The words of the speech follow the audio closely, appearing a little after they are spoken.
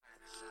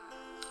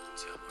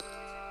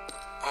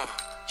Uh,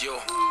 yo,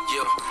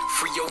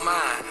 free your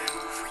mind.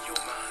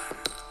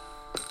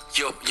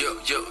 Yo.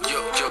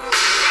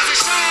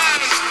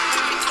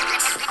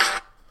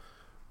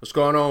 What's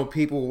going on,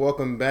 people?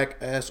 Welcome back,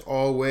 as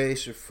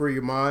always, to Free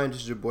Your Mind.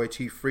 This is your boy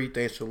T Free.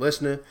 Thanks for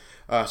listening.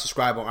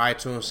 Subscribe on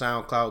iTunes,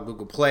 SoundCloud,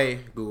 Google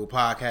Play, Google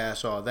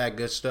Podcasts, all that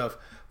good stuff.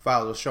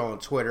 Follow the show on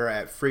Twitter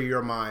at Free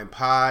Your Mind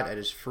Pod. That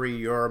is Free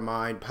Your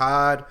Mind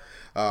Pod.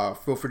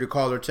 Feel free to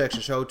call or text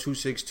the show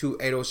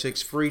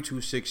 262-806-FREE,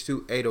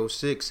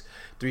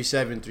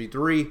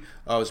 262-806-3733.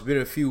 It's been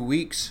a few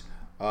weeks.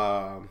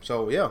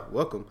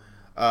 Welcome.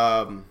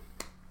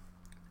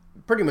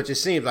 Pretty much it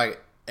seems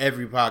like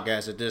every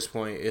podcast at this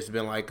point, it's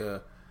been like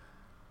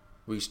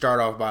we start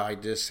off by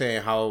like just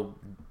saying how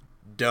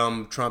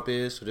dumb Trump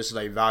is. So this is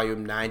like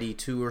volume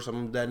 92 or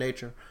something of that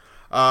nature.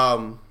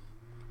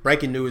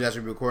 Breaking news as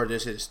we record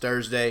this, it's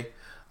Thursday.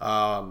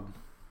 So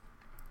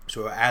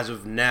as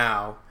of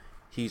now,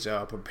 he's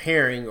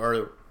preparing,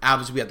 or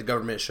obviously we have the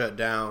government shut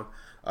down.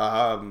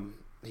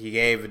 He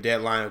gave a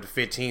deadline of the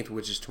 15th,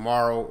 which is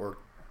tomorrow, or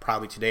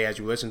probably today as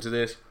you listen to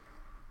this.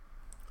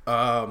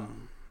 That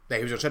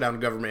he was going to shut down the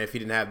government if he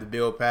didn't have the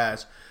bill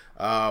passed.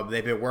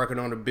 They've been working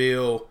on a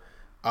bill,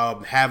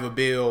 have a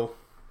bill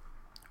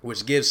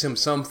which gives him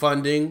some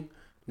funding,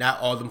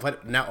 not all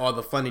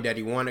the funding that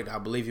he wanted. I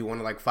believe he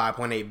wanted like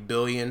 $5.8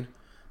 billion.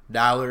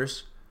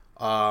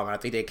 I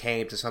think they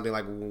came to something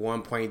like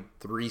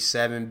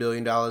 $1.37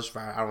 billion. I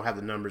don't have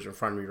the numbers in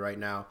front of me right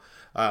now.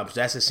 So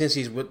that's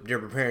essentially what they're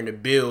preparing the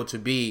bill to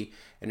be,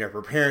 and they're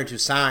preparing to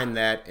sign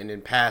that and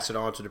then pass it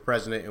on to the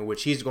president, in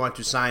which he's going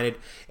to sign it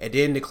and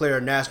then declare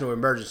a national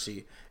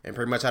emergency. And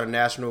pretty much how the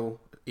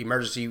national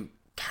emergency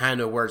kind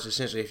of works,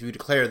 essentially, if you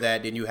declare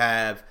that, then you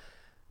have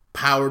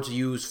power to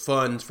use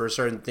funds for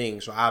certain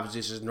things. So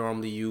obviously this is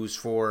normally used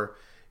for,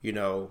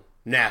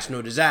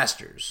 national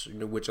disasters,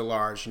 which are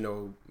large,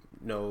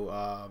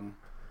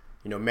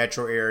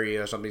 metro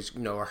area or something's,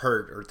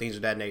 hurt or things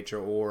of that nature,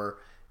 or,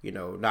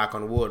 knock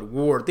on wood,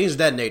 war, things of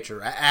that nature,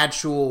 an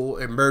actual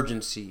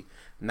emergency,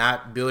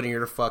 not building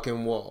your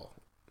fucking wall.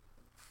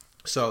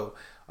 So,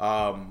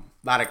 a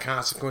lot of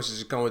consequences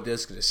that come with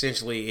this, because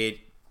essentially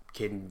it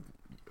can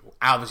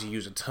obviously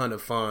use a ton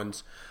of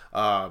funds,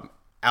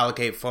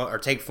 allocate fund or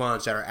take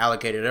funds that are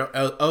allocated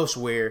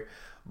elsewhere,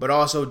 but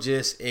also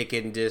it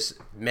can just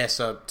mess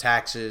up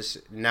taxes.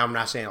 Now I'm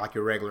not saying like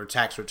your regular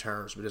tax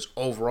returns, but just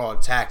overall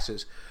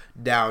taxes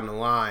down the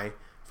line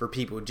for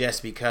people,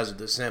 just because of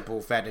the simple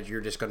fact that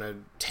you're just gonna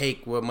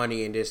take what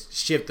money and just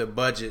shift the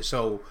budget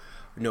so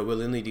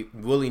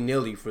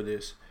willy-nilly for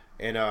this.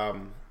 And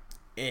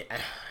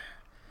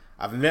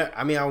I've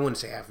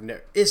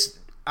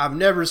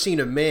never seen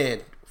a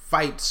man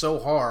fight so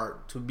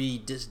hard to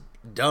be just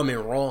dumb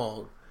and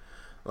wrong.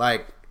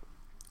 Like,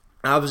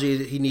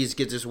 obviously he needs to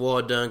get this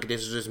wall done,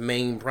 because this is his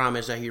main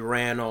promise that he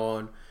ran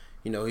on.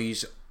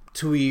 He's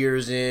 2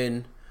 years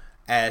in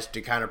as the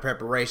kind of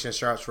preparation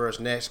starts for his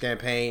next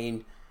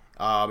campaign.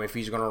 If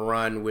he's going to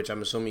run, which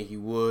I'm assuming he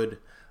would,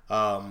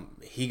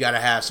 he got to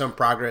have some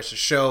progress to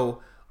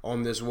show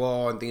on this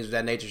wall and things of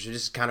that nature. So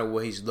this is kind of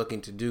what he's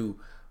looking to do.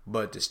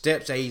 But the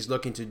steps that he's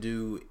looking to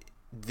do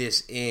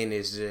this in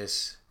is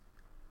just...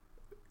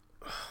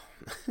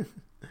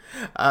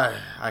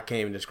 I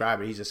can't even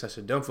describe it. He's just such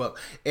a dumb fuck.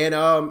 And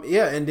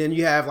and then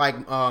you have like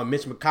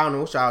Mitch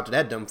McConnell, shout out to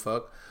that dumb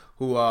fuck,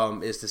 who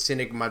is the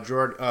Senate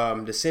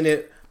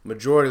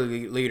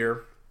majority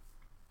leader,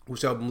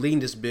 who's helping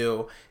lead this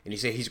bill, and he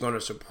said he's going to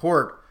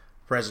support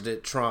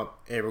President Trump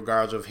in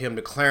regards of him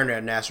declaring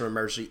that national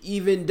emergency,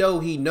 even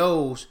though he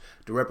knows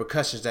the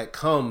repercussions that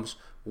comes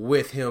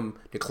with him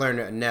declaring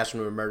a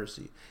national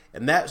emergency.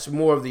 And that's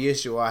more of the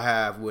issue I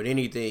have with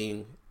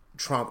anything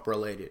Trump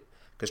related.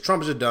 Because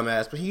Trump is a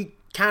dumbass, but he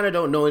kind of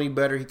don't know any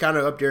better. He kind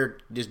of up there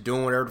just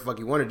doing whatever the fuck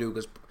he want to do,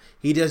 because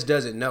he just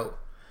doesn't know.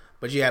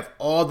 But you have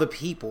all the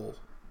people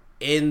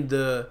in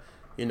the,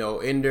 in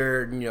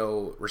their,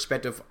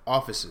 respective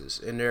offices,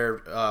 in their,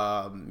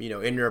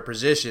 in their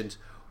positions,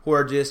 who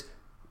are just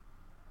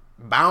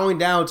bowing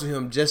down to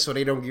him just so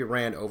they don't get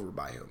ran over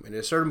by him. And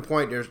at a certain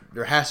point,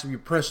 there has to be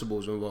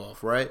principles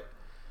involved, right?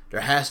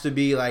 There has to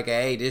be like,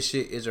 hey, this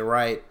shit isn't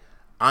right.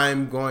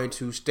 I'm going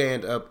to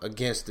stand up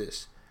against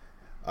this.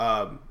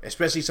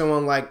 Especially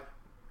someone like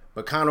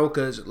McConnell,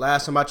 because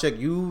last time I checked,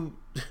 you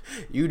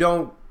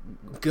don't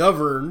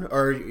govern,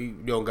 or you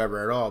don't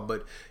govern at all,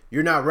 but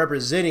you're not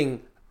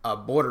representing a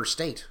border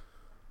state.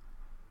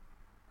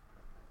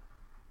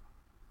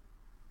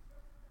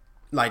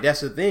 Like,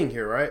 that's the thing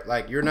here, right?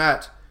 Like, you're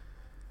not,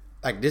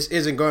 like, this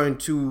isn't going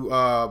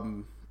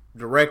to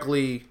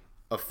directly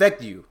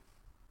affect you.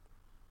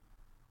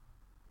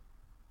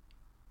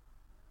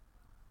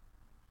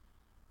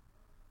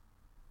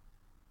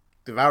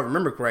 If I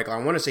remember correctly, I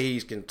want to say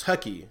he's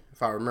Kentucky,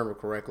 if I remember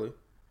correctly.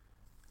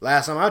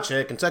 Last time I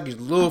checked, Kentucky's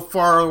a little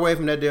far away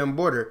from that damn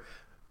border.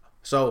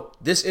 So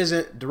this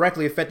isn't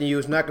directly affecting you.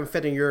 It's not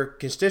affecting your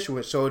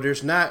constituents. So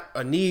there's not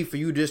a need for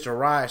you just to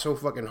ride so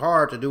fucking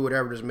hard to do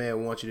whatever this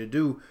man wants you to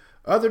do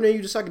other than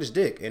you just sucking his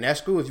dick. And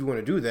that's cool if you want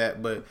to do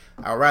that, but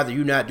I'd rather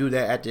you not do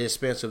that at the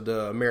expense of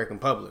the American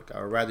public.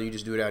 I'd rather you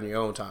just do it on your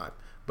own time.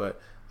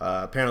 But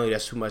apparently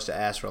that's too much to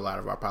ask for a lot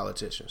of our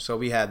politicians. So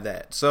we had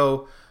that.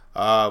 So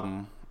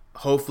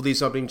hopefully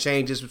something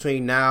changes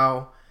between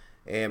now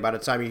and by the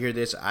time you hear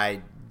this.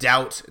 I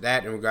doubt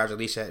that in regards to at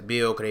least that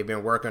bill, because they've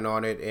been working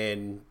on it,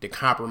 and the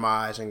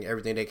compromise and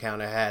everything they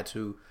kind of had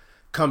to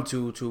come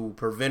to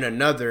prevent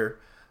another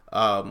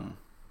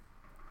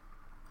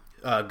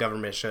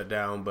government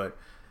shutdown. But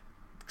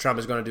Trump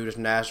is going to do this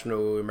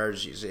national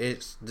emergency.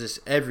 It's just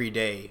every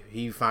day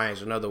he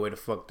finds another way to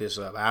fuck this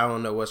up. I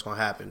don't know what's going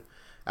to happen.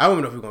 I don't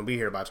even know if we're going to be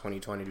here by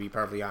 2020, to be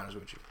perfectly honest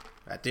with you,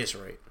 at this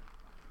rate.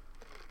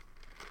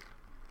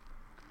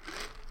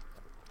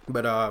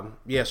 But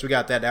yeah, so we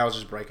got that. That was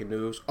just breaking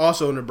news.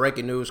 Also in the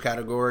breaking news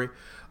category,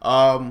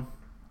 R.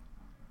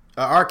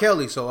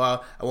 Kelly. So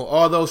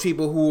all those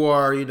people who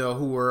are,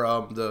 who were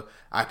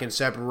I can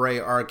separate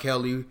R.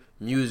 Kelly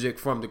music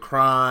from the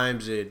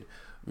crimes, and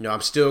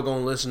I'm still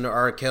gonna listen to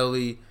R.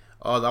 Kelly.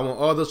 I want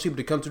all those people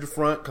to come to the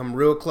front, come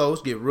real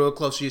close, get real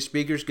close to your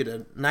speakers, get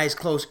a nice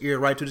close ear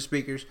right to the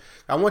speakers.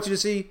 I want to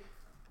see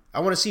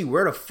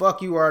where the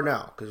fuck you are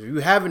now, because if you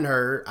haven't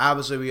heard,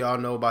 obviously we all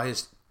know about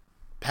his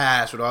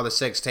past with all the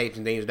sex tapes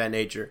and things of that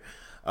nature.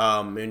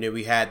 And then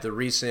we had the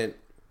recent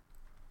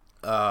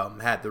Becoming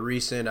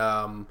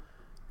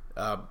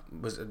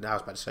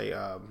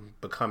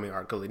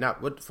R. Kelly.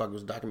 Not what the fuck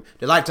was the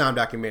Lifetime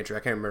documentary. I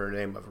can't remember the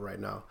name of it right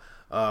now.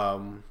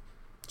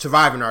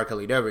 Surviving R.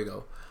 Kelly. There we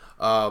go.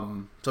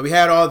 So we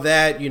had all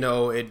that.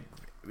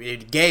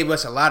 It gave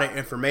us a lot of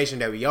information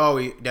that we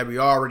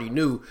already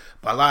knew,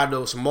 but a lot of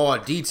those small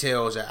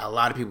details that a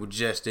lot of people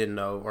just didn't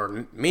know,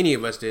 or many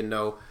of us didn't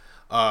know.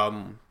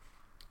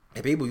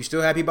 And people, you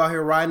still have people out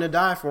here riding to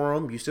die for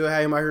him. You still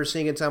have him out here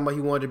singing, talking about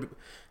he wanted to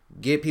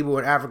get people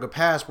with Africa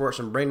passports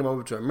and bring them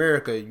over to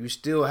America. You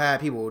still have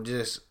people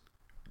so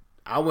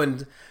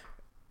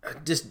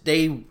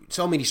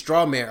many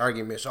straw man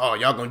arguments. Oh,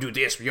 y'all gonna do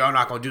this, y'all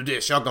not gonna do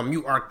this. Y'all gonna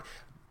mute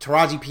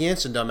Taraji P.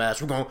 Henson, dumbass.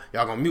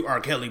 Y'all gonna mute R.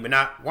 Kelly, but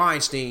not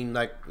Weinstein.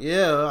 Like,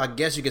 yeah, I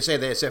guess you could say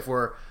that, except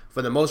for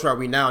the most part,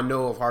 we now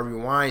know of Harvey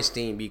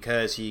Weinstein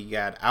because he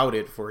got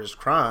outed for his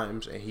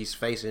crimes and he's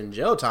facing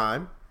jail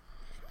time.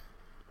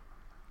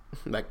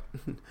 Like,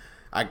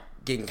 I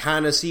can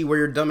kind of see where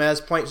your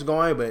dumbass point's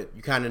going, but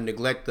you kind of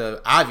neglect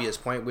the obvious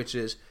point, which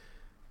is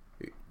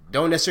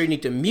don't necessarily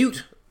need to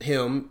mute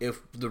him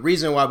if the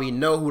reason why we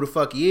know who the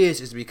fuck he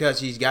is because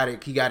he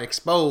got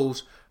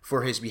exposed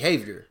for his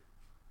behavior.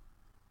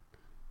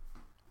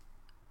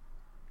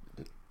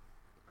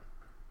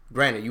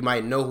 Granted, you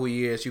might know who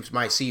he is. You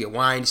might see a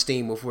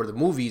Weinstein before the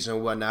movies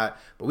and whatnot,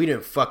 but we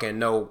didn't fucking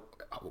know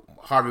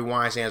Harvey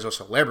Weinstein as a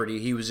celebrity.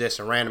 He was just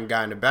a random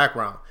guy in the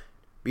background.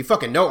 We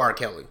fucking know R.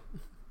 Kelly.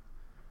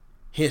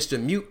 Hence the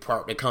mute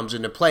part that comes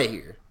into play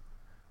here.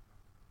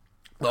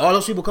 But all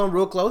those people come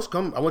real close.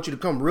 I want you to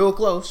come real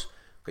close,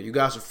 because you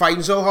guys are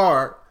fighting so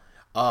hard.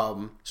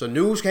 So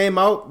news came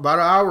out about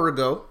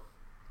a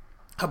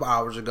couple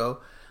hours ago.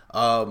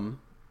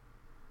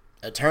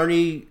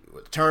 Attorney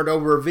turned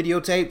over a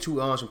videotape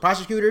to some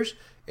prosecutors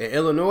in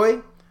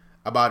Illinois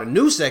about a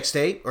new sex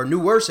tape, or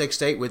newer sex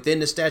tape, within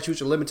the statutes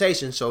of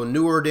limitations. So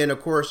newer than,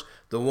 of course,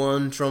 the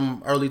one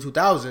from early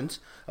 2000s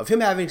of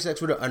him having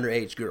sex with an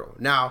underage girl.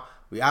 Now,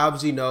 we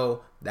obviously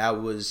know that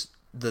was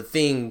the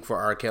thing for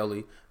R.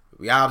 Kelly.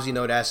 We obviously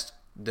know that's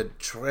the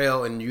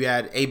trail, and you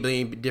had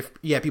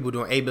people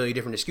doing 8 billion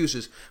different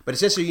excuses. But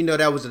essentially,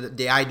 that was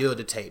the idea of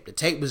the tape. The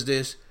tape was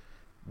this: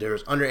 there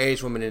was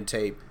underage women in the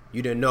tape.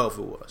 You didn't know if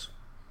it was.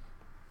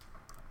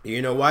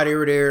 You know why they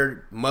were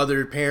there?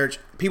 Mother, parents,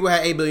 people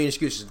had 8 billion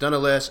excuses.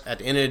 Nonetheless, at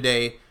the end of the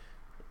day,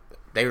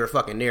 they were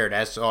fucking there.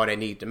 That's all that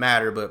needed to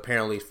matter. But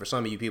apparently, for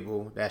some of you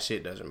people, that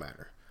shit doesn't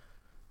matter.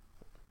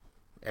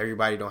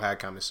 Everybody don't have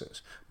common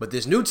sense. But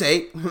this new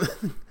tape,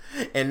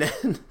 and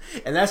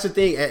that's the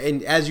thing.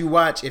 And as you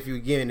watch, if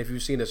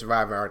you've seen the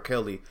Survivor R.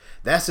 Kelly,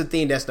 that's the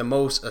thing that's the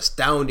most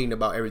astounding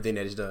about everything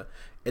that he's done.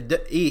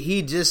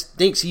 He just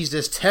thinks he's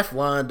just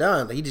Teflon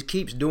Don. He just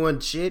keeps doing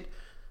shit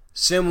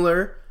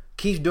similar,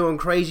 keeps doing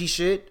crazy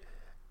shit,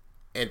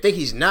 and think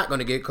he's not going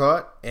to get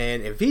caught.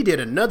 And if he did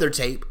another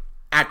tape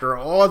after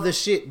all the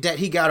shit that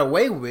he got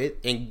away with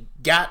and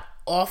got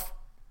off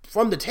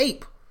from the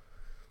tape,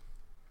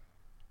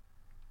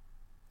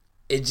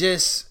 it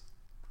just,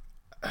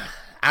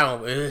 I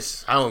don't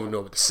even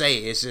know what to say.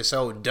 It's just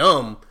so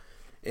dumb,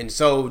 and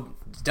so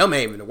dumb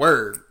ain't even the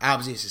word.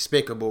 Obviously, it's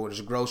despicable and it's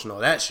gross and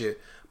all that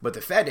shit. But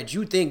the fact that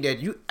you think that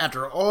you,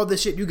 after all the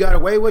shit you got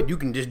away with, you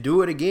can just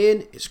do it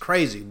again is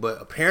crazy. But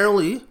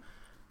apparently,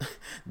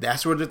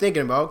 that's what they're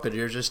thinking about, because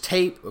there's this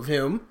tape of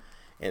him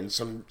and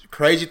some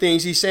crazy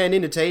things he's saying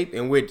in the tape,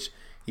 in which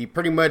he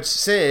pretty much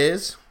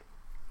says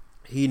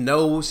he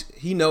knows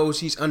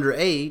he's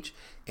underage.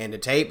 And the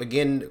tape,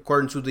 again,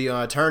 according to the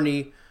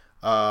attorney,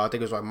 I think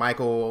it was like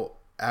Michael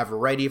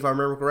Averati, if I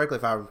remember correctly,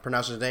 if I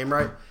pronounce his name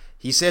right,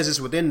 he says it's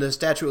within the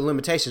statute of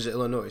limitations of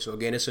Illinois. So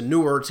again, it's a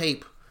newer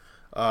tape.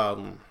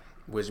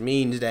 which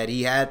means that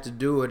he had to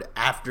do it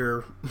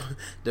after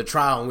the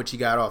trial in which he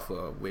got off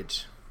of,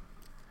 which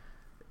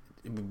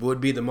would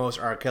be the most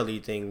R. Kelly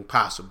thing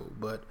possible.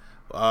 But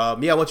I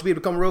want you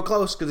people to come real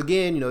close, because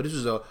again, this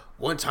is a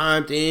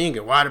one-time thing,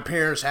 and why the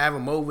parents have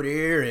him over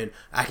there, and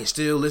I can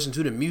still listen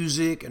to the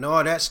music and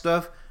all that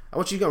stuff. I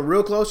want you to come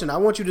real close, and I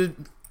want you to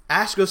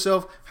ask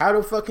yourself, how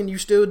the fuck can you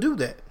still do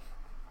that?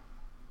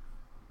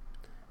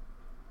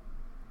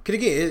 Because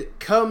again, it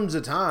comes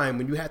a time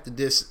when you have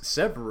to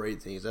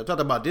separate things. I've talked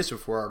about this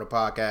before on the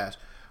podcast,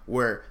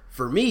 where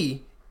for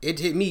me, it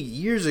hit me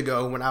years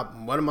ago when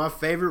one of my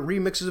favorite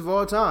remixes of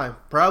all time,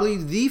 probably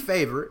the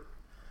favorite,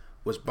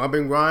 was Bump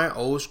and Grind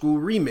Old School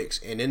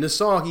Remix. And in the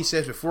song, he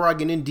says, before I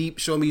get in deep,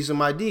 show me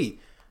some ID.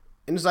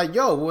 And it's like,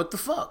 yo, what the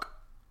fuck?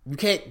 You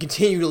can't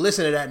continue to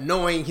listen to that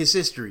knowing his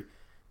history.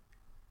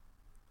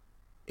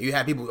 You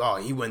have people,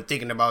 he wasn't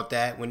thinking about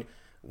that when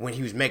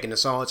he was making the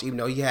songs, even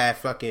though he had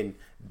fucking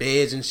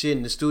beds and shit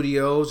in the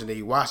studios, and then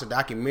you watch the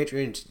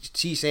documentary and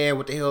she's saying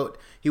what the hell,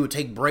 he would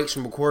take breaks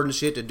from recording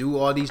shit to do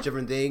all these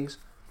different things.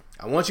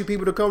 I want you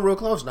people to come real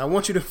close, and I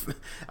want you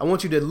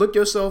to look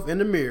yourself in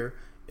the mirror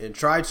and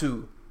try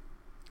to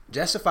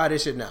justify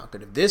this shit now.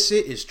 Because if this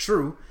shit is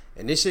true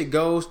and this shit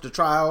goes to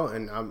trial,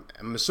 and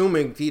I'm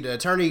assuming if the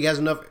attorney has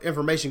enough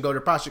information to go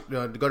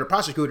to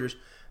prosecutors,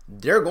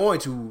 they're going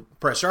to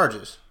press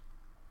charges.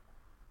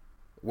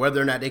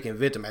 Whether or not they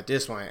convict him at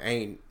this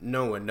point,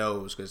 no one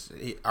knows, because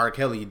R.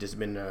 Kelly just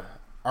been an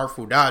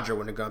artful dodger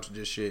when it comes to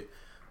this shit.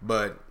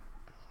 But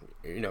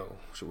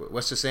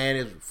what's the saying?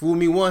 Is fool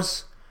me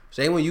once,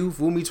 shame on you.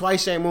 Fool me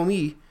twice, shame on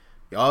me.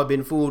 Y'all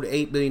been fooled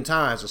 8 billion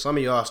times, so some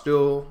of y'all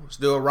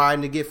still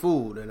riding to get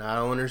fooled, and I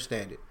don't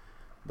understand it.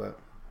 But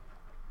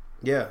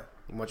yeah,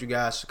 I want you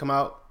guys to come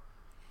out,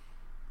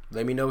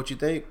 let me know what you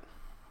think.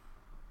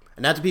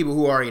 And not the people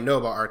who already know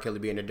about R. Kelly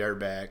being a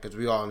dirtbag, because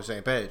we all on the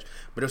same page.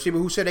 But those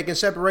people who said they can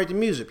separate the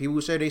music, people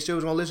who said they still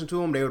was going to listen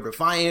to him, they were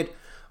defiant.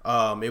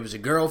 It was a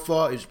girl's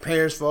fault, it was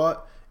parents' fault.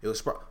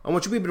 I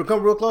want you people to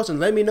come real close and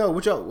let me know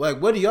what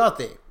do y'all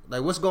think?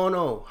 Like, what's going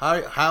on?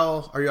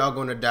 How are y'all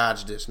going to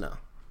dodge this now?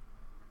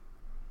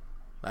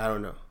 I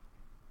don't know.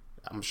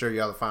 I'm sure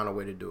y'all will find a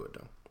way to do it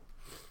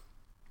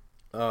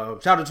though.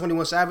 Shout out to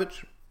 21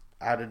 Savage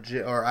out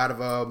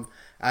of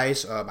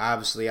ICE.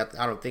 Obviously,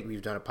 I don't think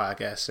we've done a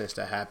podcast since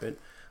that happened.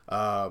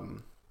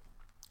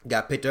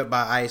 Got picked up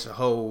by ICE. A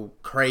whole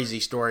crazy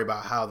story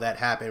about how that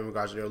happened in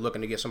regards to they were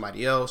looking to get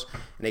somebody else,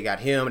 and they got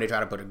him, and they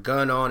tried to put a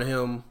gun on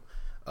him.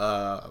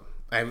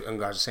 In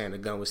regards to saying the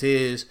gun was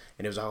his,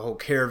 and it was a whole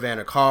caravan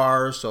of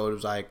cars. So it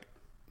was like,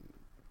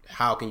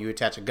 how can you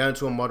attach a gun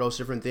to him? All those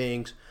different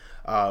things.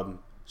 Shout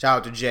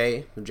out to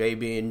Jay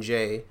being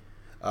Jay.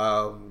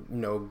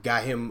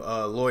 Got him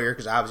a lawyer,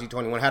 because obviously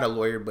 21 had a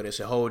lawyer, but it's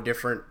a whole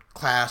different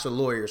class of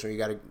lawyers. So you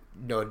got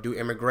to do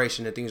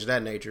immigration and things of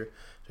that nature.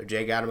 So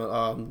Jay got him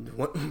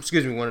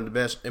one of the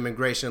best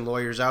immigration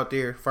lawyers out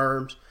there,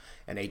 firms,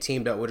 and they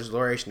teamed up with his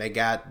lawyers, and they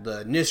got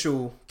the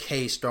initial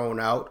case thrown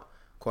out,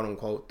 quote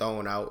unquote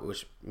thrown out,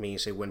 which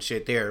means it wasn't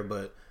shit there,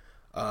 but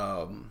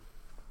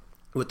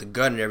with the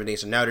gun and everything.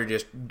 So now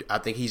I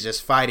think he's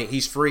just fighting.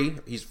 He's free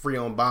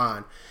on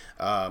bond.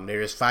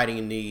 They're just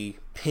fighting the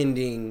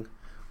pending,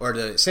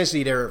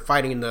 essentially they're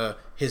fighting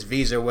his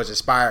visa was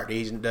expired.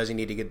 Does he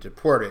need to get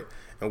deported?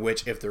 In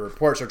which, if the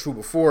reports are true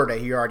before that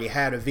he already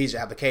had a visa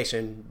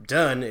application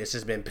done, it's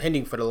just been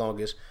pending for the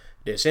longest,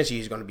 then essentially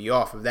he's going to be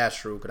off if that's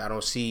true, because I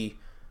don't see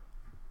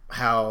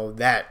how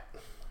that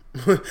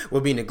will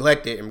be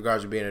neglected in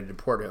regards to being a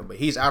deported. But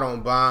he's out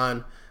on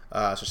bond.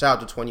 So shout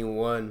out to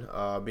 21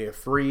 being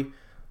free.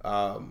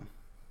 And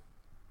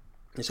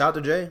shout out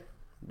to Jay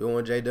doing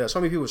what Jay does. So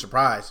many people were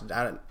surprised.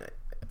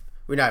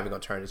 We're not even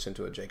going to turn this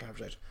into a Jay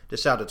conversation.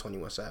 Just shout out to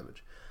 21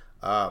 Savage.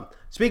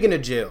 Speaking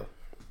of jail,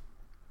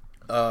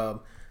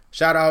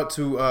 shout out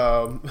to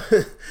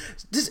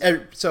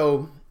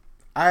so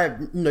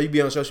you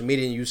be on social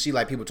media and you see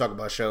like people talk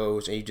about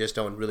shows, and you just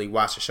don't really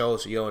watch the show,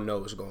 so you don't know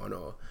what's going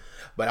on.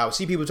 But I would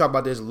see people talk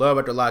about this Love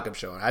After Lockup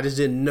show, and I just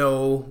didn't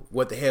know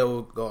what the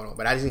hell was going on.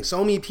 But I just think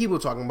so many people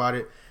talking about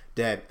it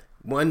that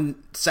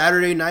one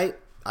Saturday night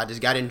I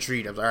just got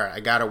intrigued. I was like, all right, I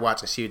gotta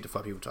watch and see what the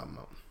fuck people talking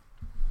about.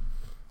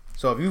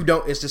 So if you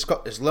don't,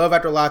 it's Love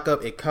After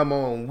Lockup. It come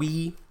on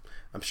Wii.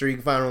 I'm sure you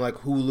can find it on like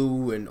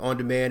Hulu and On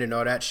Demand and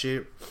all that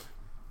shit.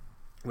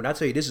 When I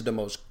tell you, this is the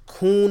most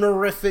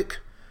coonerific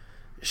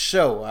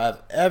show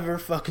I've ever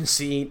fucking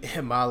seen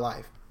in my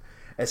life.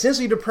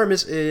 Essentially, the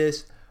premise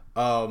is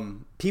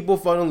people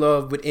fall in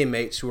love with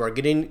inmates who are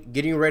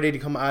getting ready to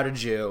come out of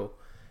jail,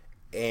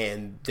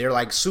 and they're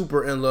like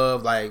super in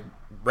love, like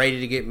ready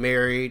to get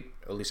married.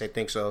 At least I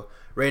think so.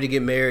 Ready to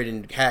get married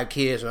and have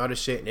kids and all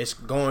this shit. And it's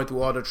going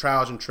through all the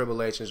trials and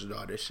tribulations and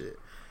all this shit.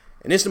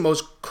 And it's the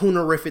most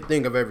coonerific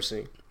thing I've ever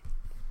seen.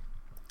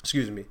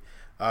 Excuse me.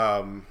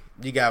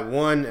 You got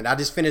one, and I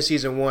just finished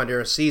season 1. They're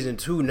in season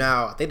 2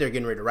 now. I think they're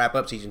getting ready to wrap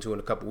up season 2 in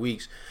a couple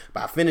weeks.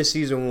 But I finished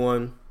season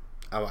 1.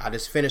 I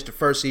just finished the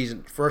first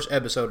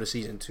episode of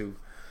season 2.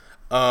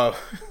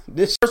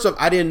 This first off,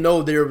 I didn't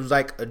know there was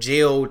like a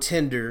jail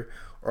tender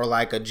or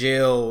like a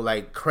jail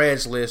like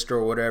Craigslist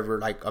or whatever,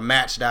 like a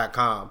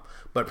Match.com.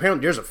 But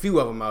apparently there's a few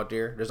of them out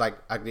there. There's like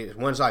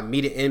one's like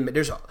meet an inmate.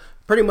 There's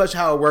pretty much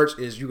how it works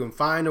is you can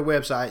find a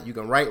website, you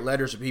can write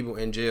letters to people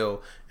in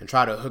jail and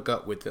try to hook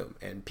up with them.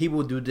 And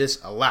people do this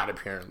a lot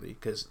apparently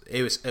because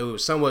it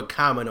was somewhat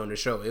common on the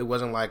show. It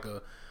wasn't like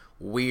a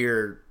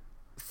weird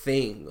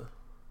thing.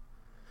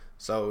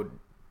 So,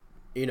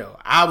 you know,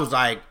 I was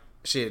like,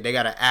 shit, they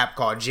got an app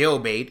called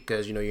Jailbait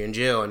because, you know, you're in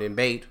jail and then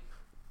bait.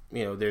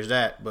 You know, there's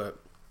that.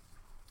 But,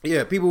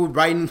 yeah, people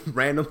writing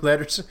random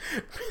letters.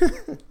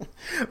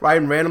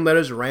 Writing random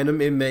letters to random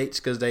inmates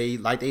because they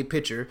like their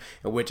picture.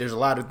 In which there's a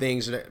lot of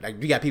things, that,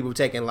 like, you got people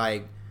taking,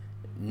 like,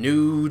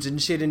 nudes and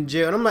shit in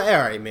jail. And I'm like, all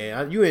right,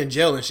 man, you in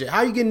jail and shit. How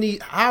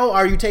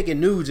are you taking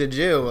nudes in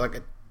jail?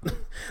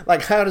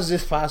 Like, how is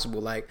this possible?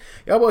 Like,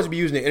 y'all supposed to be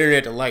using the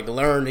internet to, like,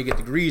 learn to get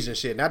degrees and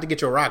shit, not to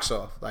get your rocks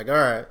off. Like, all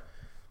right.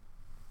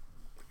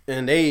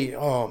 And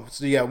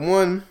so you got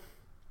one,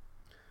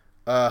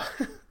 what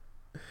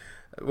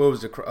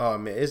was the, oh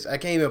man, I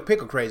can't even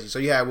pick a crazy. So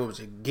you had, what was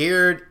it,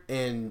 Garrett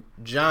and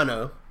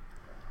Jonna.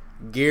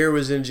 Garrett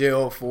was in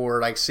jail for,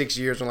 like, 6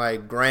 years on,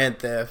 like, grand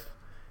theft.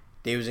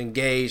 They was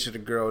engaged to the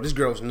girl. This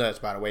girl was nuts,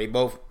 by the way.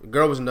 The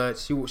girl was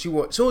nuts. She as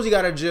soon as he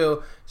got out of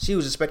jail, she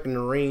was expecting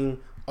the ring.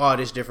 All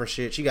this different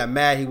shit. She got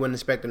mad he wasn't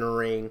expecting a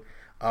ring.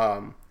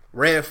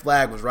 Red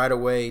flag was right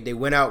away. They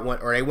went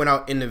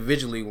out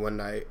individually one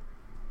night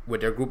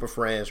with their group of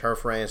friends, her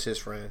friends, his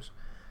friends.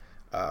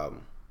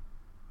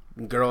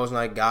 Girls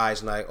night,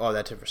 guys night, all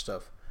that different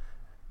stuff.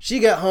 She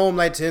got home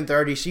like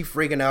 10:30. She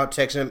freaking out,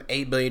 texting him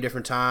 8 billion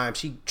different times.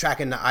 She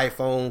tracking the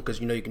iPhone because,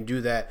 you know, you can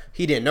do that.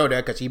 He didn't know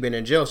that because he been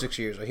in jail 6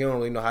 years, so he don't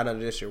really know how none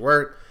of this shit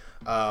work.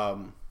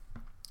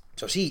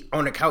 So she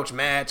on the couch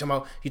mad,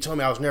 he told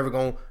me I was never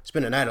going to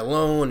spend the night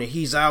alone, and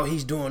he's out,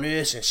 he's doing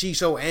this, and she's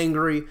so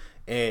angry,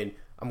 and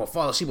I'm going to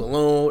fall asleep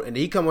alone. And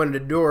then he come under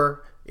the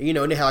door, you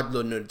know, and they had like a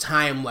little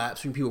time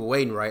lapse when people were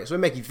waiting, right? So it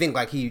make you think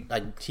like he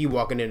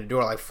walking in the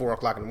door like 4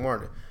 o'clock in the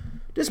morning.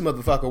 This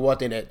motherfucker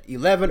walked in at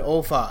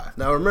 11:05.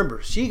 Now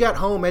remember, she got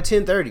home at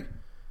 10:30.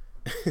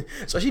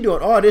 So she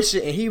doing all this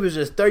shit, and he was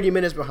just 30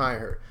 minutes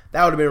behind her.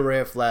 That would have been a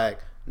red flag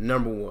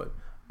number one.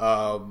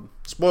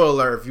 Spoiler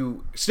alert if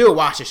you still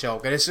watch the show,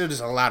 because there's still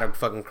just a lot of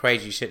fucking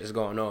crazy shit that's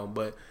going on.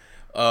 But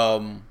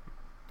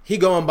he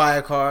go and buy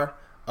a car,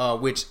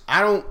 which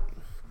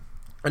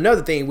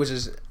another thing, which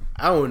is,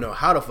 I don't know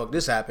how the fuck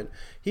this happened.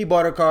 He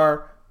bought a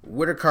car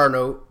with a car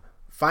note,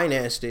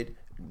 financed it.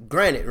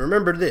 Granted,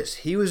 remember this,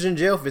 he was in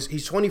jail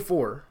he's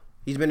 24.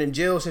 He's been in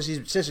jail since he's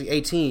essentially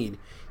 18.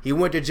 He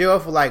went to jail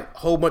for like a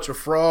whole bunch of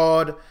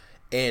fraud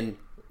and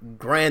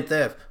grand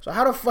theft. So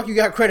how the fuck you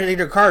got credit in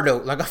your car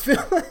note? Like, I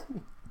feel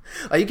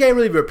like you can't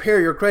really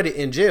repair your credit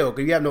in jail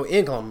because you have no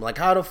income. Like,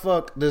 how the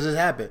fuck does this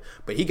happen?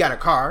 But he got a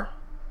car.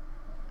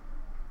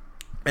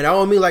 And I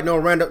don't mean like no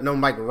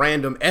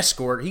random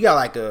escort. He got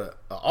like a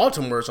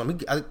Altima or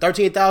something. A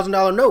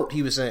 $13,000 note,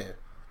 he was saying.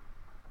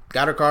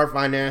 Got a car,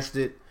 financed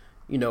it.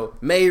 You know,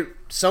 made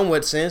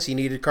somewhat sense. He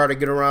needed a car to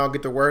get around,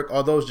 get to work,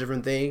 all those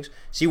different things.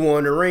 She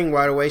wanted a ring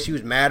right away. She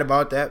was mad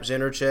about that. It was in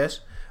her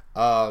chest.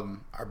 Her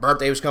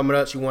birthday was coming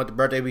up. She wanted the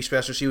birthday to be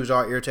special. She was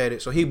all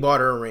irritated. So he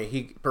bought her a ring.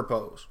 He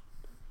proposed.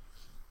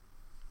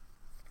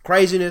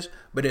 Craziness.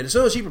 But then as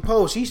soon as she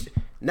proposed, she's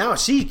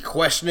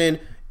questioning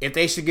if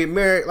they should get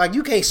married. Like,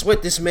 you can't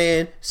sweat this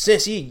man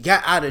since he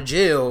got out of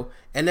jail,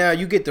 and now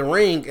you get the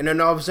ring, and then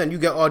all of a sudden you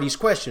got all these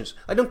questions.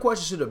 Like, them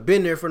questions should have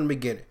been there from the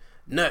beginning.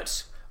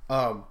 Nuts.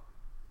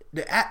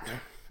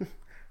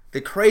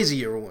 The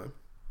crazier one.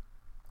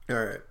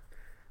 All right.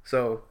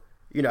 So,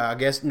 you know, I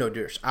guess, you know,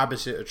 there's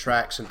opposite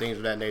attracts and things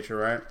of that nature,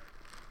 right?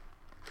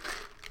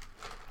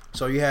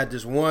 So you had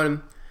this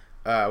one,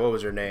 what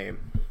was her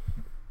name?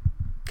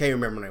 Can't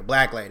remember her name.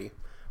 Black lady.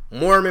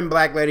 Mormon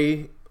black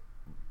lady,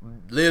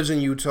 lives in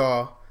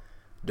Utah,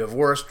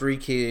 divorced, 3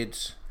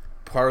 kids,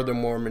 part of the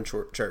Mormon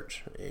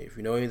church. If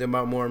you know anything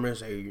about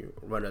Mormons, they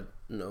run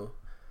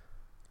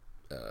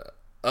a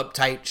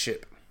uptight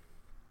ship.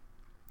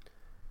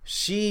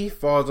 She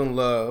falls in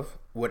love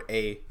with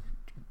a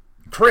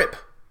Crip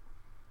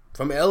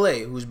from LA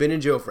who's been in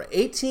jail for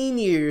 18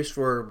 years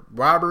for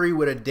robbery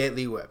with a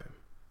deadly weapon.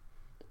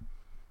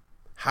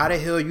 How the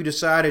hell you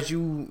decided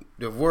you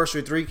divorced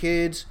with 3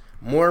 kids,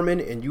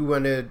 Mormon, and you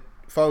want to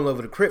fall in love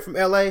with a Crip from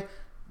LA?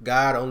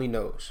 God only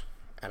knows.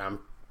 And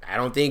I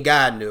don't think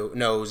God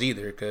knows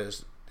either,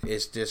 because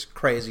it's just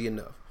crazy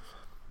enough.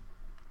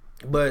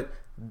 But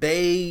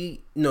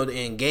they, you know,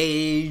 they're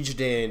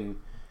engaged and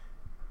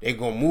they're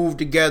going to move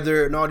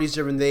together and all these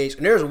different things.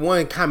 And there's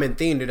one common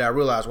theme that I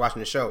realized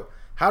watching the show.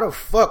 How the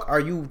fuck are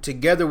you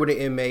together with an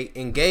inmate,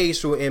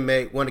 engaged to an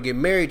inmate, want to get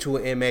married to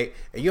an inmate,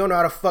 and you don't know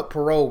how the fuck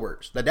parole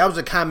works? Like, that was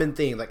a common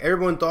thing. Like,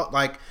 everyone thought,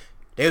 like,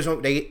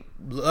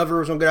 lover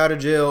was going to get out of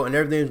jail and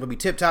everything was going to be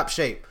tip-top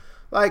shape.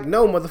 Like,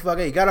 no,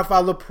 motherfucker, you got to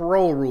follow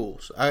parole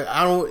rules.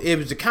 It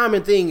was a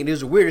common thing, and it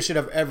was the weirdest shit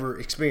I've ever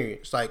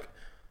experienced. Like,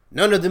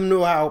 none of them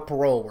knew how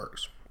parole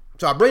works.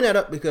 So I bring that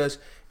up because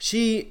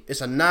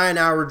it's a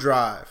 9-hour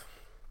drive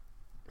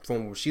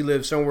from where she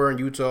lives somewhere in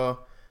Utah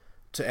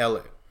to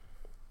LA.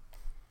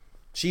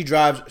 She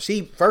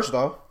first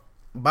off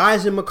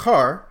buys him a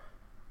car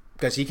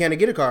because he can't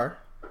get a car.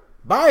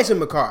 Buys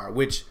him a car,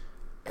 which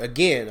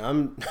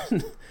again,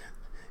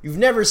 you've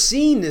never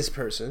seen this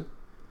person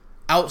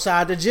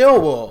outside the jail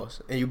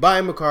walls, and you buy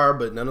him a car,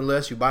 but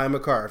nonetheless, you buy him a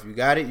car. If you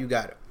got it, you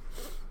got it.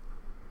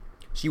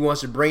 She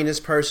wants to bring this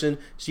person.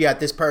 She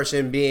got this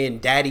person being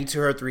daddy to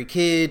her 3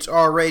 kids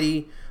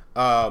already.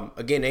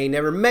 Again, they ain't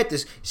never met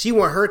this. She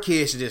want her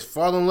kids to just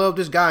fall in love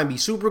with this guy and be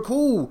super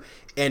cool.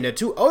 And the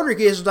 2 older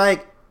kids was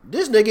like,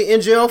 this nigga in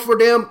jail for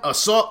damn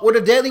assault with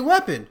a deadly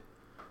weapon.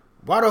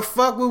 Why the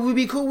fuck would we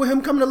be cool with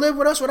him coming to live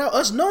with us without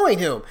us knowing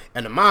him?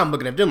 And the mom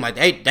looking at them like,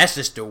 hey, that's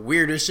just the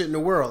weirdest shit in the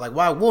world. Like,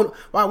 why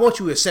won't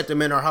you accept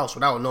him in our house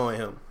without knowing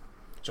him?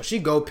 So she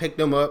go pick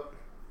him up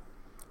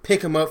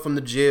from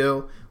the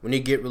jail when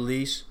he get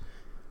released.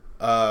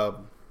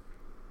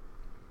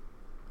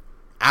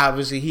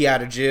 Obviously, he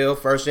out of jail.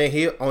 First thing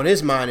he on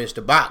his mind is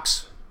the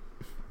box.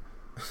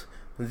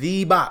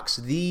 The box.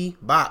 The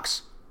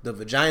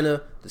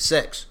vagina, the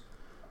sex.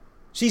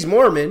 She's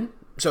Mormon.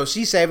 So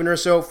she's saving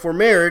herself for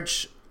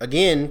marriage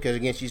again, because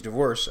again she's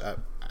divorced.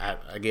 I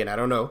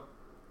don't know.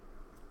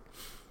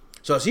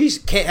 So she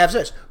can't have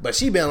sex, but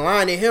she been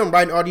lying to him,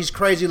 writing all these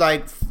crazy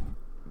like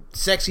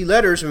sexy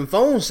letters and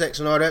phone sex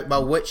and all that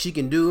about what she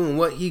can do and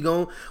what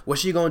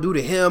she gonna do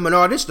to him and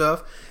all this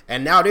stuff.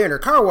 And now they're in her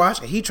car wash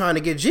and he trying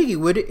to get jiggy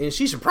with it, and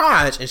she's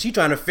surprised and she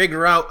trying to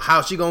figure out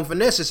how she gonna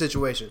finesse the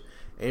situation.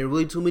 Ain't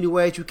really too many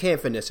ways you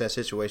can't finesse that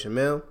situation,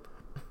 man.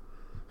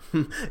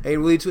 Ain't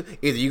really too.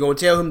 Either you gonna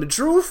tell him the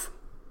truth,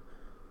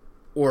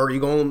 or you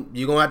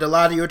gonna have to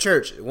lie to your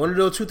church. One of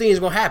those 2 things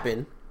gonna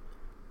happen.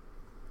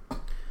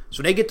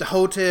 So they get the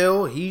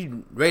hotel. He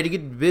ready to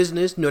get the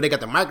business. You know, they got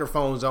the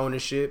microphones on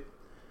and shit.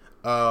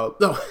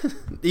 No,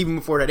 even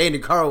before that, they in the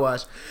car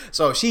wash.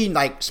 So she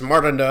like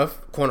smart enough,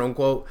 quote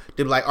unquote,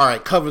 to be like, all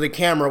right, cover the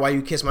camera while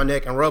you kiss my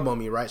neck and rub on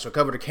me, right? So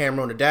cover the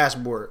camera on the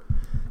dashboard.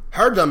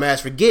 Her dumb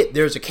ass forget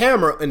there's a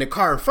camera in the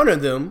car in front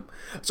of them.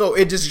 So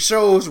it just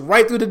shows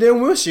right through the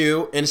damn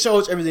windshield and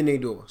shows everything they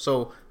do.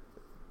 So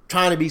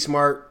trying to be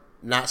smart.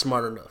 Not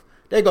smart enough.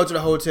 They go to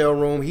the hotel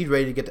room. He's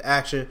ready to get the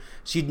action.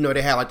 She,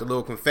 they had like the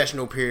little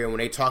confessional period when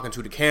they talking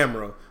to the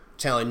camera,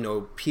 telling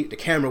the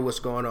camera what's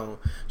going on.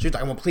 She's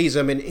like, I'm gonna please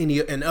him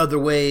in other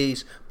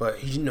ways,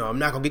 but I'm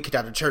not gonna get kicked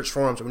out of the church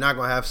for him, so we're not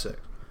gonna have sex.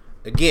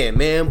 Again,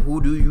 ma'am,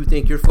 who do you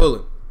think you're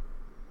fooling?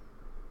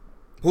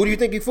 Who do you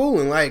think you're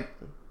fooling? Like,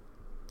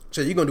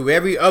 so you're gonna do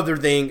every other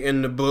thing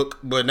in the book,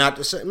 but not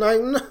the same.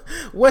 Like, no,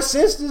 what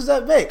sense does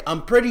that make?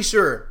 I'm pretty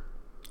sure.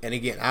 And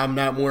again, I'm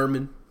not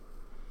Mormon.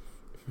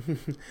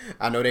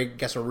 I know they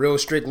got some real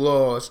strict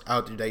laws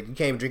out there. You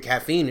can't even drink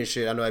caffeine and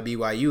shit. I know at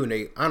BYU and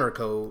they honor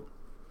code,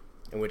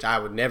 in which I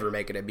would never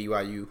make it at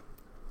BYU,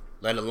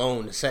 let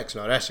alone the sex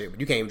and all that shit.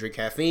 But you can't even drink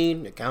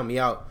caffeine. They count me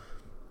out.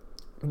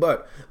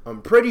 But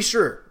I'm pretty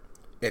sure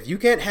if you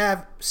can't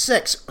have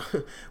sex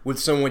with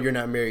someone you're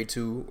not married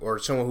to or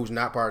someone who's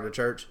not part of the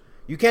church,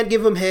 you can't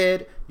give them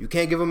head. You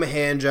can't give them a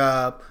hand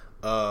job.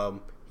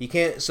 He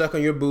can't suck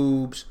on your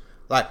boobs.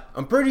 Like,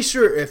 I'm pretty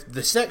sure if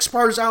the sex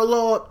part is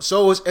outlawed,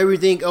 so is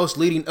everything else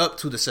leading up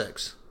to the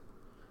sex.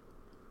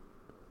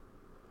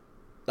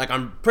 Like,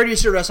 I'm pretty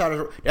sure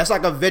that's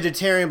like a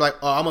vegetarian, like,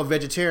 oh, I'm a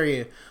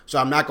vegetarian, so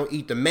I'm not going to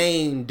eat the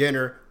main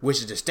dinner, which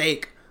is the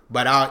steak,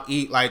 but I'll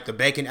eat, like, the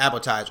bacon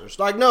appetizers.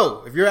 Like,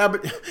 no, if you're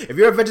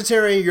a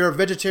vegetarian, you're a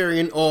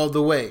vegetarian all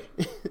the way.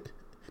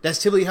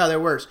 That's typically how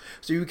that works.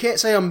 So you can't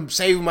say I'm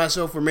saving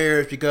myself for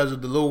marriage because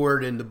of the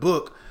Lord and the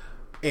book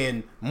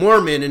and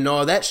Mormon and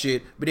all that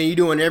shit, but then you're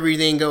doing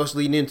everything else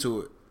leading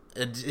into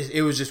it.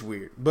 It was just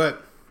weird.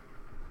 But,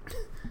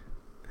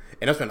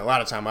 and I spent a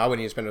lot of time. I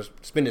wouldn't even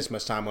spend this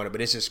much time on it,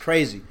 but it's just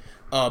crazy.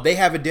 They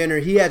have a dinner.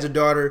 He has a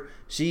daughter.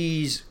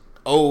 She's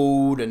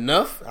old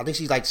enough. I think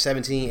she's like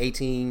 17,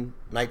 18,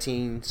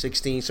 19,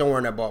 16, somewhere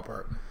in that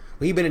ballpark.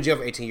 Well, he's been in jail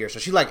for 18 years, so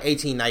she's like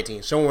 18,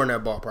 19, somewhere in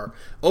that ballpark.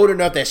 Old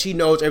enough that she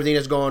knows everything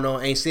that's going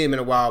on, ain't seen him in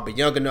a while, but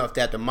young enough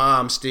that the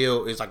mom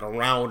still is like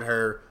around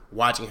her,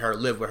 watching her,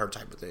 live with her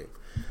type of thing.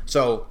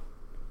 So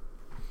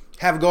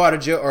have a go out of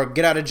jail or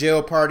get out of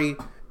jail party.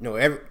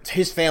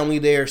 His family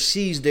there,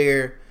 she's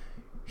there.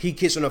 He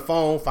gets on the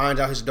phone, finds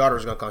out his daughter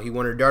was gonna come. He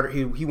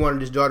wanted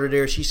his daughter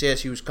there. She said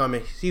she was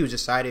coming. He was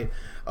excited.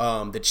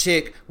 The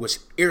chick was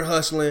ear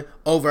hustling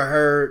over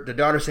her. The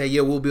daughter said,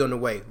 "Yeah, we'll be on the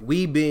way."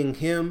 We being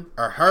her,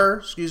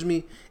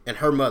 and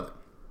her mother.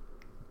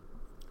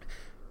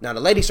 Now, the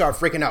lady started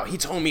freaking out. He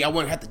told me I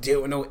wouldn't have to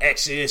deal with no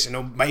exes and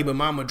no baby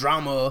mama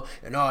drama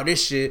and all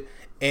this shit.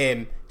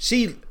 And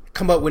she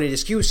come up with an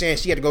excuse saying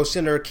she had to go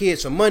send her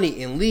kids some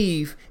money and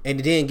leave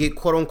and then get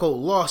quote-unquote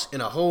lost in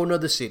a whole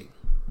nother city.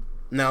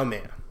 Now,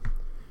 man,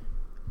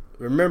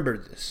 remember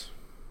this.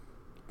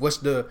 What's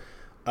the...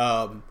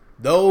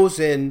 those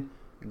in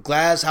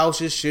glass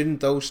houses shouldn't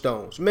throw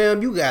stones.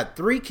 Ma'am, you got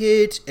 3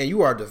 kids and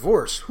you are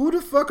divorced. Who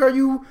the fuck are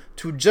you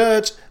to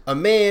judge a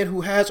man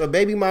who has a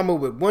baby mama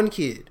with 1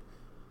 kid?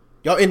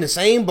 Y'all in the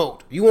same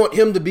boat. You want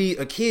him to be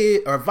a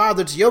kid or a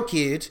father to your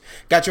kids.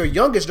 Got your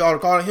youngest daughter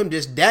calling him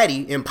just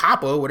daddy and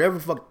papa, whatever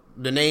the fuck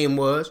the name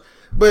was.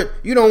 But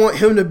you don't want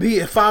him to be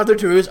a father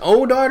to his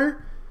own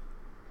daughter?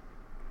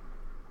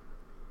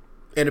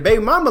 And the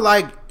baby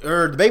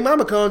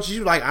mama comes, she's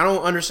like, I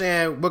don't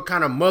understand what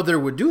kind of mother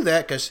would do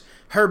that, because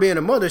her being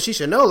a mother, she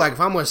should know, like, if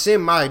I'm going to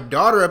send my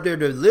daughter up there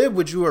to live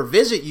with you or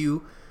visit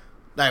you,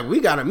 like, we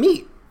got to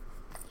meet.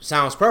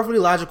 Sounds perfectly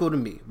logical to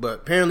me. But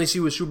apparently she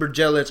was super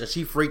jealous and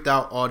she freaked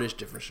out, all this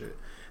different shit.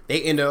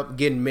 They end up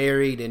getting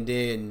married, and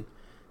then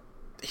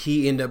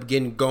he ended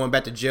up going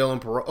back to jail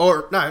and parole.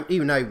 Or not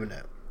even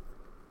that.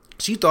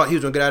 She thought he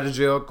was going to get out of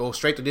jail, go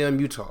straight to them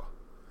Utah.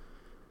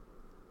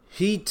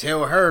 He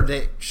tell her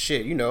that,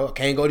 shit, I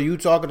can't go to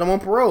Utah because I'm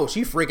on parole.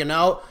 She freaking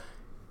out.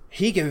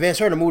 He convinced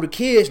her to move the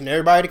kids and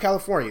everybody to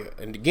California.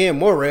 And again,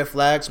 more red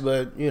flags,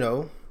 but,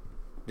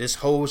 this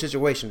whole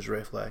situation is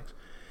red flags.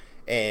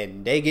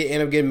 And they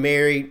end up getting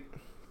married.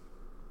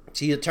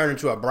 She turned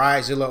into a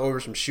bridezilla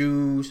over some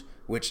shoes,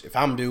 which if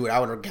I'm dude, I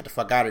would have got the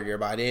fuck out of here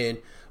by then.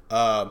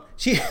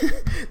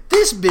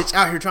 This bitch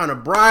out here trying to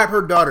bribe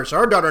her daughter. So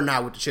her daughter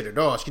not with the shit at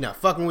all. She not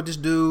fucking with this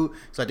dude.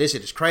 It's like, this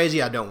shit is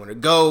crazy. I don't want to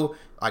go.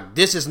 Like,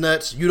 this is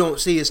nuts. You don't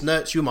see it's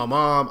nuts. You my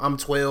mom. I'm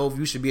 12.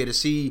 You should be able to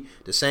see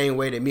the same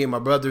way that me and my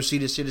brother see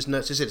this shit is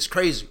nuts. This shit is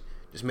crazy.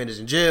 This man is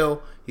in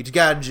jail. He just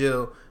got in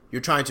jail. You're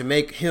trying to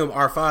make him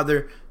our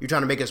father. You're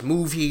trying to make us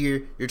move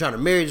here. You're trying to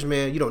marry this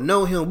man. You don't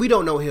know him. We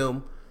don't know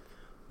him.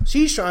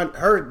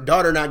 Her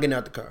daughter not getting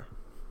out the car.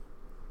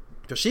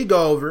 So she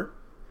go over.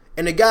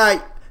 And the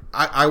guy,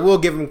 I will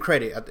give him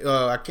credit.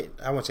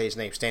 I won't say his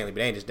name, Stanley,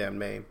 but it ain't his damn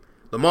name.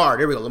 Lamar.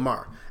 There we go,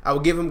 Lamar. I will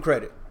give him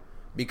credit.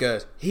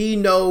 Because he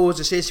knows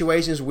the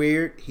situation's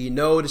weird. He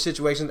knows the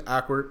situation's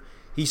awkward.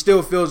 He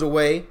still feels a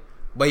way.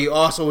 But he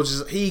also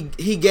he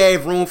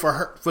gave room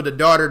for the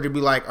daughter to be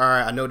like, all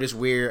right, I know this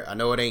weird. I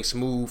know it ain't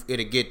smooth.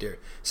 It'll get there.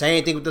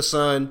 Same thing with the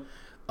son.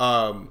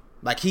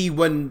 Like he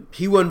wasn't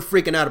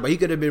freaking out about it. He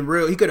could have been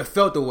real. He could have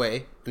felt the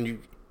way. And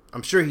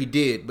I'm sure he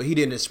did, but he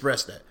didn't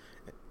express that.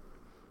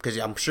 Because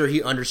I'm sure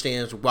he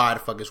understands why the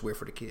fuck it's weird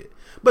for the kid.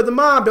 But the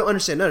mom don't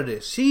understand none of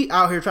this. She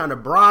out here trying to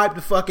bribe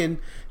the fucking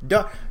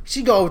dog.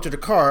 She go over to the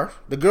car.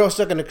 The girl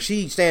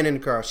she standing in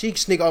the car. She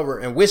sneak over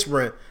and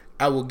whispering,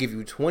 I will give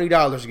you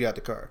 $20 to get out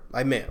the car.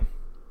 Like, ma'am,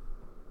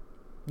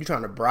 you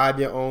trying to bribe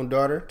your own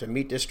daughter to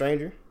meet this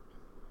stranger?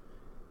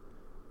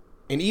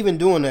 And even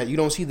doing that, you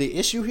don't see the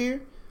issue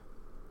here?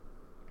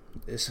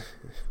 It's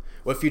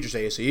what Future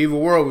say. It's the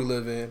evil world we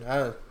live in.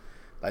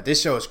 Like,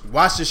 this show is,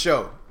 watch the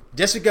show.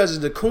 Just because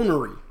it's the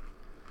coonery.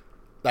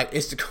 Like,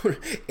 it's the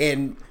coonery.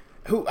 And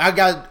who I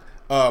got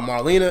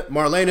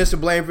Marlena's to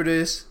blame for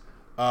this.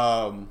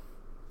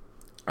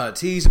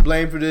 T's to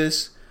blame for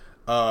this.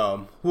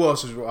 Who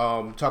else is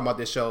talking about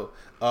this show?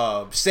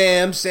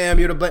 Sam,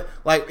 you're the blame.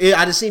 Like,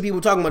 I just seen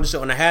people talking about the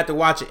show, and I had to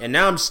watch it. And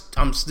now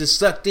I'm just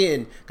sucked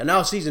in. And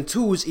now season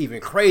 2 is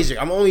even crazier.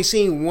 I'm only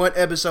seeing one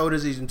episode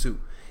of season 2,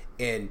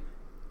 and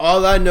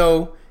all I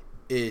know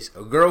is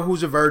a girl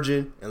who's a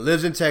virgin and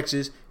lives in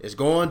Texas is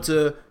going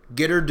to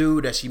get her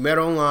dude that she met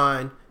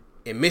online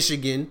in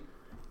Michigan,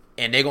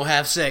 and they gonna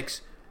have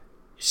sex.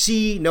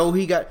 She know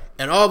he got,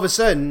 and all of a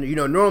sudden,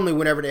 normally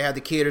whenever they have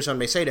the kid or something,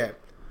 they say that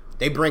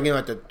they bring in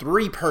like the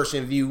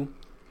 3-person view.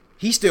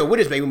 He's still with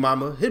his baby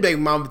mama. His baby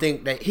mama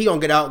think that he gonna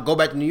get out, go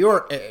back to New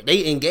York.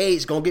 They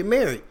engaged, gonna get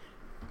married.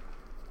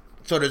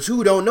 So the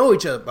two don't know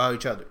about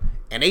each other,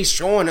 and they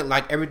showing it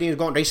like everything's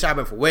going. They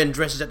shopping for wedding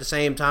dresses at the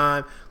same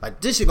time.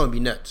 Like, this is gonna be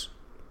nuts.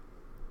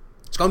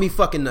 It's gonna be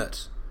fucking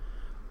nuts.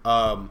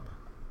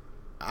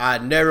 I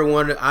never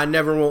want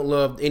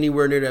love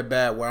anywhere near that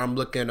bad where I'm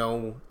looking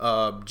on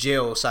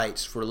jail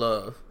sites for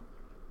love.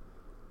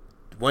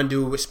 One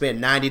dude would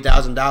spend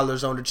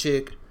 $90,000 on the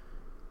chick.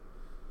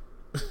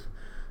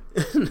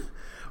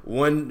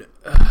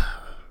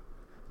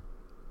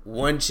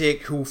 One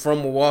chick who from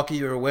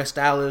Milwaukee or West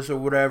Dallas or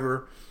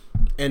whatever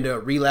ended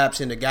up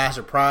relapsing. The guy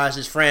surprised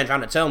his friend,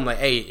 trying to tell him like,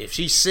 hey, if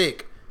she's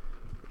sick,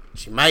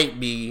 she might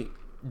be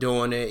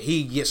doing it.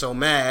 He gets so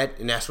mad,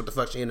 and that's what the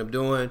fuck she ended up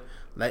doing.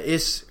 Like,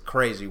 it's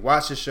crazy.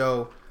 Watch the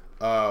show.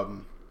 I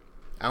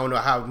don't know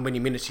how many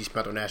minutes she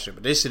spent on that shit,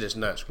 but this shit is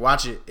nuts.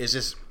 Watch it. It's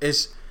just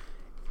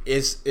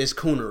it's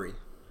coonery,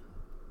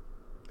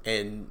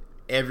 in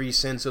every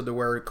sense of the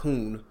word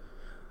coon.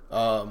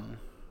 And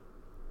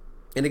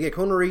again,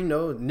 coonery,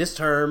 in this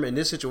term, in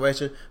this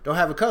situation, don't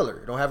have a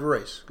color, don't have a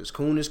race, because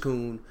coon is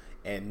coon,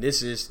 and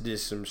this is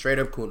just some straight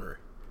up coonery,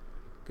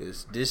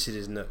 because this shit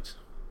is nuts.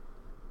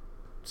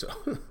 So,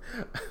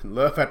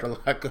 love after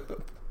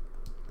lockup.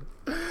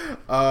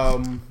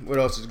 What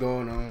else is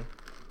going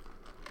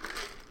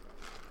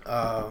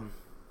on?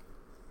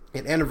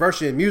 An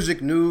anniversary in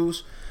music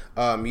news.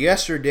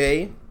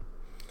 Yesterday,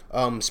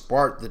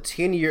 sparked the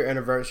 10-year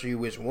anniversary,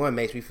 which one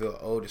makes me feel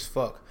old as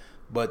fuck.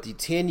 But the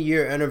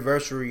 10-year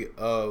anniversary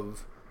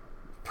of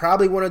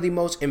probably one of the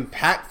most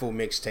impactful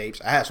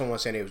mixtapes. I had someone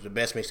saying it was the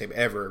best mixtape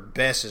ever.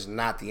 Best is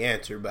not the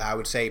answer, but I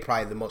would say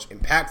probably the most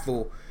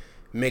impactful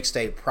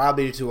mixtape,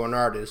 probably to an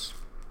artist.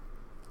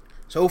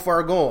 So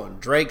Far Gone,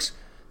 Drake's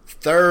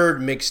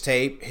third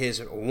mixtape,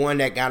 his one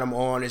that got him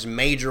on, his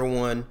major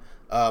one.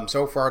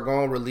 So Far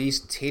Gone,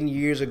 released 10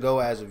 years ago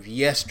as of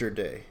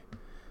yesterday.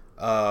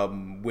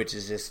 which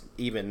is just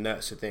even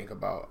nuts to think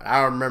about.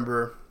 I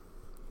remember,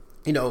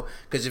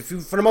 because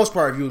for the most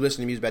part, if you were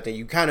listening to music back then,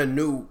 you kind of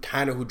knew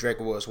who Drake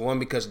was. One,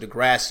 because of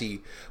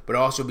Degrassi, but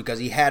also because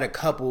he had a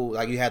couple,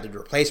 like you had the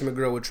Replacement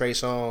Girl with Trey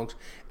Songz,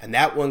 and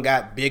that one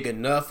got big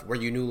enough where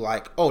you knew,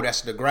 like, oh,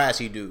 that's the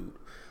Degrassi dude.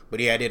 But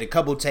he did a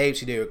couple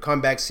tapes. He did a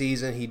Comeback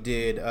Season. He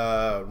did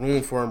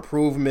Room for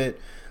Improvement.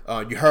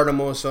 You heard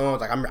him on songs.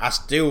 Like, I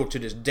still, to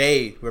this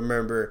day,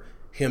 remember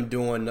him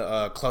doing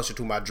Closer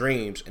to My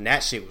Dreams, and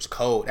that shit was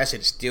cold. That shit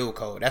is still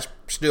cold. That's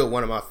still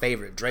one of my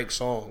favorite Drake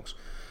songs.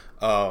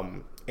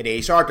 And then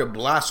he started to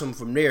blossom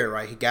from there,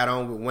 right? He got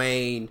on with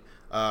Wayne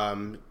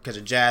because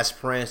of Jazz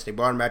Prince. They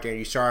brought him out there, and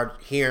you started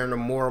hearing him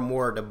more and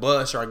more. The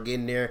buzz started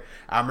getting there.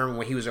 I remember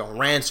when he was on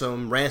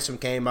Ransom. Ransom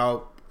came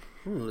out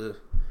a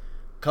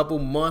couple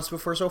months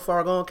before So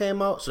Far Gone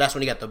came out. So that's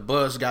when he got the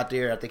buzz got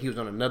there. I think he was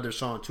on another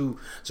song too.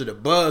 So the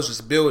buzz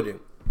was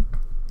building.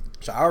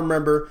 So I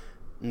remember,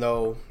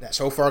 that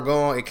So Far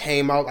Gone, it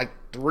came out like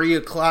 3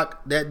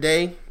 o'clock that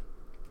day.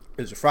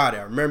 It was a Friday,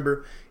 I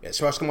remember. It was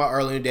supposed to come out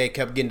early in the day,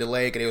 kept getting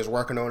delayed because they was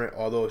working on it,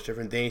 all those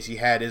different things. He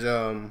had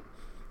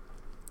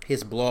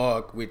his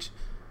blog, which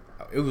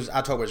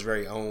October's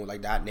very own, like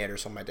 .net or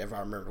something like that, if I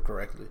remember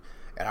correctly.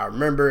 And I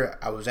remember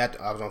I was on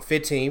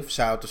 15th.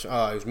 Shout out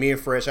to it was me and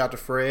Fred. Shout out to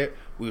Fred.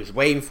 We was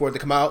waiting for it to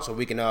come out so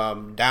we can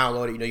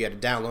download it. You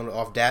had to download it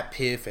off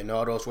DatPiff and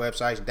all those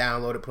websites.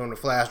 Download it, put it on the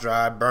flash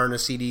drive, burn the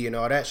CD and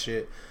all that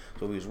shit.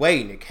 So we was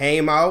waiting. It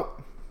came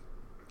out,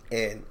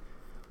 and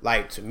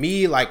like to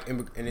me, like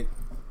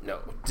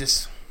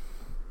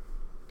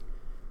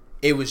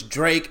it was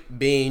Drake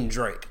being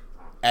Drake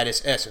at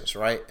its essence,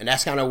 right? And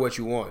that's kind of what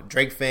you want.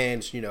 Drake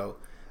fans, and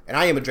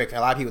I am a Drake fan.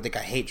 A lot of people think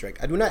I hate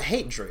Drake. I do not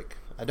hate Drake.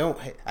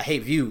 I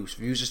hate Views.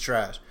 Views is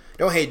trash.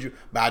 Don't hate you,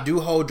 but I do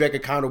hold Drake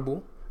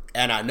accountable,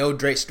 and I know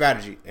Drake's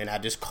strategy, and I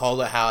just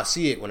call it how I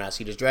see it when I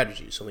see the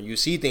strategy. So when you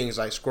see things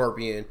like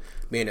Scorpion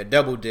being a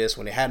double disc,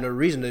 when it had no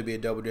reason to be a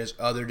double disc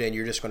other than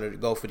you're just going to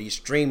go for these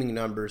streaming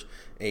numbers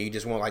and you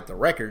just want like the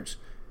records,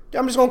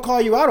 I'm just going to call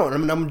you out on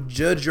them, and I'm going to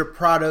judge your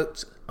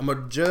products. I'm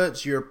going to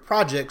judge your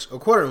projects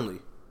accordingly.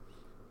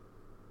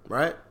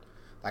 Right?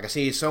 Like I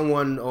see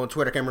someone on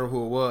Twitter, I can't remember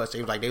who it was,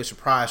 they were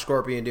surprised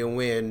Scorpion didn't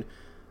win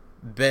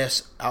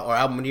Best or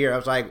Album of the Year. I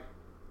was like,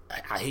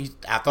 I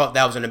thought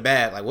that was in the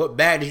bag. Like, what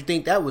bag did you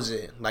think that was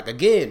in? Like,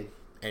 again,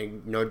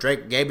 and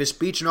Drake gave his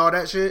speech and all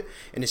that shit,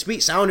 and the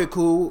speech sounded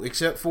cool,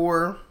 except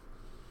for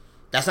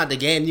that's not the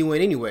game you win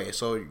anyway.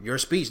 So your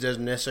speech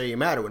doesn't necessarily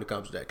matter when it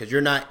comes to that, because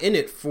you're not in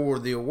it for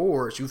the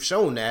awards. You've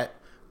shown that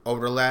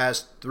over the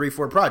last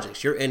 3-4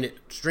 projects. You're in it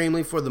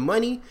extremely for the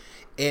money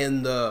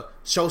and the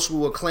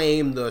social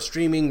acclaim, the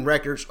streaming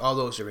records, all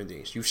those different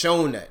things. You've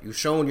shown that. You've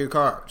shown your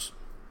cards.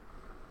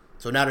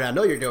 So now that I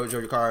know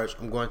your cards,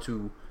 I'm going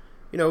to,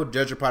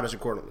 judge your products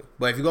accordingly.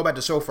 But if you go back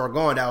to So Far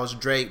Gone, that was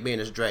Drake being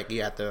his Drake.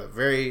 You had the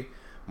very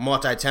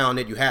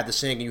multi-talented, you had the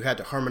singing, you had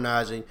the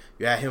harmonizing,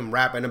 you had him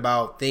rapping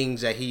about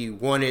things that he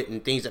wanted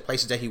and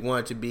places that he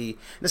wanted to be.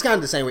 And it's kind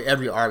of the same with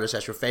every artist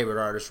that's your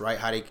favorite artist, right?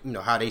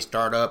 How they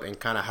start up and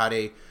kind of how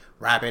they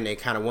rapping, they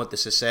kind of want the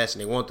success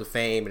and they want the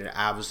fame, and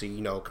obviously,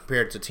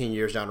 compared to 10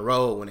 years down the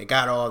road when they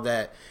got all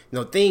that,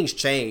 things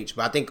change.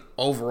 But I think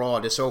overall,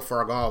 this So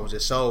Far Gone was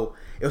it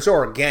was so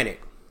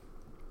organic.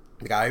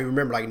 Like I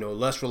remember,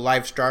 Lust for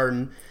Life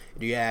starting.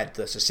 You had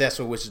the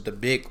Successful, which is the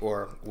big,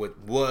 or what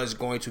was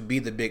going to be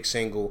the big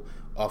single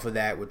off of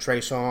that with Trey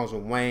Songz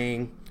and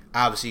Wayne.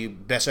 Obviously,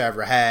 Best I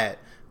Ever Had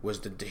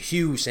was the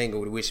huge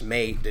single which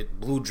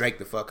blew Drake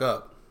the fuck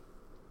up.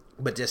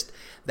 But just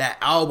that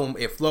album,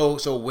 it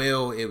flowed so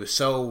well. It was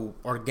so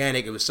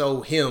organic. It was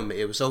so him.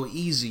 It was so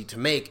easy to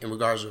make in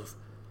regards of,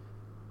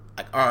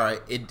 like, all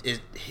right,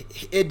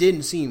 it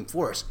didn't seem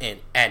forced, and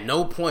at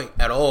no point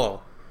at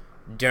all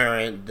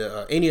during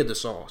any of the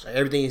songs,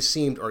 everything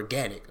seemed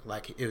organic.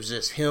 Like it was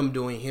just him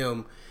doing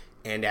him,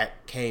 and it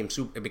became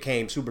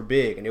super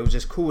big, and it was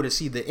just cool to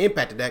see the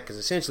impact of that, because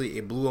essentially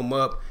it blew him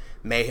up,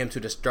 made him to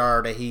the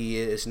star that he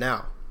is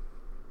now.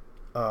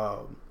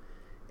 And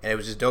it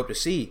was just dope to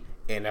see.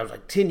 And I was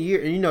like 10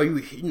 years,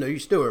 and you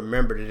still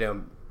remember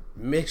them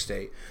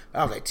mixtape.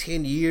 I was like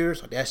 10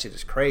 years, like, that shit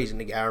is crazy,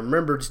 nigga. I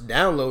remember just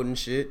downloading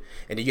shit,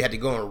 and then you had to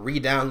go and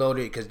re-download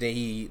it, because then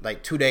he,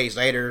 like 2 days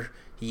later,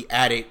 he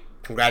added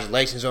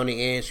congratulations on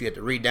the end, so you had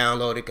to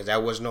re-download it because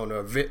that wasn't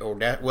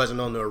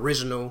on the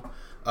original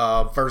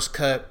first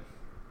cut.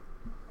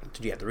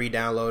 So you have to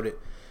re-download it.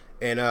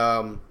 And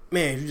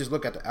man, if you just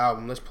look at the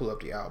album, let's pull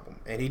up the album.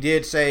 And he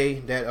did say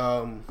that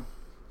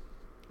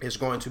it's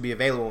going to be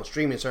available on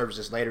streaming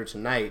services later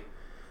tonight.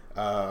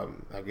 I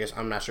guess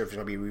I'm not sure if it's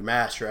going to be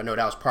remastered. I know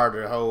that was part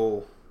of the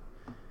whole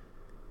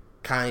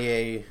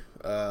Kanye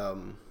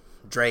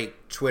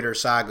Drake Twitter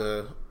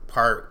saga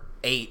part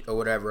 8 or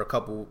whatever a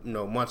couple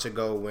months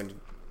ago, when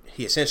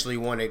he essentially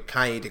wanted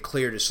Kanye to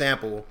clear the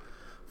sample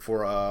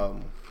for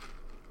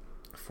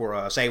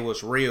Say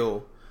What's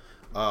Real,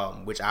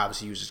 which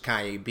obviously uses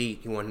Kanye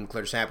beat. He wanted him to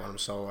clear the sample on him,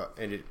 so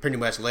and it pretty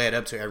much led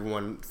up to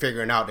everyone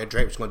figuring out that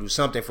Drake was going to do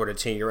something for the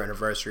 10-year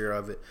anniversary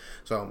of it.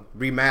 So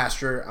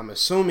remaster, I'm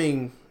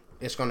assuming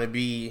it's going to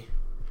be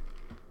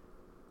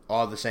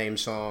all the same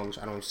songs.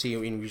 I don't see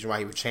any reason why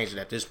he would change it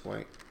at this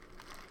point.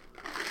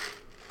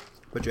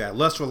 But you had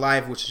Lust for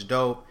Life, which is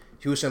dope.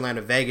 Houston,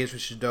 Atlanta, Vegas,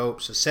 which is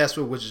dope.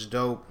 Successful, which is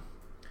dope.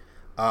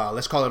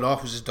 Let's Call It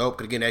Off, which is dope.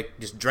 Because again, that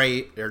just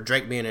Drake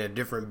being in a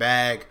different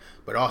bag,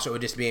 but also it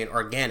just being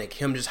organic.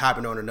 Him just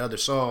hopping on another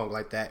song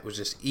like that was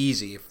just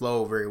easy. It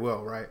flowed very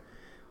well, right?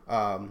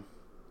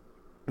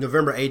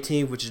 November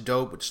 18th, which is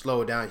dope, with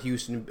Slow It Down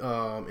Houston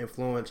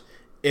influence.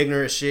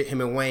 Ignorant Shit,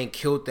 him and Wayne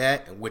killed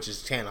that, which is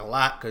saying a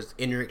lot because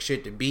Ignorant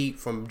Shit, the beat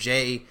from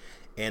Jay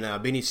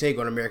and Benny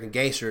Siegel on American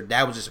Gangster,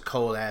 that was just a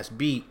cold ass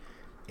beat.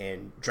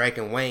 And Drake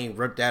and Wayne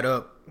ripped that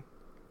up.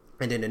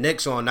 And then the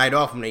next song, Night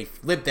Off, when they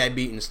flipped that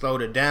beat and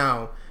slowed it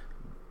down,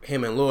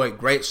 him and Lloyd,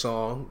 great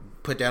song.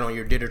 Put that on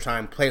your Dinner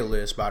Time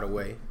playlist, by the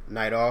way.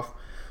 Night Off.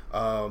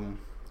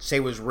 Say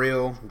What's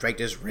Real, Drake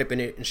just ripping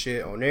it and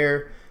shit on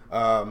there.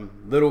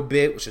 Little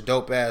Bit, which is a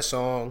dope ass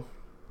song.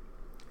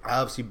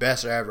 Obviously,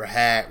 Best I Ever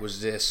Had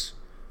was just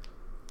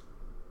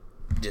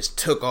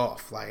took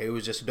off. Like, it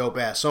was just a dope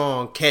ass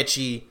song,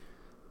 catchy.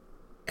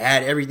 It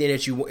had everything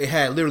that you. It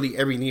had literally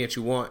everything that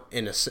you want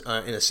in a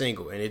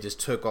single, and it just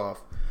took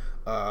off.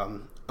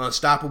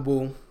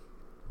 Unstoppable,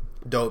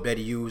 dope that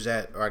he used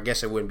that, or I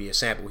guess it wouldn't be a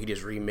sample. He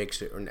just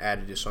remixed it and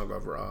added this song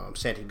over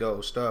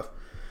Santiago stuff.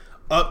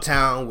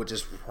 Uptown, which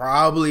is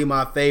probably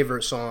my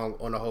favorite song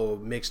on the whole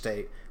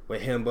mixtape,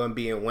 with him, Bun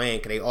B, and Wayne,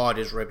 because they all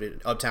just ripped it.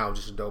 Uptown was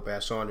just a dope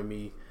ass song to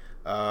me.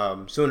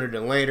 Sooner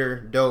Than Later,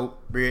 dope.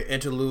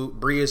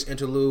 Bria's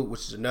Interlude,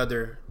 which is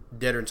another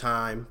Dinner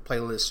Time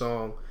playlist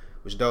song,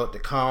 was dope. The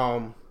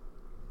Calm,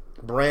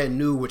 Brand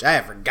New, which I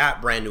had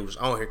forgot Brand New was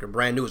on here, because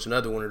Brand New was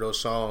another one of those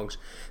songs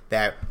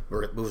that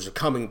was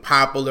becoming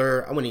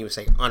popular. I wouldn't even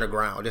say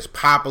underground, just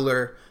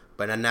popular,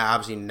 but now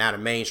obviously not a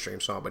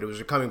mainstream song, but it was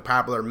becoming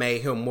popular,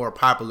 made him more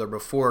popular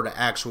before the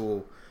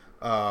actual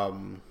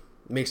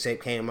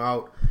mixtape came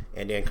out.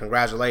 And then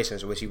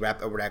Congratulations, which he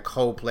rapped over that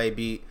Coldplay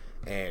beat,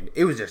 and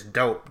it was just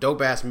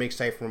dope ass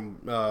mixtape from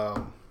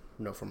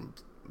from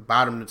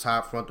bottom to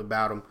top, front to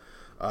bottom.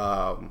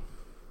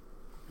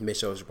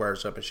 Mix those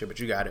words up and shit, but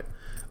you got it.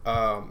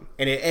 And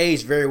it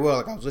aged very well.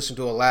 Like, I was listening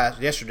to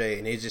it yesterday,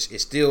 and it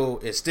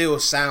still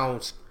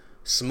sounds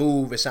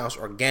smooth. It sounds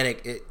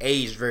organic. It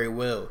aged very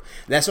well.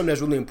 And that's something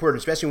that's really important,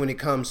 especially when it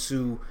comes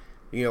to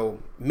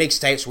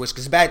mixtapes.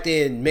 Because back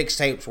then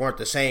mixtapes weren't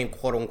the same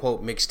quote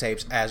unquote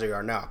mixtapes as they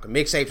are now.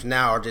 Mixtapes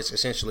now are just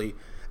essentially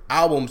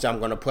albums I'm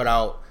going to put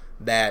out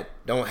that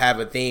don't have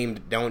a theme,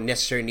 don't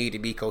necessarily need to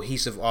be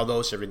cohesive, all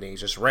those different things.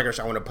 Just records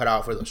I want to put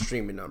out for the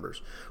streaming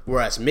numbers.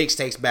 Whereas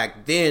mixtapes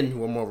back then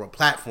were more of a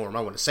platform.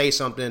 I want to say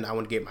something. I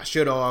want to get my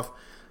shit off.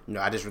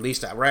 I just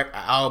released an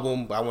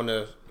album, but I want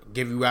to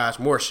give you guys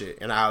more shit.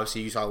 And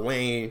obviously you saw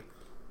Wayne,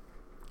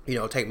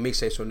 take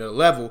mixtapes to another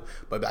level.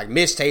 But like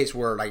mixtapes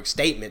were like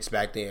statements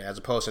back then, as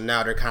opposed to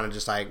now they're kind of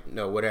just like,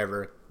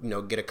 whatever,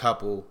 get a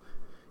couple,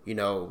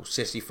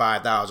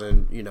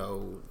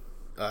 65,000,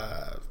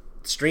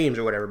 streams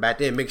or whatever. Back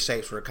then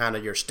mixtapes were kind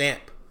of your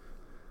stamp,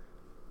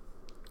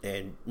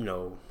 and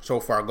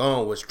So Far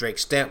Gone was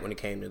Drake's stamp when it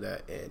came to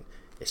that, and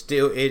it's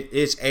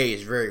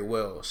aged very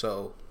well.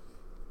 So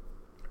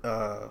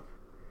I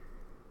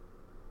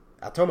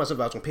told myself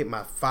I was gonna pick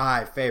my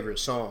 5 favorite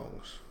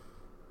songs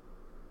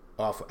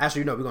off.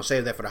 Actually, we're gonna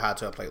save that for the Hot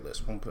Tub playlist.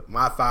 I'm gonna put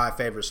my 5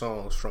 favorite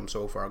songs from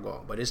So Far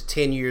Gone, but it's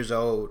 10 years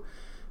old,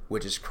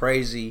 which is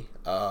crazy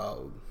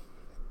to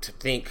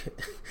think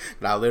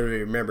that I literally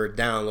remember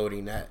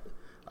downloading that.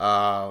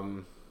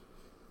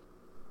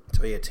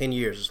 So yeah, 10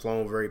 years. It's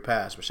flown very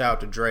fast. But shout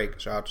out to Drake.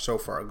 Shout out to So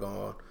Far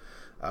Gone.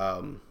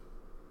 And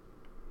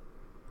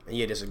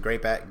yeah, this is a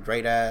great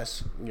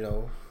ass,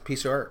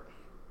 piece of art.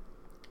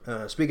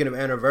 Speaking of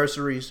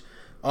anniversaries,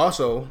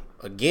 also,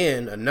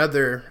 again,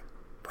 another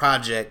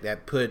project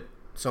that put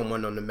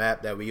someone on the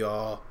map that we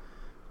all,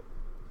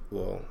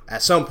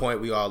 at some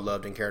point we all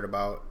loved and cared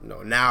about.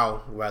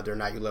 Now, whether or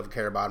not you love and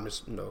care about them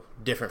is,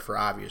 different for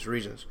obvious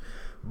reasons.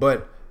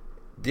 But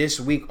this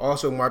week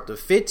also marked the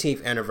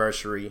 15th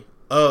anniversary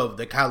of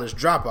The College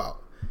Dropout.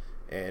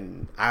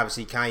 And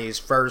obviously Kanye's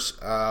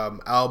first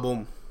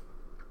album,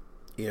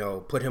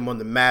 put him on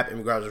the map in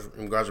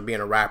regards to being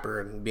a rapper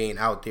and being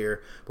out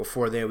there.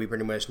 Before then, we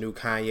pretty much knew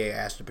Kanye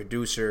as the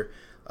producer,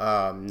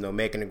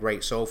 making the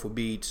great soulful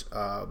beats,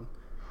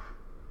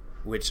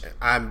 which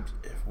the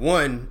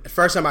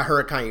first time I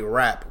heard Kanye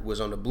rap was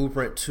on the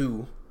Blueprint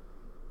 2.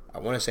 I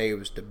want to say it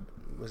was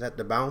that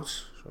The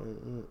Bounce?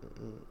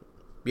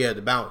 Yeah,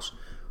 The Bounce.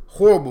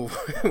 Horrible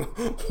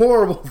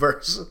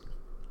verse.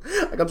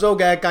 Like, I'm so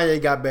glad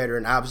Kanye got better,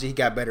 and obviously he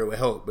got better with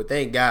help, but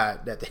thank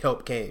God that the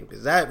help came,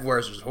 because that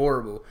verse was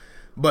horrible.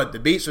 But the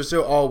beats were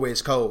still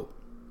always cold.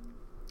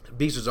 And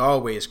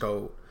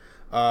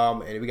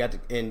we got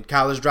and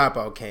College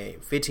Dropout came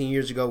 15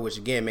 years ago, which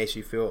again makes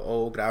you feel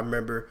old. I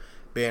remember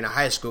being in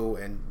high school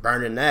and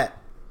burning that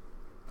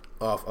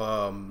off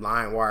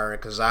LimeWire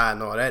and Kazaa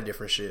and all that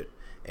different shit,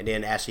 and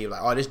then actually like,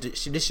 oh,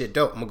 this shit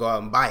dope, I'm gonna go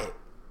out and buy it.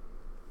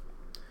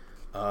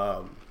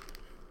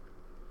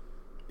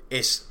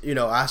 It's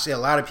I see a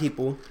lot of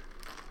people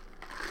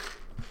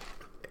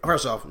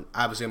first off,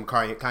 obviously I'm a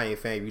Kanye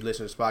fan. If you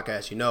listen to this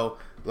podcast, you know,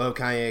 love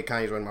Kanye.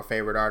 Kanye's one of my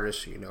favorite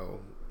artists. You know,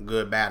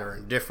 good, bad, or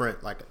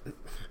indifferent. Like,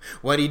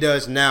 what he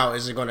does now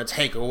isn't going to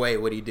take away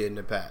what he did in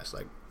the past.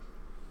 Like,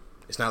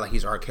 it's not like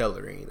he's R.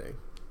 Kelly or anything.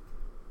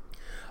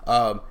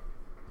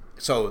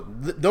 So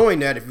knowing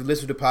that, if you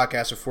listen to the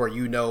podcast before,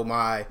 you know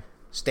my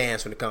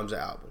stance when it comes to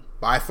album.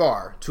 By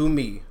far, to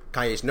me,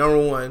 Kanye's number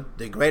one,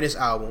 the greatest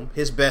album,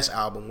 his best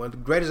album, one of the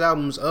greatest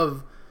albums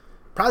of,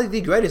 probably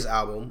the greatest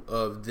album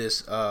of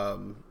this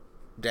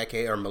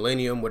decade or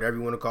millennium, whatever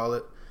you want to call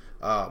it.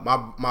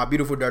 My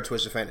Beautiful Dark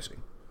Twisted Fantasy.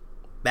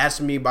 That's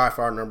to me by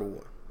far number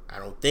one. I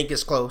don't think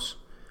it's close.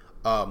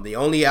 The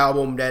only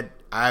album that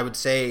I would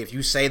say, if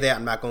you say that,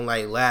 I'm not gonna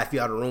like laugh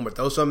you out of the room or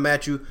throw something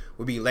at you,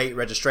 would be Late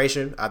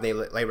Registration. I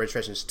think Late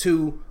Registration is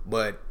 2,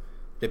 but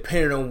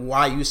depending on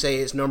why you say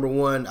it's number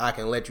one, I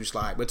can let you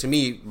slide. But to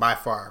me, by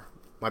far,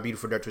 My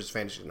Beautiful Dark Twisted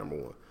Fantasy is number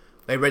one.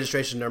 Late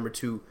Registration number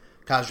 2.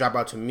 College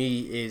Dropout to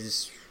me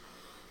is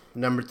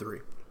number 3.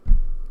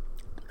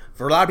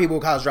 For a lot of people,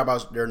 College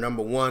Dropout they're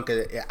number one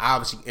because it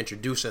obviously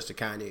introduced us to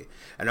Kanye.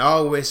 And I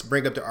always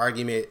bring up the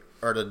argument,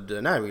 or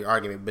the not really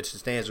argument, but the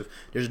stance of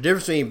there's a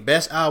difference between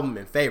best album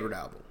and favorite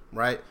album,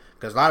 right?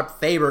 Because a lot of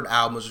favorite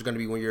albums are going to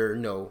be when you're,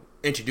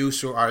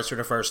 introduced to an artist for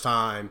the first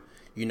time,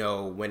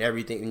 when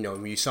everything,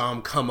 when you saw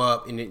him come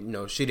up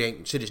and, shit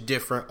is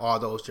different, all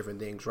those different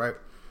things, right?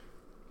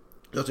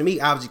 So to me,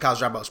 obviously,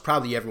 College Dropout is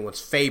probably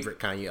everyone's favorite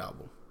Kanye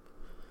album.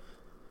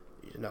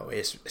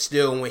 It's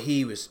still when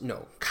he was,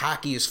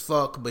 cocky as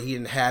fuck, but he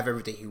didn't have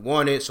everything he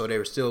wanted, so there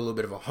was still a little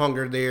bit of a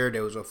hunger there.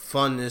 There was a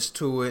funness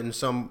to it in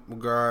some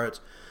regards.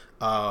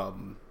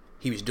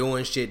 He was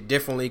doing shit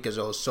differently because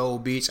those soul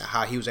beats and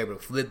how he was able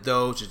to flip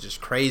those is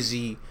just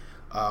crazy.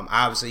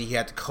 Obviously, he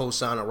had the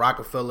co-sign of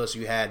Rockefeller, so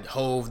you had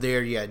Hove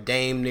there, you had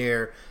Dame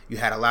there, you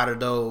had a lot of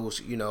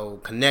those,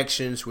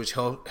 connections which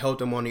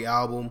helped him on the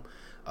album.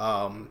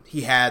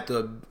 He had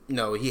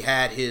he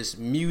had his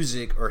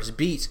music or his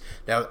beats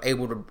that was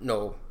able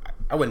to,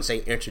 I wouldn't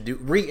say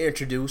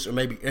reintroduce or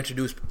maybe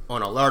introduce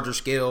on a larger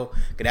scale.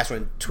 Cause that's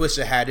when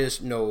Twista had his,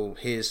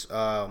 his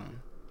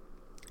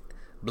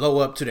blow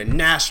up to the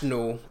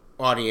national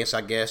audience,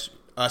 I guess.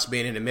 Us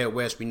being in the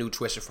Midwest, we knew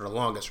Twista for the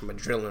longest from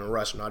Adrenaline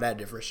Rush and all that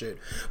different shit.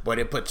 But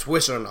it put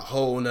Twista on a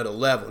whole nother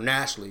level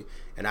nationally,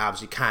 and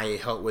obviously Kanye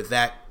helped with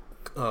that.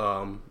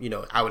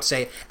 I would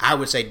say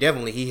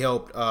definitely he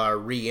helped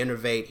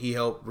re-innovate. He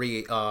helped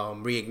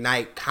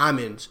reignite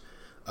Common's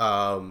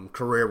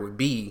career with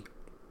B.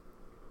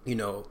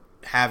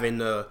 Having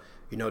the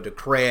the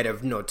cred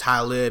of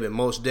Talib and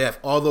Mos Def,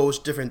 all those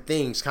different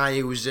things.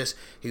 Kanye was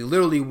he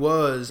literally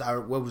was.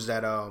 What was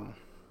that?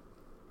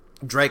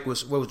 Drake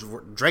has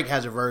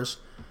a verse.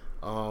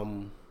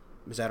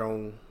 Is that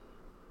on?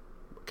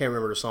 Can't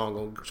remember the song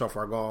on So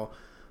Far Gone.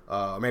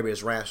 Maybe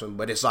it's Ransom,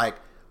 but it's like.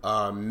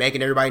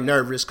 Making everybody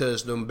nervous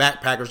because them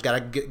backpackers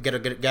gotta get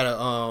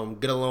along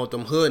with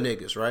them hood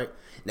niggas, right?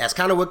 And that's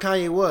kind of what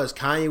Kanye was.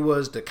 Kanye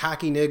was the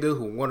cocky nigga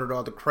who wanted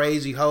all the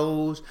crazy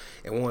hoes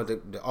and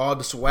wanted all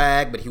the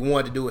swag, but he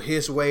wanted to do it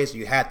his way. So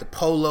you had the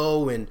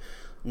polo and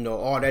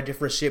all that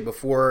different shit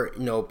before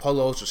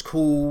polos was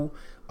cool.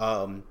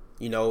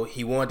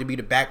 He wanted to be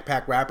the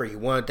backpack rapper. He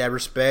wanted that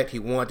respect. He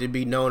wanted to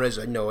be known as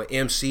an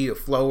MC, a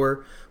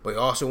flower, but he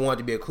also wanted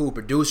to be a cool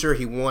producer.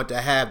 He wanted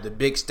to have the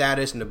big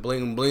status and the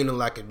bling blinging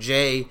like a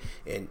J,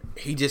 and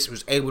he just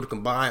was able to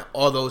combine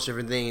all those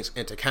different things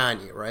into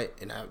Kanye, right?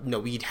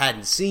 And we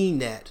hadn't seen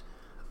that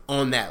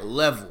on that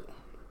level.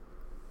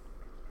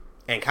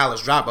 And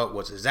College Dropout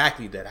was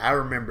exactly that. I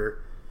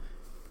remember,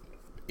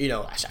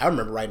 I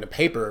remember writing a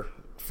paper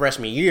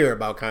freshman year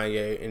about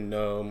Kanye and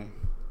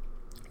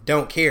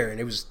Don't Care, and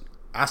it was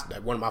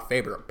one of my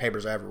favorite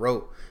papers I ever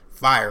wrote.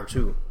 Fire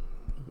too.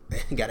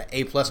 Got an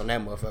A+ on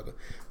that motherfucker.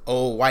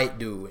 Old white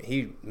dude.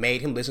 He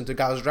made him listen to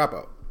College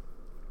Dropout.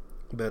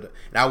 But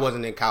and I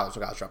wasn't in college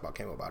when College Dropout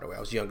came out, by the way. I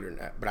was younger than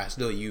that, but I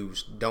still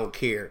used Don't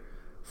Care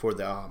for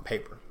the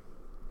paper.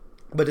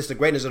 But it's the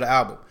greatness of the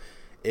album.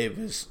 It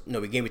was,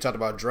 again, we talked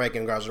about Drake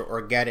in regards to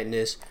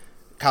organicness.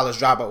 College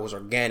Dropout was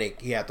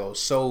organic. He had those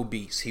soul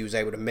beats. He was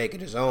able to make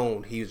it his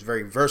own. He was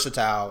very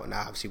versatile, and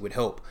obviously would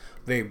help.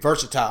 Very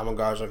versatile in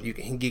regards of he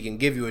can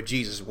give you a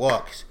Jesus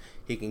Walks.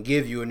 He can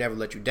give you a Never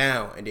Let You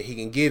Down, and then he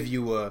can give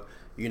you a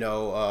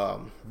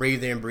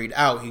Breathe In, Breathe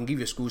Out. He can give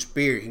you a School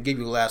Spirit. He can give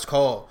you Last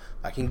Call.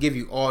 Like, he can give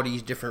you all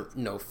these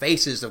different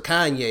faces of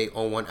Kanye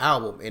on one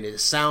album, and it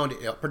sounded,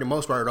 for the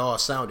most part, it all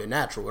sounded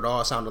natural. It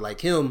all sounded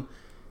like him.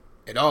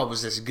 It all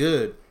was just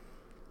good,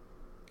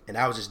 and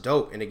that was just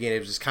dope. And again, it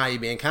was just Kanye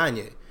being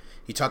Kanye.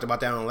 He talked about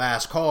that on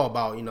Last Call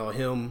about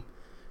him,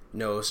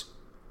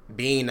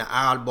 being the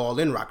oddball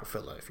in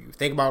Rockefeller. If you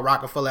think about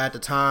Rockefeller at the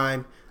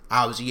time,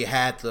 obviously you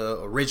had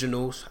the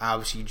originals,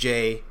 obviously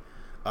Jay,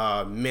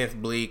 Myth,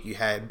 Bleak, you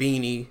had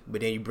Beanie,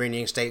 but then you bring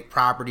in State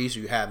Properties,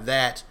 you have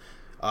that.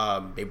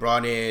 They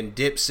brought in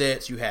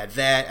Dipsets, you had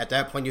that. At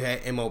that point you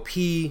had MOP.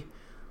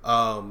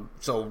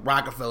 So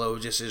Rockefeller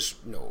was just this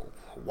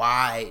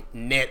wide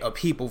net of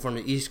people from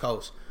the East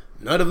Coast.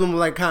 None of them are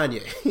like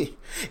Kanye.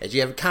 As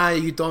you have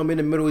Kanye, you throw him in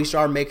the middle, he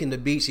start making the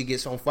beats, he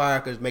gets on fire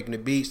because making the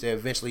beats. They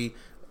eventually,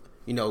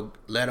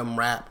 let him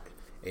rap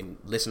and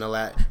listen to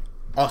that.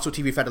 Also,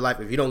 TV Factor Life,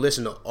 if you don't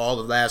listen to all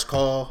of Last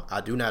Call, I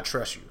do not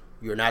trust you.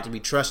 You're not to be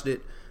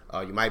trusted.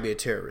 You might be a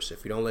terrorist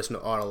if you don't listen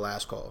to all the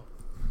Last Call.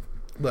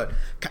 But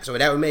so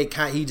that would make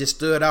he just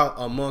stood out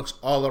amongst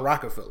all of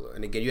Rockefeller.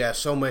 And again, you have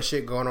so much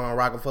shit going on in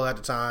Rockefeller at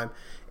the time,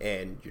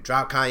 and you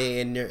drop Kanye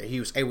in there, he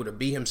was able to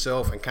be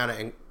himself and kind of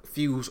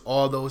infuse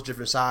all those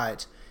different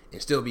sides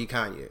and still be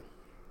Kanye.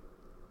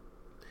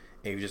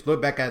 And you just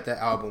look back at that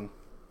album,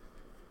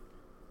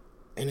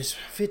 and it's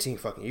 15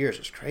 fucking years.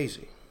 It's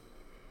crazy.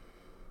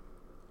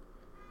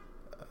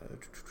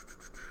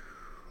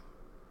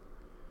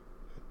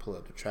 Pull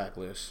up the track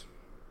list.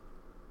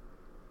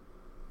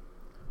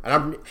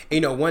 And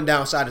one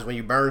downside is when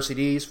you burn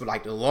CDs for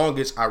like the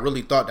longest, I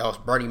really thought that was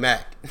Bernie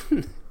Mac.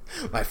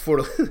 Like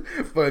for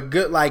a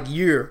good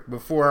year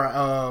before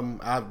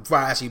I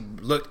actually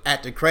looked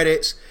at the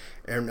credits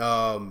and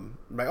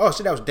oh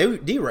shit, that was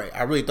D-Ray.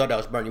 I really thought that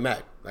was Bernie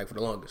Mac for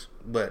the longest.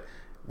 But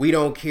We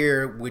Don't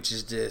Care, which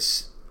is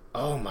this,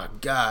 oh my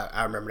god,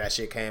 I remember that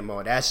shit came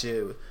on. That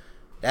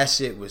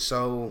shit was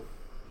so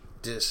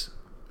just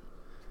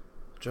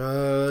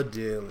drug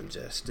dealing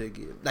just to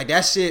get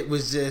that shit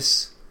was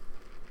just,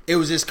 it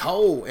was just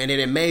cold. And then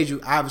it made you,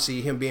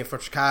 obviously him being from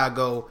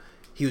Chicago,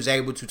 he was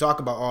able to talk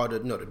about all the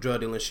the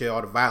drug dealing shit,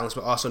 all the violence,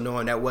 but also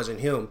knowing that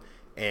wasn't him,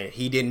 and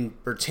he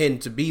didn't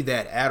pretend to be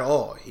that at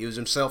all. He was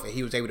himself, and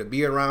he was able to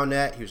be around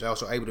that. He was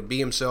also able to be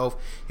himself.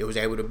 He was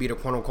able to be the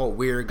quote unquote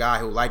weird guy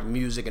who liked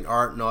music and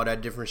art and all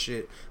that different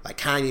shit. Like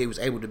Kanye was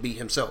able to be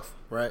himself,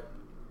 right?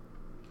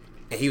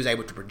 And he was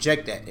able to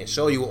project that and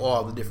show you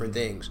all the different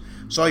things.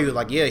 So you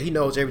like, yeah, he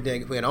knows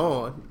everything that went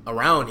on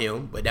around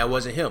him, but that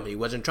wasn't him. He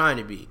wasn't trying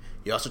to be.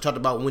 He also talked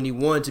about when he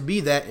wanted to be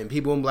that, and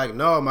people would be like,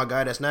 no, my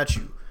guy, that's not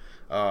you.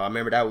 I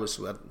remember that was,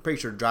 I'm pretty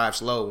sure, Drive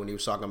Slow, when he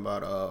was talking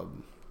about,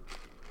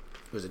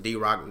 it was a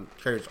D-Rock and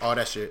all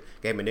that shit,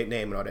 gave him a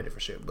nickname and all that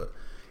different shit. But,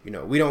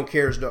 We Don't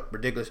Care is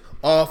ridiculous.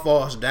 All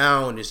Falls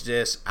Down is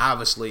just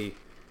obviously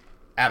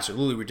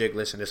absolutely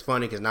ridiculous, and it's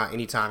funny because not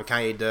anytime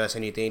Kanye does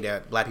anything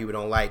that black people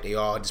don't like, they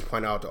all just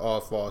point out the All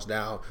Falls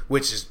Down,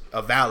 which is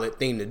a valid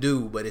thing to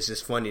do, but it's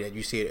just funny that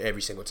you see it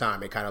every single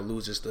time. It kind of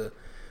loses the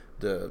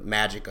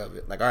magic of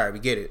it. Like, all right, we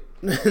get it.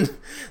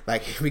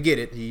 We get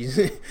it.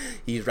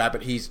 He's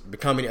rapping. He's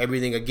becoming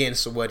everything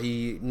against what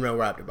he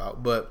rapped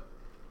about. But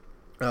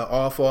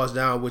All Falls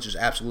Down, which is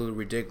absolutely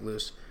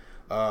ridiculous.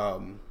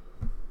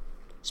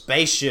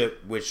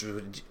 Spaceship, which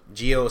was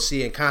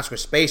GOC and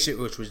Consequence. Spaceship,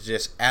 which was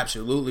just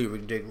absolutely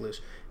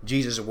ridiculous.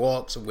 Jesus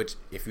Walks, which,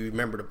 if you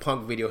remember the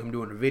Punk video, him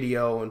doing the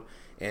video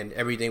and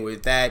everything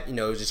with that,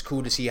 it was just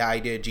cool to see how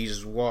he did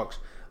Jesus Walks.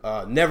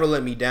 Never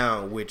Let Me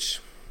Down, which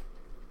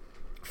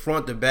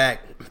front to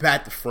back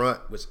to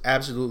front was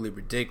absolutely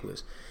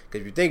ridiculous.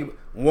 Because if you think,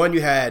 one,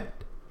 you had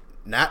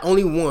not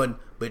only one,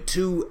 but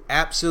two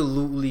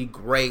absolutely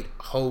great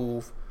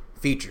Hove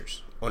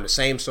features on the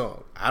same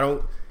song.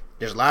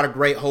 There's a lot of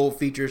great Hove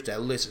features.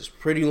 That list is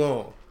pretty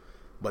long.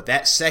 But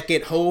that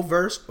second Hove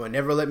verse on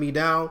Never Let Me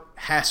Down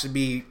has to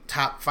be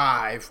top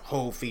 5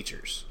 Hove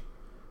features.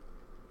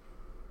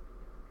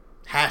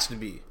 Has to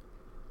be.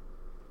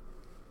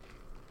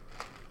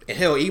 And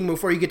hell, even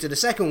before you get to the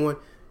second one,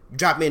 you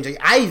drop in Jay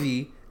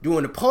Ivy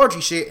doing the poetry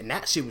shit, and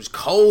that shit was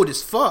cold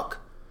as fuck.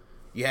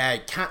 You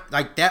had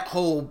that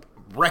whole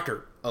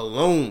record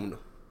alone,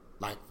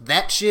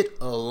 that shit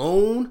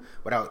alone,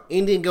 without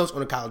anything else on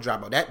the College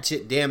Dropout, that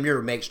shit damn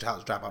near makes the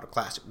College Dropout a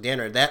classic. Damn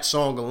near that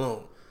song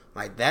alone,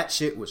 that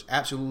shit was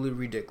absolutely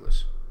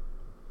ridiculous.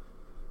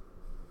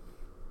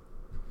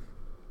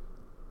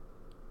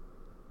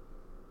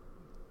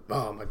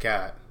 Oh my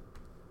god.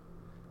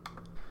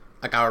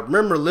 I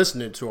remember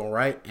listening to him,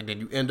 right? And then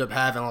you end up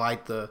having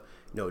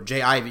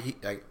Jay Ivy,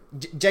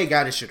 Jay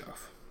got his shit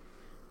off.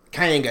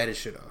 Kanye got his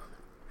shit off.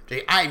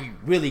 Jay Ivy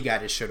really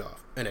got his shit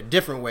off in a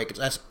different way, because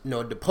that's,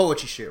 the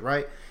poetry shit,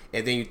 right?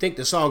 And then you think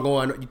the song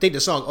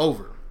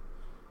over.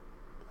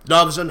 Then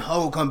all of a sudden,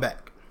 Hov come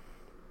back.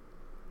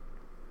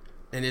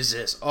 And it's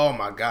just, oh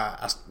my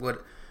god.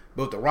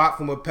 Built the rock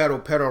from a pedal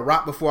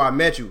rock before I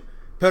met you.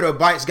 Pedal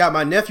bites, got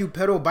my nephew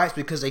pedal bites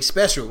because they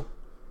special.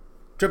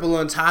 Triple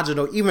entendre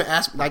don't even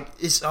ask,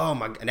 it's, oh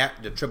my god,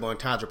 the triple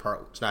entendre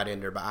part is not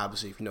in there, but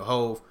obviously if you know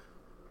Hov,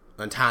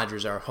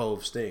 entendres are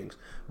Hov's things.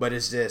 But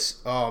it's just,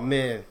 oh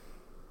man,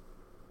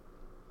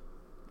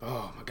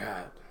 oh my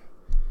god,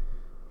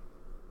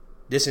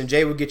 this and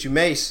Jay will get you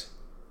mace.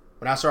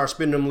 When I start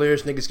spitting them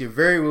lyrics, niggas get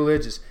very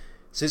religious.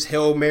 Sis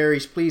Hail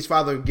Marys, please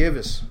Father give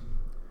us.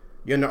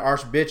 You're the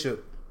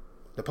Archbishop,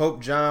 the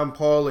Pope John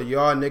Paul, or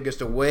y'all niggas,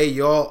 the way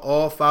y'all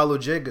all follow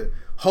Jigga.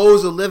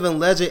 Hov's a living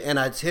legend, and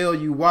I tell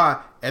you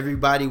why.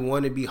 Everybody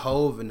want to be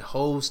Hov, and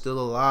Hov's still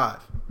alive.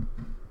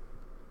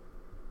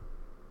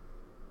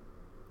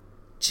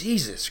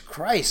 Jesus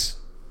Christ.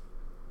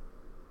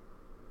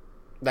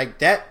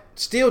 That,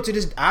 still to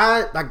this,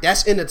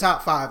 that's in the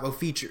top 5 of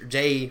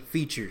Jay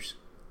features.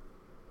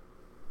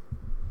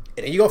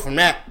 And then you go from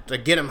that to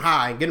Get 'Em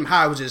High. And Get 'Em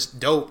High was just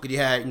dope because you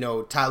had,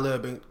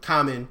 Talib and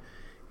Common,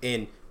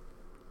 and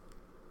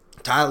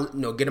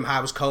Get 'Em High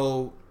was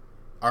cold.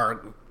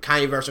 Or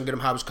Kanye verse on Get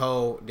 'Em High was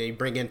cold. They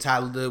bring in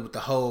Talib with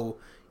the whole,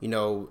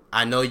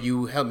 I know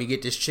you helped me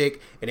get this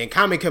chick. And then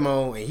Common come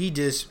on and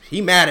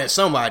he mad at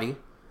somebody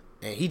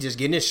and he just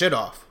getting his shit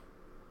off.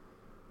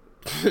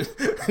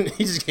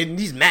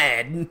 He's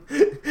mad.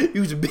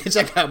 You was a bitch.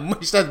 I got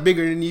money stuff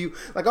bigger than you.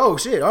 Like, oh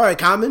shit, all right,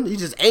 Common. He's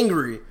just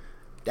angry.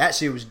 That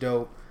shit was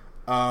dope.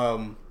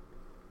 The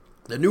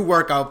new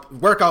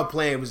workout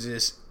plan was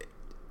just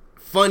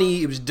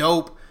funny. It was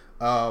dope.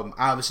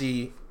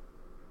 Obviously,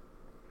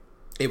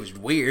 it was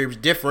weird. It was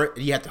different.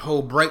 You had the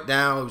whole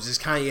breakdown. It was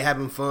just kind of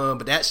having fun,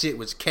 but that shit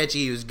was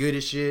catchy. It was good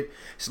as shit.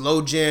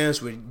 Slow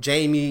Jams with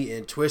Jamie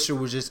and Twister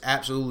was just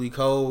absolutely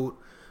cold.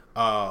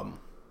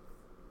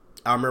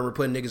 I remember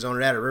putting niggas on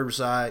that at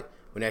Riverside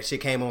when that shit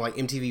came on, like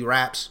MTV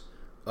Raps,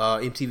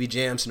 MTV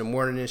Jams in the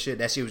morning and shit.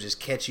 That shit was just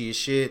catchy as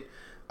shit.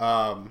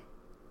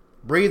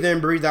 Breathe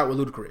In, Breathe Out with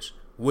Ludacris,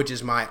 which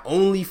is my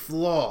only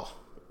flaw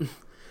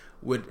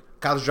with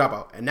College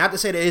Dropout. And not to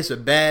say that it's a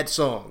bad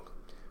song,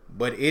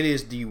 but it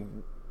is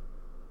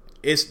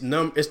it's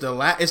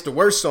the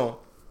worst song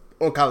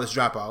on College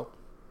Dropout.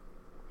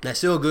 That's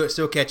still good,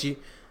 still catchy.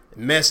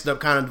 Messed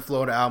up kind of the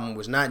flow of the album,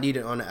 was not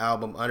needed on the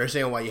album. I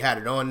understand why you had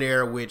it on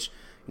there, which,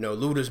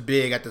 Luda's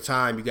big at the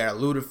time. You got a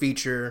Luda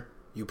feature.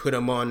 You put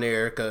him on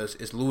there because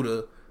it's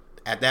Luda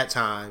at that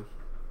time.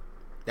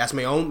 That's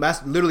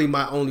literally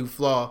my only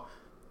flaw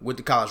with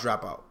the College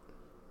Dropout.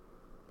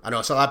 I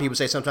know so a lot of people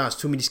say sometimes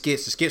too many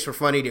skits. The skits were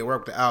funny. They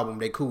work the album.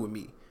 They cool with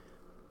me.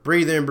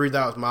 Breathe In, Breathe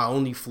Out is my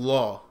only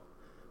flaw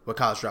with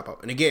College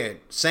Dropout. And again,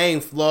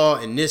 saying flaw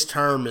in this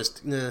term is,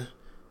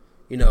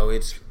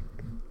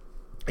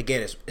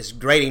 it's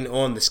grading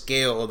on the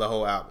scale of the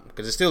whole album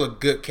because it's still a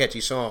good,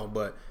 catchy song,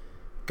 but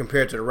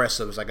compared to the rest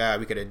of it, it's like,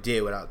 we could have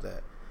did without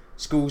that.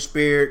 School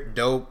Spirit,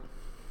 dope.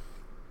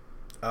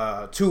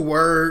 2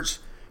 Words,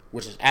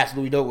 which is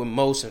absolutely dope with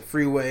Mos and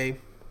Freeway.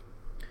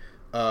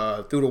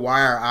 Through the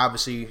Wire,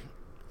 obviously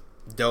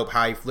dope.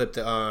 How he flipped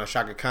the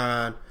Shaka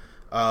Khan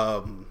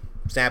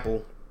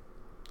sample.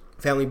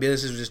 Family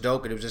Business was just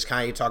dope, and it was just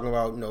kind of talking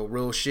about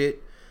real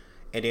shit.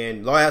 And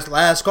then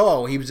last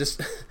call, he was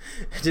just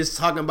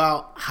talking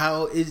about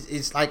how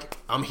it's like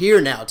I'm here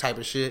now type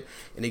of shit,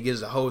 and it gives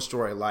the whole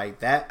story. Like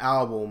that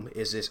album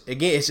is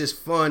it's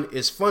just fun.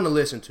 It's fun to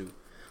listen to,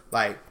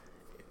 like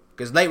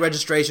because Late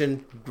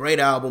Registration, great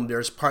album.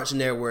 There's parts in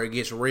there where it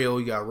gets real.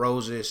 You got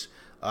Roses,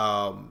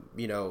 but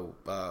Never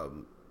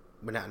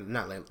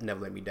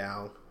Let Me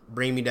Down,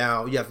 Bring Me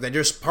Down. Yeah,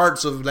 there's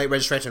parts of Late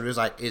Registration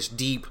where it's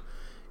deep,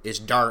 it's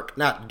dark,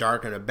 not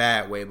dark in a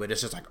bad way, but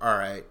it's just like all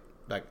right.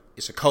 Like,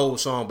 it's a cold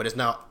song, but it's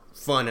not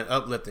fun and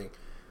uplifting.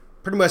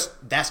 Pretty much,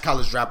 that's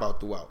College Dropout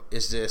throughout.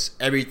 It's just,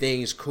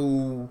 everything's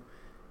cool.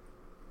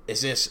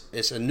 It's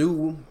a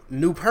new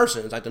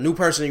person. It's like the new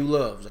person you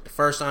love. It's like the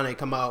first time they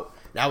come out,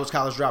 that was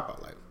College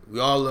Dropout. Like, we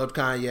all loved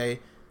Kanye.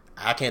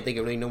 I can't think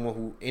of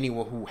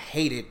anyone who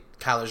hated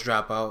College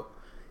Dropout.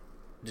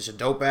 Just a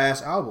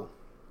dope-ass album.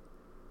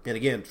 And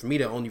again, for me,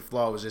 the only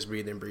flaw was just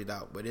Breathe In, Breathe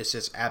Out. But it's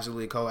just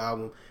absolutely a cool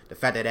album. The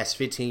fact that that's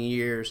 15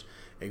 years...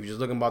 And you're just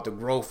looking about the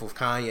growth of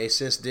Kanye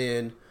since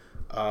then.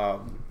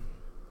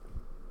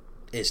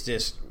 It's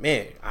just,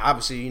 man,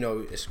 obviously,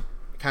 it's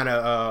kind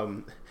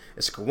of,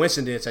 it's a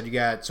coincidence that you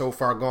got So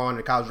Far Gone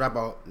and College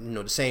Dropout,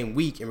 the same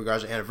week in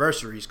regards to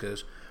anniversaries,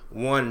 because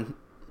one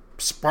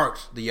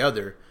sparked the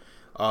other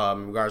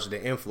in regards to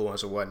the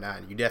influence or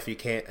whatnot. You definitely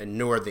can't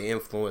ignore the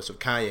influence of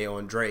Kanye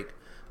on Drake.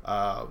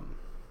 And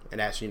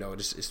that's,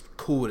 it's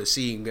cool to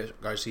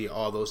see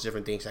all those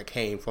different things that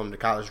came from the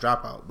College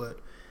Dropout. But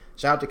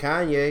shout out to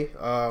Kanye.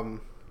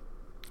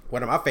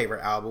 One of my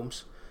favorite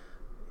albums.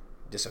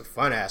 Just a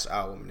fun ass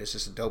album. This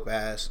is some dope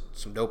ass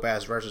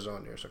verses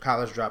on there. So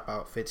College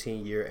Dropout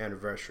 15-year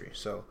anniversary.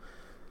 So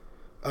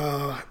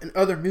and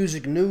other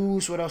music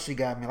news, what else we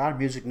got? A lot of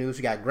music news.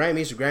 We got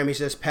Grammys. The Grammys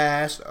just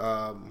passed.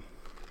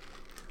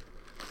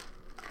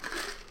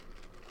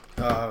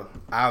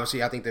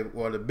 Obviously I think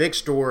the big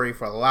story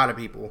for a lot of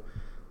people,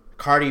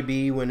 Cardi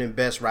B winning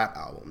Best Rap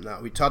Album. Now,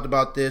 we talked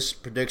about this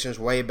predictions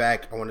way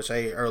back, I want to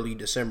say early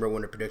December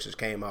when the predictions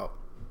came out.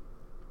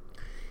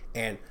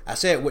 And I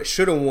said what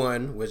should have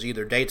won was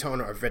either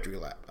Daytona or Victory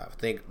Lap. I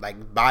think,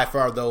 by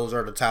far, those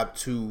are the top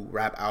 2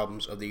 rap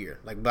albums of the year.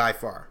 By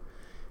far.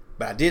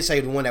 But I did say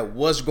the one that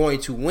was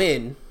going to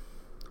win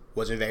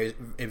was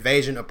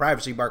Invasion of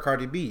Privacy by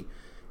Cardi B.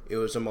 It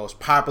was the most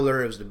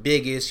popular. It was the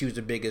biggest. He was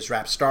the biggest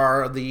rap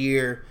star of the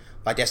year.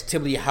 That's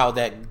typically how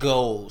that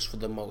goes for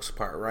the most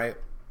part, right?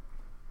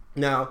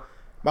 Now,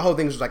 my whole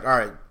thing was all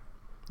right,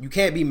 you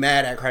can't be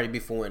mad at Cardi B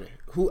for winning.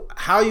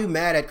 How are you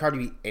mad at Cardi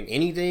B in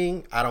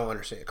anything? I don't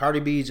understand. Cardi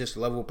B is just a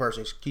lovable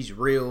person. She's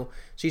real.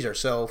 She's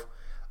herself.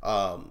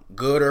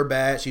 Good or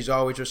bad, she's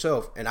always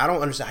herself. And I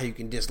don't understand how you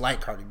can dislike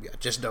Cardi B. I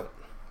just don't.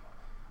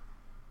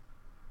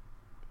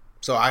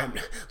 So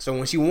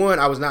when she won,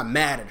 I was not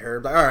mad at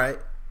her. All right,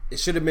 it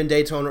should have been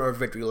Daytona or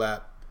Victory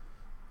Lap.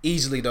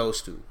 Easily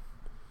those 2.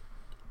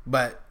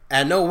 But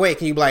at no way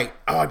can you be like,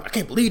 oh, I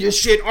can't believe this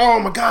shit. Oh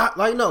my god,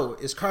 like no,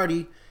 it's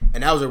Cardi,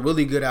 and that was a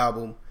really good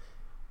album,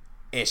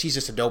 and she's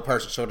just a dope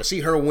person. So to see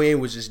her win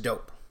was just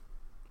dope.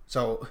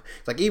 So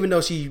like even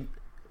though she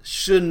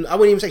shouldn't, I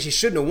wouldn't even say she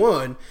shouldn't have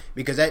won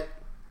because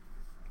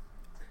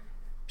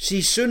she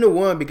shouldn't have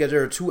won because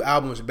there are 2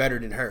 albums better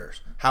than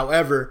hers.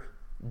 However,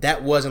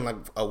 that wasn't like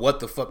a what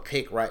the fuck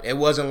pick, right? It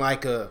wasn't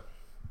like a.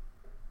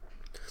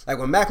 Like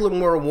when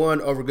Macklemore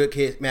won over Good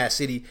Kid, Mad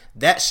City,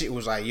 that shit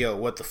was like, yo,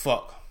 what the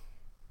fuck?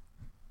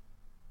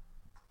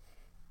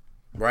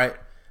 Right?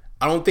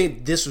 I don't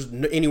think this was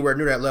anywhere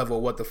near that level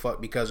of what the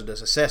fuck because of the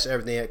success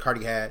everything that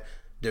Cardi had.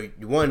 The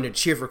one to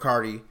cheer for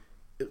Cardi,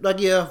 like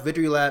yeah,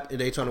 Victory Lap and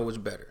Daytona was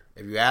better.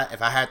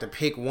 If I had to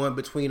pick one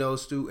between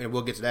those 2, and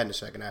we'll get to that in a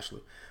second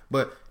actually.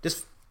 But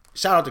just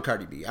shout out to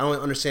Cardi B. I don't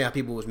understand how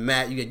people was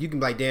mad. You can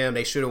be like, damn,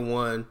 they should have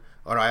won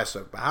or all that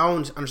stuff. But I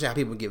don't understand how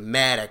people get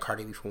mad at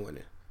Cardi B for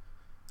winning.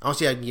 I don't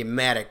see how you can get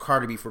mad at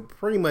Cardi B for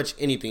pretty much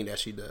anything that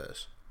she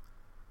does.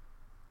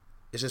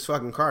 It's just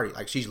fucking Cardi.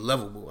 Like, she's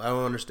lovable. I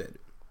don't understand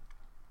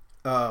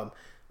it.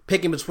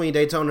 Picking between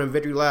Daytona and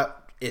Victory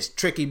Lap is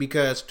tricky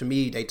because, to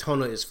me,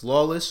 Daytona is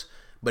flawless,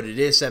 but it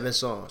is 7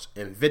 songs.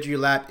 And Victory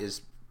Lap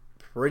is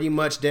pretty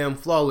much damn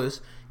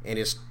flawless, and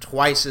it's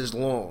twice as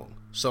long.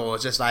 So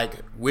it's just like,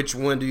 which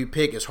one do you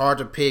pick? It's hard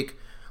to pick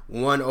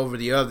one over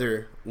the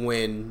other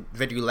when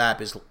Victory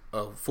Lap is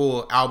a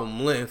full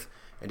album length,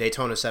 and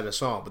Daytona 7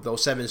 songs. But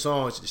those 7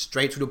 songs is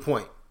straight to the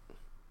point.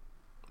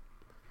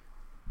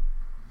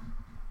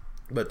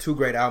 But 2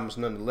 great albums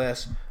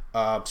nonetheless.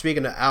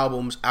 Speaking of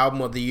albums,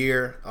 album of the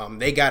year,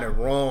 they got it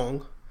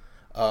wrong.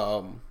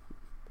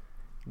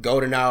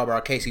 Golden Hour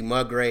by Casey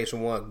Musgraves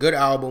won. Good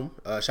album.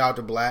 Shout out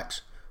to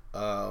Blacks.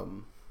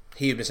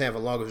 He had been saying for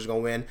long he was going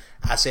to win.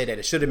 I said that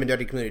it should have been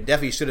Dirty Computer.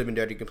 Definitely should have been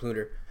Dirty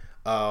Computer.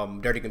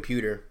 Dirty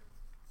Computer.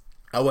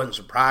 I wasn't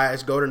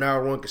surprised Golden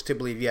Hour won because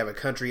typically if you have a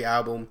country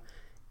album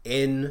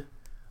in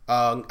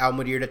album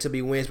of the year, that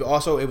typically wins. But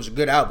also it was a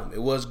good album.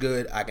 It was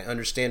good. I can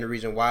understand the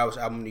reason why it was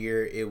album of the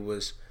year. It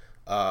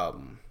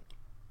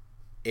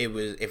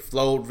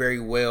flowed very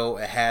well.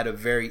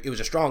 It was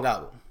a strong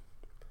album,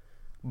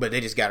 but they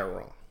just got it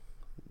wrong.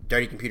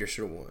 Dirty Computer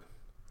should have won.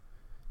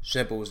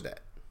 Simple as that.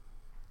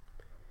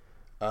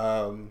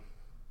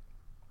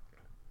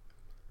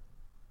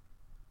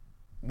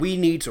 We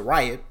Need to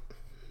Riot,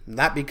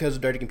 not because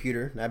of Dirty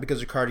Computer, not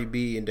because of Cardi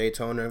B and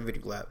Daytona and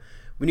Victory Lap.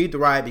 We Need to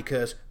Riot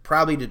because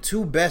probably the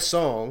 2 best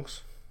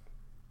songs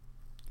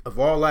of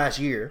all last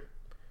year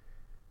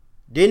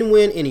didn't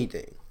win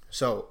anything.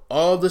 So,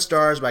 All the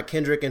Stars by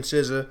Kendrick and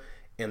SZA,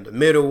 and The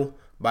Middle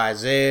by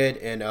Zedd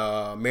and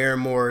Maren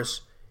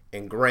Morris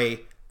and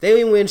Gray, they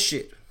didn't win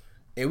shit.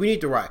 And We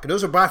Need to Riot, because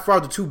those are by far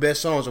the 2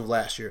 best songs of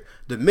last year.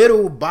 The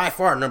Middle, by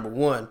far, number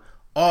 1.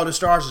 All the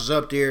Stars is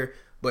up there,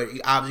 but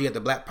obviously you got the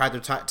Black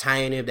Panther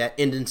tying in that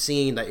ending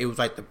scene. Like, it was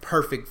like the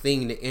perfect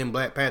thing to end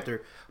Black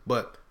Panther.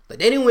 But like,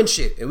 they didn't win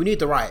shit, and we need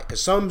to riot,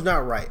 because something's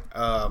not right.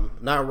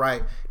 Not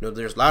right. You know,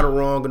 there's a lot of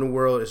wrong in the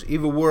world. It's an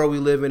evil world we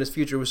live in, as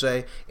Future would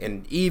say,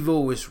 and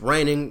evil is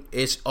reigning.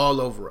 It's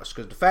all over us.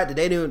 Because the fact that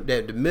they didn't,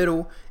 that The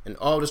Middle and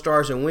All the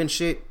Stars didn't win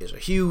shit is a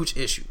huge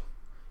issue.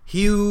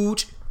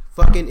 Huge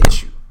fucking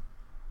issue.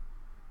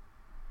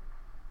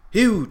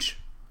 Huge.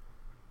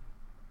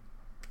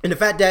 And the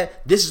fact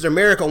that This Is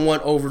America won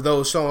over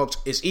those songs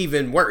is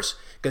even worse.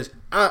 Because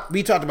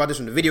we talked about this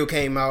when the video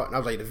came out, and I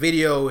was like, the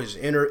video is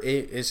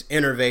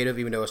innovative,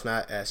 even though it's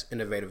not as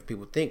innovative as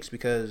people think,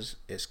 because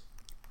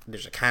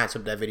there's a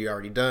concept that video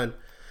already done.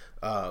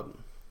 That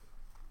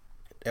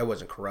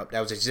wasn't corrupt.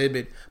 That was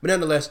Exhibit. But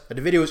nonetheless,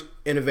 the video was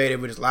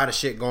innovative. There's a lot of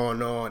shit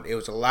going on. It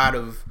was a lot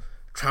of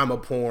trauma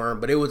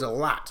porn, but it was a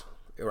lot,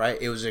 right?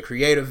 It was a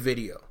creative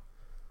video.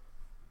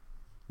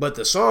 But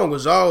the song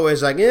was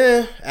always like,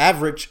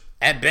 average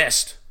at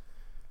best.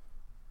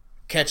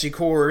 Catchy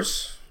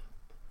chorus.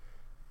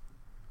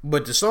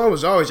 But the song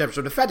was always average.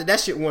 So the fact that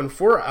shit won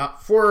four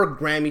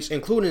Grammys,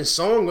 including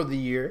Song of the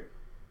Year,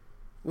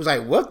 was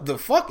like, what the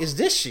fuck is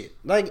this shit?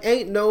 Like,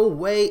 ain't no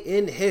way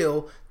in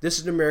hell This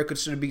Is America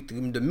should beat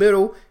The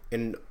Middle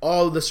and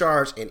All the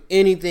Stars in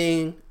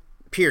anything,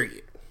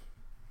 period.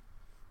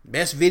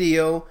 Best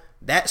video,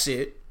 that's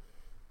it.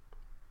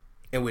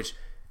 In which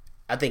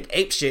I think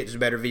Ape Shit is a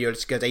better video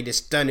just because they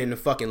just stunned in the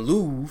fucking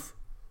Louvre.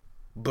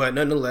 But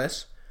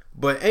nonetheless,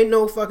 but ain't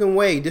no fucking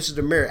way This Is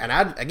America.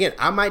 And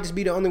I might just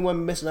be the only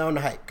one missing out on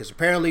the hype, because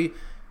apparently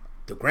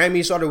the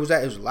Grammys thought it was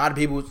a lot of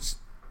people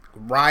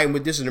riding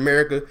with This Is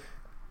America.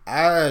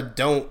 I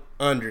don't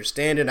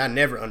understand it. I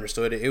never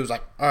understood it. It was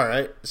like,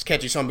 alright, it's a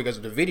catchy song because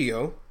of the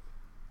video.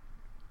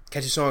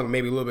 Catchy song,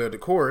 maybe a little bit of the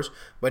chorus,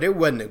 but it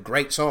wasn't a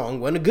great song. It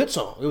wasn't a good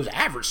song. It was an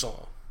average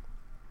song.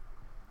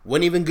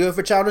 Wasn't even good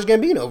for Childish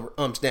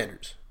Gambino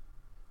standards.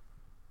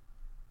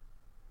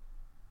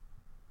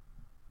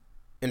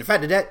 And the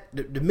fact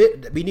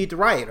that we need to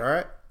riot, all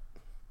right?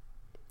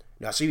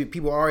 Now, I see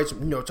people always,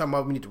 talking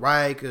about we need to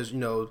riot because,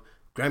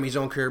 Grammys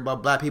don't care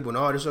about black people and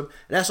all this stuff.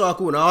 And that's all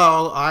cool, and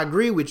I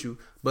agree with you.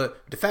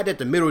 But the fact that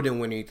The Middle didn't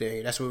win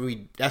anything, that's when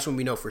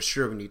we know for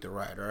sure we need to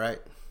riot, all right?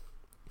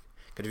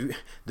 Because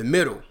The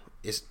Middle,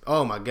 It's,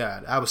 oh my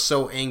God, I was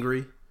so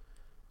angry.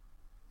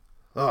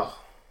 Oh.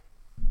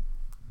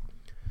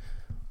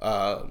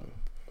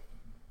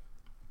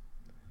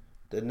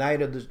 The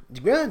night of the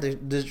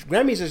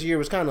Grammys this year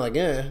was kind of like,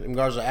 in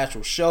regards to the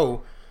actual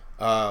show.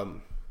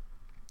 Shout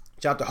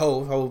out to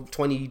Hove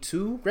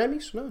 22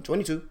 Grammys? No,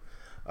 22.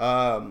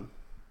 But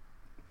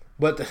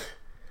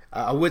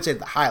I would say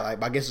the highlight,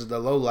 but I guess it's the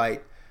low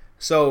light.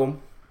 So,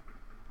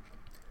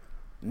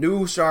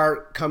 news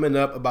start coming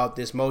up about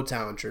this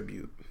Motown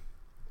tribute.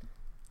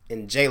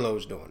 And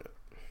J-Lo's doing it.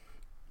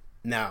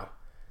 Now,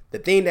 the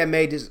thing that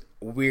made this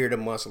weird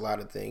amongst a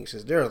lot of things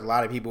is there's a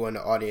lot of people in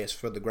the audience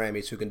for the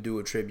Grammys who can do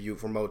a tribute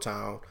for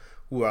Motown,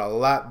 who are a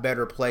lot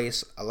better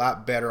placed, a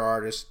lot better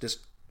artists,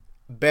 just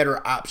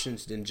better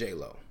options than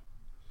J-Lo.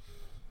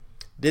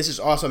 This is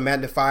also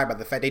magnified by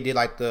the fact they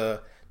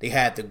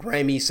had the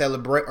Grammy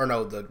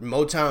the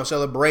Motown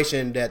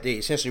celebration that they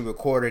essentially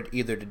recorded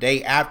either the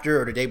day after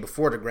or the day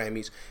before the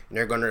Grammys, and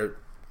they're gonna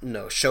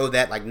show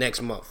that like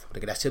next month.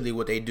 Like that's typically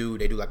what they do.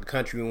 They do like a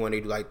country one, they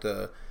do like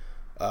the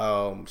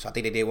so I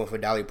think they did one for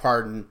Dolly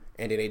Parton,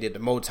 and then they did the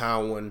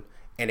Motown one,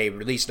 and they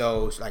released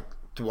those like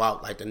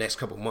throughout like the next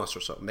couple months or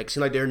so. Make it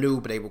seem like they're new,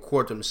 but they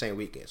record them the same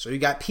weekend. So you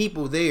got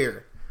people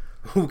there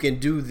who can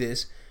do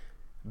this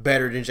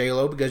better than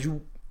J-Lo because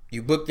you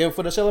booked them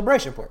for the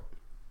celebration part.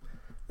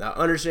 Now, I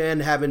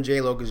understand having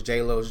J-Lo because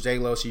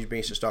J-Lo, she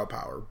brings the star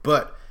power.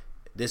 But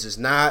this is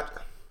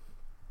not...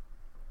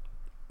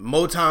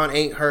 Motown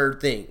ain't her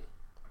thing.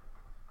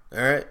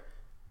 Alright?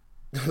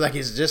 Like,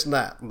 it's just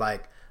not.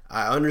 Like,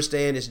 I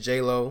understand it's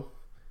J-Lo.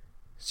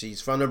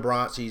 She's from the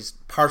Bronx. She's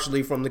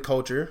partially from the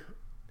culture.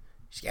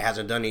 She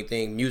hasn't done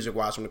anything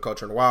music-wise from the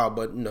culture in a while.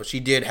 But, she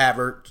did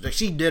her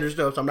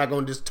stuff. So I'm not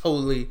going to just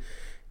totally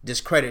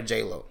discredit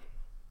J-Lo.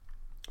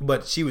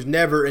 But she was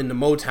never in the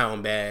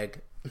Motown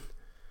bag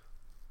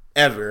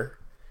ever.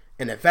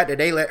 And the fact that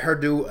they let her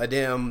do a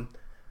damn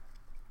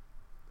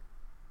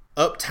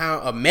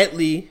a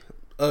medley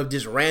of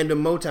just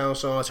random Motown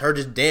songs, her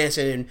just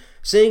dancing and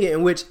singing,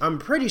 in which I'm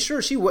pretty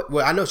sure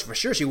I know for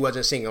sure she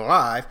wasn't singing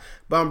live,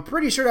 but I'm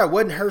pretty sure that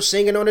wasn't her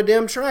singing on the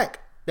damn track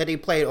that they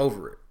played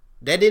over it.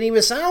 That didn't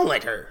even sound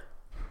like her.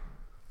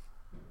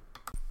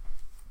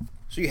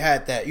 So you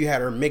had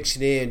her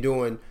mixing in,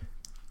 doing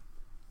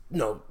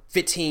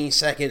 15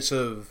 seconds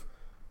of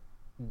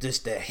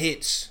just the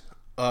hits,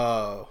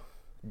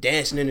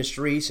 dancing in the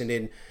streets, and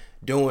then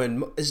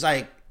doing, it's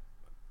like,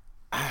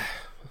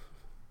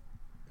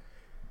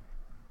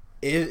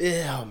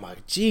 oh my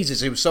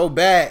Jesus, it was so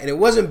bad. And it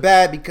wasn't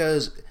bad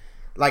because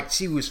like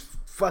she was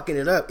fucking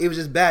it up. It was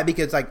just bad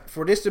because like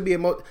for this to be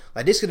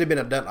this could have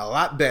been done a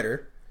lot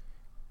better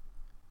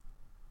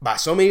by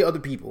so many other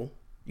people.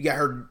 You got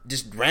her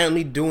just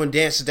randomly doing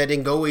dances that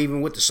didn't go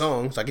even with the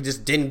songs. Like it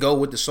just didn't go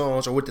with the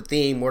songs or with the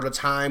theme or the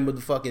time of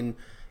the fucking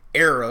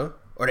era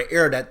or the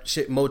era that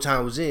shit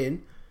Motown was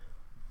in.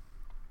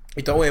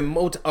 You throw in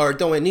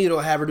Nito,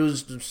 have her do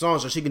some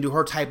songs so she can do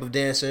her type of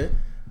dancing.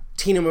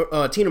 Tina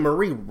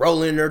Marie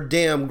rolling in her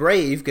damn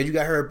grave because you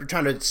got her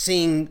trying to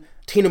sing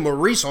Tina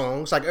Marie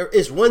songs. Like,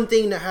 it's one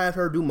thing to have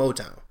her do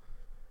Motown,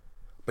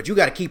 but you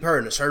got to keep her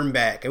in a certain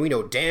bag. And we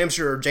know damn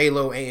sure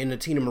J-Lo ain't in the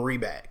Tina Marie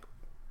bag.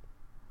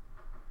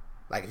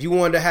 Like, if you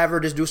wanted to have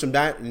her just do some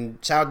and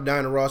shout out to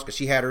Diana Ross because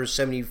she had her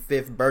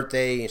 75th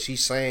birthday and she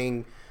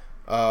sang,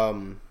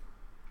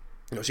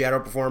 she had her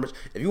performance.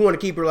 If you want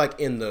to keep her like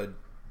in the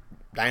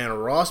Diana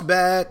Ross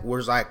bag, where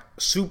it's like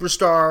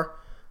superstar,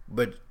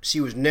 but she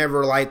was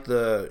never like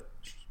the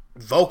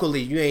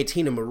vocally. You ain't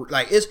Tina Marie.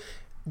 Like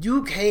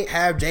you can't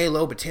have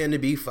J-Lo pretend to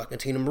be fucking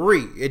Tina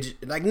Marie.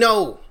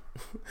 No,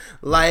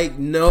 like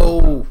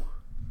no.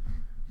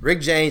 Rick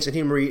James and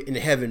Tina Marie in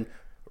heaven,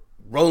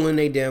 rolling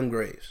their damn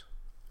graves,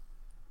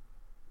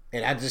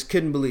 and I just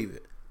couldn't believe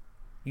it.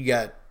 You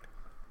got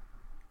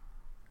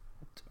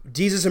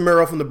Jesus and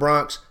Meryl from the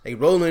Bronx, they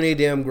rolling in their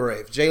damn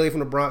grave. J-Lo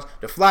from the Bronx,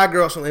 the Fly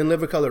Girls from In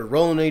Living Color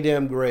rolling in their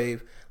damn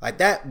grave. Like,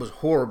 that was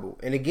horrible.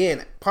 And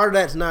again, part of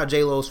that's not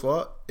J-Lo's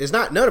fault.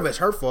 None of it's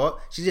her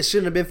fault. She just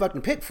shouldn't have been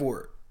fucking picked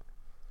for it.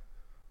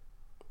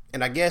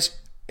 And I guess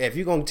if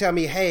you're going to tell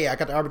me, hey, I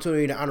got the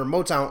opportunity to honor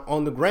Motown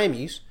on the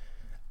Grammys,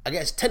 I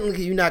guess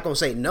technically you're not going to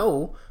say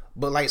no,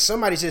 but like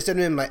somebody just said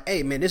to him, like,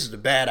 hey, man, this is a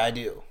bad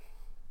idea.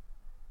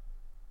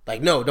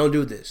 Like, no, don't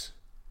do this.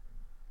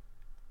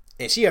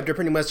 And she up there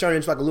pretty much turning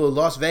into like a little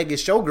Las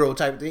Vegas showgirl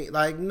type thing.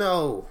 Like,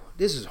 no,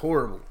 this is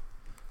horrible.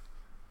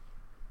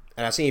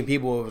 And I seen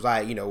people who was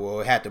like,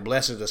 it had the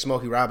blessings of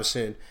Smokey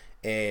Robinson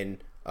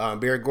and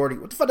Berry Gordy.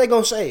 What the fuck they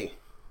gonna say?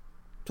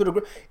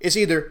 It's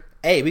either,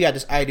 hey, we got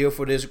this idea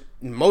for this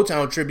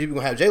Motown tribute, we're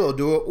gonna have J-Lo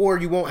do it, or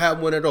you won't have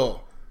one at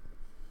all.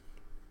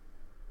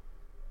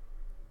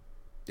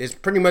 It's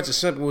pretty much as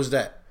simple as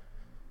that.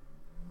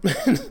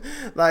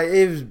 Like,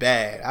 it was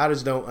bad. I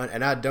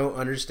don't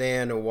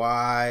understand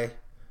why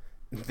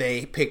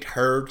they picked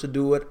her to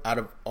do it out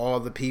of all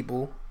the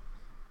people.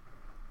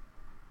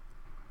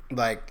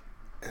 Like,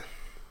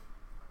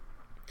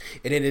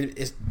 and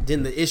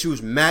then the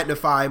issues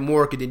magnified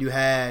more because then you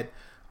had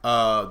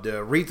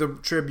the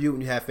Aretha tribute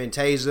and you had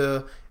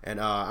Fantasia and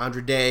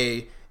Andre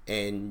Day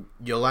And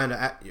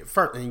Yolanda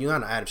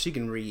Adams, she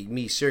can read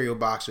me cereal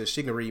boxes.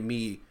 She can read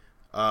me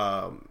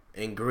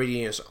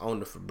ingredients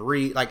on the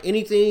Febreze. Like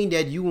anything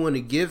that you want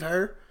to give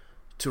her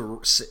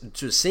to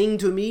sing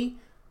to me,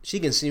 she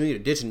can sing me the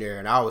dictionary,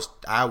 and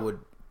I would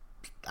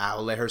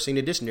let her sing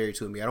the dictionary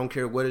to me. I don't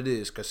care what it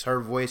is, because her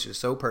voice is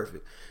so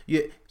perfect.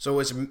 Yeah, so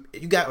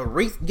you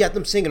got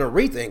them singing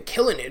Aretha and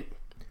killing it.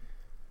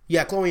 You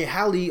got Chloe and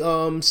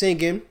Halle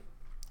singing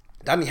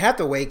Donny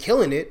Hathaway,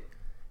 killing it.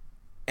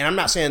 And I'm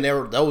not saying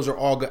those are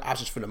all good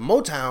options for the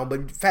Motown,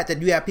 but the fact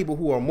that you have people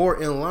who are more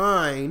in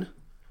line,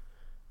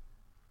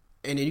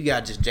 and then you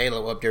got just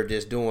J-Lo up there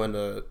just doing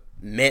the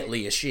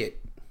medley of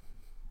shit.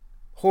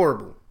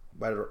 Horrible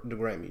by the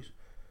Grammys.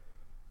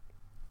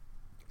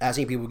 I've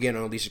seen people getting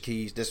on Alicia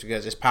Keys just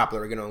because it's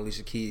popular getting on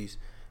Alicia Keys.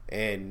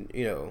 And,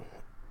 you know,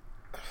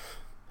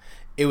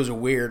 it was a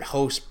weird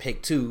host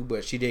pick too,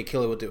 but she did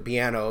kill it with the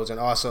pianos. And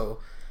also,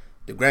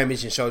 the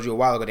Grammys just showed you a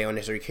while ago they don't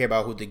necessarily care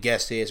about who the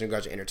guest is in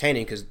regards to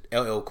entertaining, because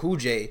LL Cool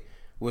J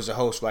was a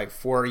host for like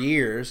 4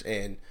 years,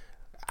 and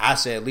I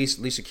said at least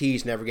Alicia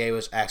Keys never gave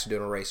us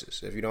Accidental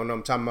Racist. If you don't know what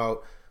I'm talking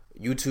about,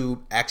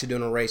 YouTube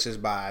Accidental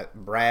Racist by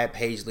Brad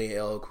Paisley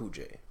and LL Cool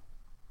J.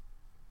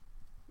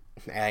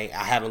 I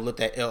haven't looked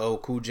at LL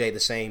Cool J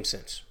the same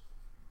since.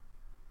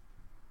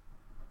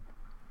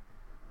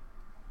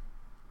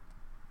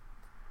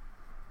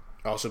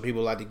 Also,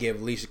 people like to give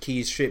Alicia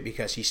Keys shit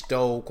because she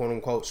stole, quote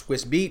unquote,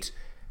 Swiss Beats.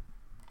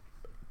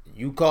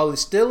 You call it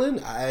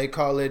stealing, I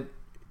call it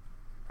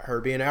her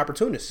being an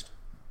opportunist.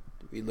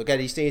 We look at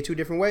these things 2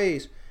 different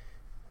ways.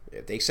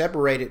 If they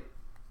separate it,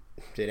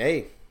 then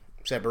hey,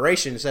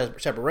 separation is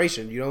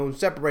separation. You don't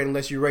separate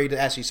unless you're ready to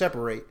actually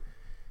separate.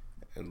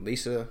 And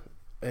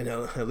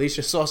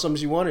Alicia saw something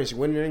she wanted and she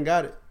went in there and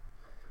got it.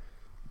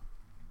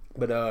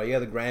 But yeah,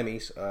 the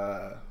Grammys,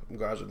 in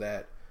regards with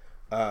that.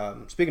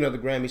 Speaking of the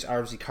Grammys,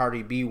 obviously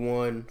Cardi B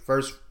won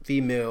first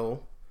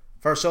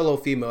solo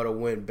female to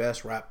win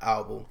Best Rap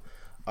Album,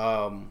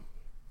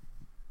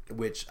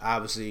 which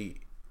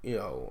obviously, you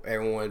know,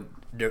 everyone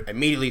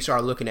immediately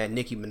started looking at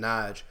Nicki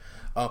Minaj,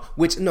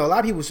 which, you know, a lot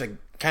of people was like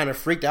kind of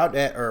freaked out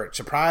that, or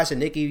surprised that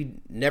Nicki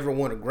never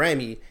won a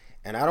Grammy.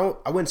 And I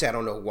wouldn't say I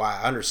don't know why.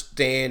 I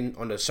understand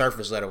on the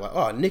surface level, like,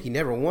 oh, Nicki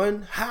never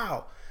won?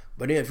 How?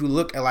 But then if you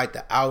look at like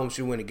the albums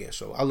she went against,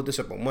 so I looked this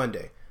up on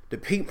Monday. The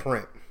Pink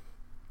Print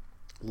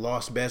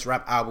lost Best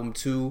Rap Album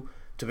to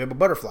Pimp a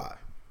Butterfly.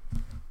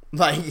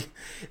 Like,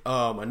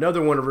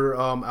 another one of her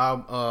I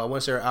want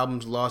to say her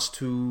albums lost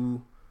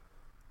to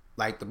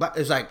like the black.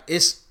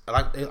 I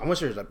want to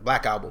say it's a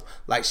Black Album.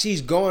 Like,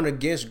 she's going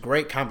against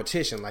great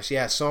competition. Like, she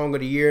had Song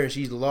of the Year and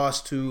she's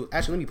lost to.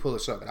 Actually, let me pull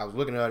this up. I was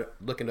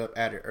looking up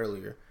at it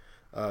earlier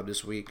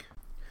this week.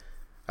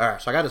 All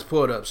right, so I got this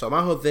pulled up. So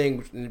my whole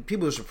thing,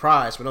 people are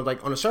surprised, but I'm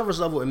like, on the surface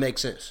level, it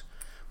makes sense.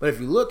 But if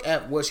you look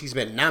at what she's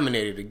been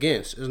nominated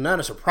against, it's not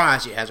a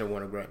surprise she hasn't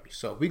won a Grammy.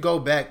 So if we go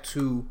back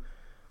to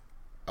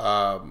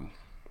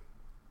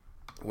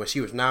when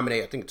she was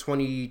nominated, I think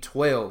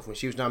 2012, when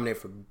she was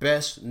nominated for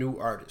Best New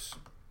Artist.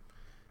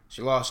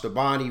 She lost to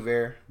Bon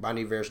Iver. Bon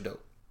Iver's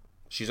dope.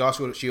 She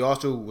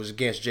also was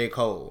against J.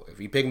 Cole.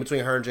 If you pick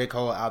between her and J.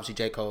 Cole, obviously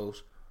J.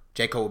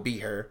 Cole beat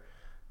her,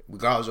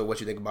 regardless of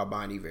what you think about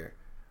Bon Iver.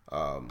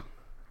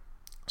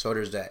 So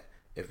there's that.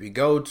 If we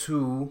go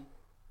to,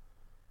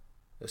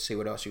 let's see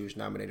what else she was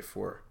nominated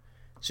for.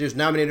 She was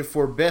nominated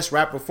for Best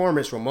Rap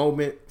Performance for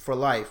Moment for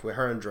Life with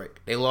her and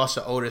Drake. They lost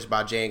to Otis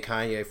by Jay and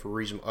Kanye for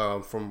reason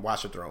from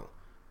Watch the Throne.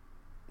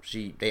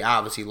 They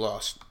obviously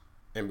lost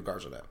in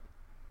regards to that.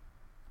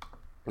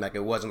 Like,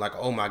 it wasn't like,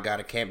 oh my god,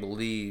 I can't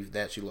believe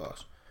that she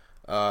lost.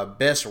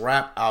 Best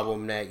Rap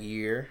Album that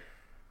year.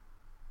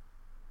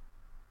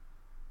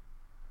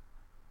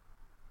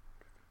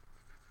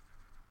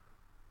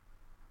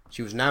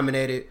 She was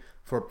nominated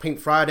for Pink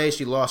Friday.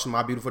 She lost to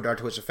My Beautiful Dark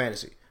Twisted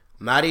Fantasy.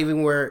 Not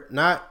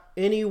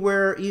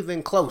anywhere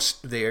even close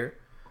there.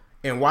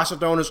 And Watch the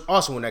Throne is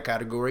also in that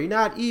category.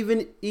 Not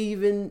even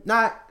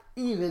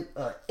an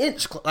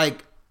inch.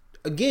 Like,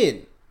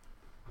 again,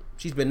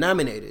 she's been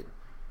nominated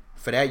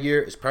for that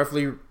year. It's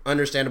perfectly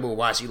understandable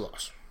why she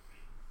lost.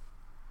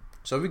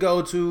 So if we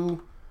go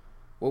to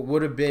what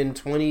would have been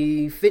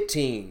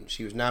 2015,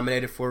 she was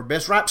nominated for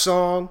Best Rap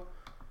Song,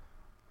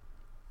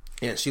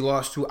 and she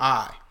lost to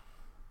I.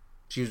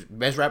 She was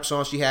Best Rap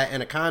Song. She had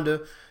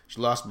Anaconda.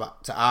 She lost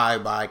to I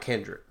by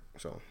Kendrick.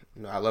 So,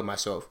 you know, I Love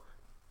Myself.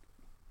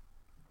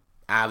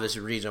 Obvious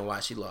reason why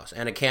she lost.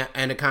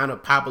 Anaconda,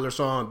 popular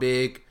song,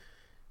 big.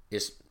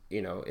 It's,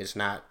 you know, it's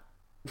not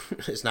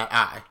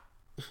I.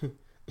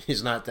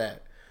 It's not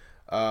that.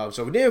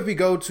 So then if we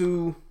go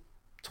to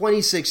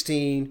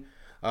 2016,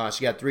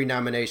 she got 3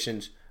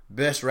 nominations: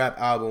 Best Rap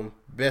Album,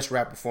 Best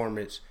Rap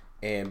Performance,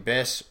 and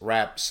Best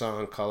Rap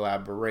Song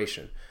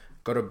Collaboration.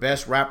 Go to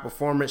Best Rap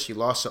Performance. She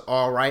lost to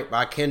All Right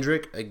by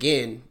Kendrick.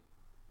 Again,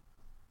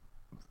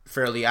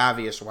 fairly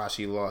obvious why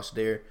she lost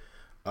there.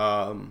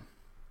 And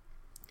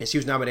she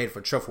was nominated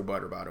for Truffle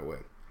Butter, by the way.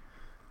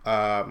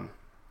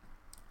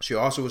 She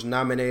also was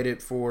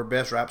nominated for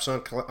Best Rap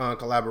Song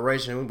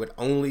Collaboration with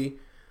only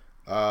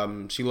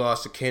She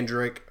lost to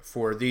Kendrick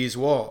for These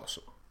Walls.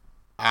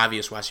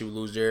 Obvious why she would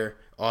lose there.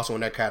 Also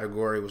in that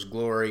category was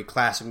Glory,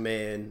 Classic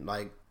Man,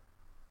 like,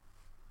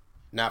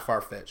 not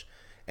far-fetched.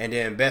 And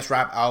then Best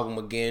Rap Album,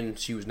 again,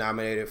 she was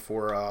nominated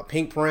for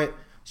Pink Print.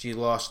 She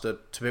lost to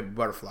Pimp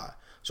Butterfly.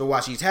 So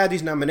while she's had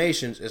these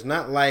nominations, it's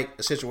not like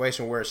a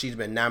situation where she's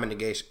been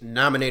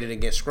nominated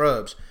against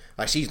Scrubs.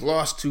 Like, she's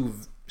lost to...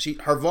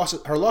 her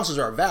losses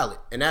are valid.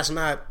 And that's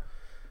not...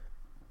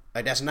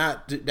 Like, that's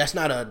not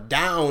a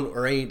down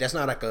or any... That's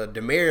not like a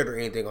demerit or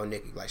anything on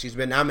Nicki. Like, she's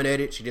been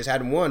nominated. She just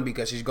hadn't won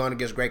because she's gone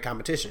against great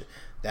competition.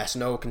 That's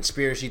no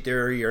conspiracy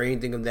theory or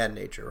anything of that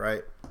nature,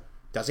 right?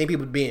 I've seen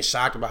people being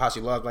shocked about how she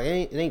lost. Like,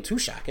 it ain't too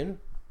shocking.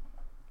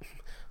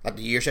 Like,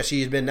 the years that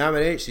she's been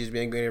nominated, she's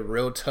been getting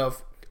real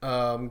tough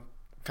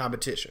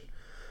competition.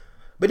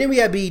 But then we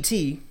had BET,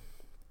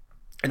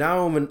 and I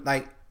don't even,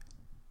 like,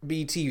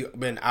 BET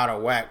been out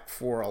of whack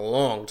for a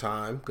long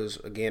time because,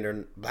 again,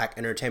 they're Black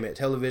Entertainment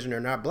Television. They're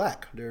not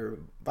black. They're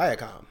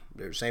Viacom.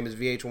 They're the same as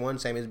VH1,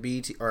 same as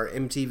BET or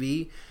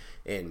MTV,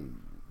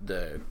 and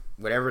the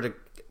whatever the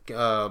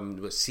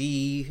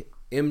CMT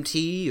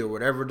or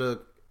whatever the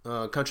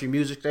country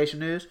music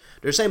station is.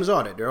 They're the same as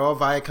all that. They're all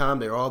Viacom.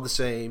 They're all the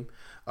same.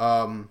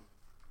 And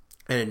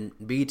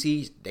BET,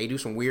 they do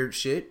some weird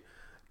shit.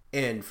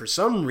 And for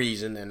some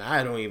reason, and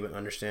I don't even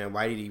understand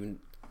why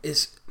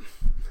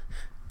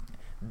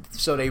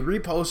so they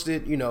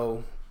reposted,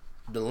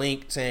 the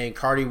link saying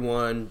Cardi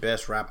won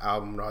Best Rap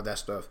Album and all that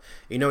stuff.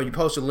 You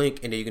post a link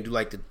and then you can do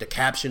like the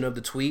caption of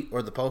the tweet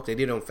or the post. They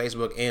did it on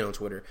Facebook and on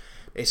Twitter.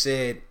 They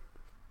said,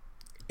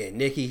 and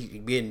Nicki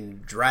getting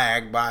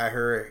dragged by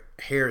her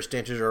hair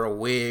extensions or a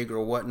wig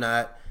or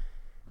whatnot.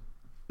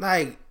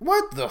 Like,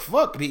 what the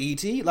fuck,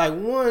 BET? Like,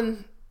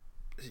 one,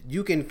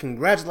 you can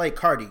congratulate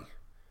Cardi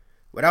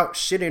without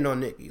shitting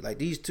on Nicki. Like,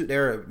 these two,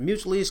 they're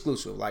mutually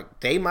exclusive. Like,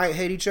 they might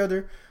hate each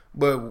other,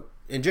 but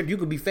you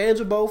can be fans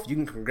of both. You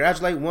can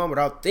congratulate one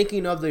without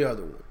thinking of the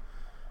other one.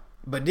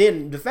 But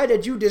then the fact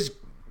that you just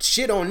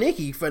shit on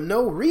Nicki for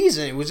no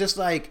reason, it was just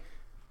like,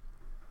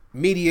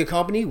 media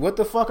company, what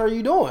the fuck are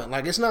you doing?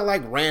 Like, it's not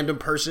like random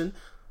person.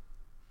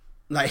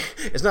 Like,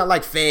 it's not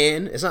like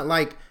fan. It's not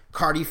like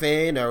Cardi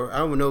fan, or I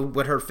don't even know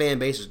what her fan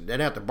base is. They're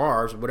not the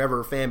bars, whatever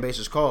her fan base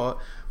is called.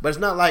 But it's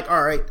not like,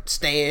 all right,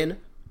 Stan.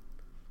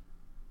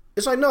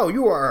 It's like, no,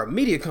 you are a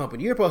media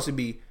company. You're not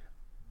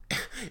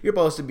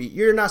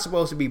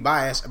supposed to be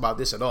biased about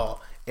this at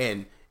all.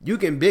 And you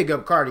can big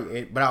up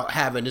Cardi without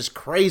having this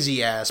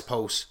crazy ass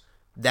post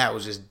that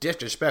was just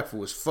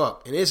disrespectful as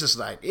fuck. And it's just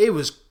like, it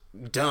was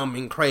dumb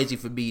and crazy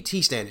for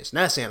BT standards.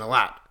 Not saying a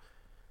lot.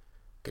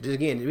 Because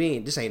again,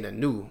 this ain't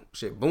nothing new.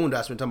 Shit,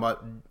 Boondocks been talking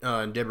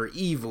about Deborah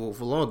Evil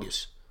for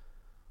longest.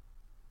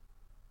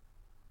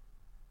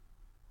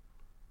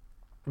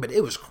 But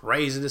it was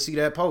crazy to see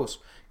that post.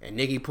 And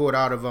Nicki pulled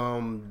out of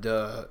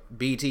the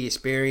BT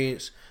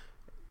Experience.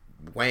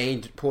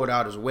 Wayne pulled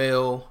out as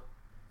well.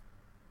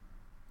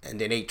 And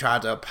then they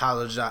tried to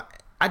apologize.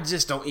 I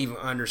just don't even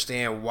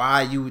understand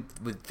why you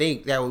would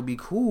think that would be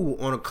cool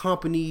on a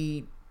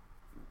company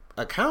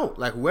account.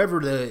 Like,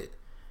 whoever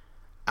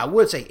I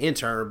would say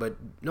intern, but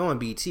knowing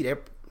BT,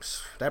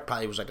 that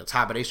probably was like the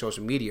top of their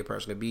social media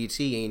person. The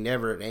BT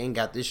they ain't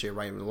got this shit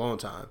right in a long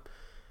time.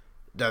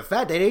 The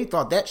fact that they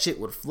thought that shit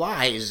would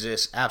fly is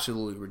just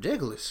absolutely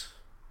ridiculous.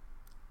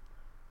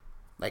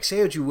 Like,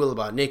 say what you will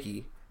about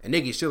Nicki, and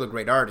Nicki's still a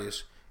great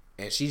artist,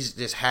 and she's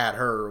just had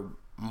her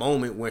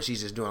moment where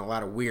she's just doing a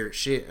lot of weird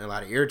shit and a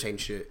lot of irritating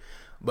shit.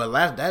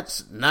 But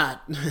that's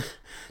not,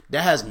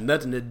 that has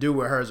nothing to do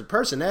with her as a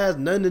person. That has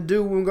nothing to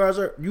do with regards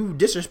to you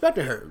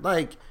disrespecting her.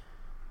 Like,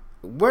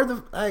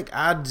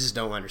 I just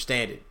don't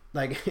understand it.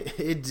 Like,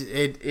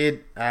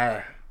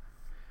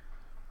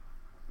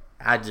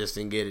 I just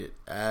didn't get it.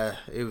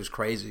 It was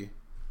crazy.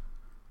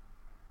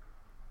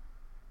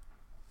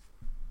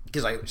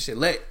 Because, like, shit,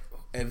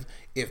 if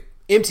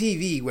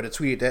MTV would have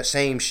tweeted that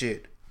same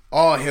shit,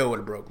 all hell would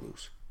have broke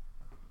loose.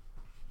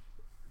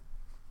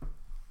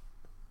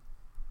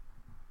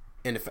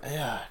 And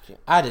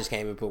I just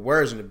can't even put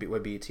words into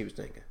what BET was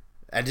thinking.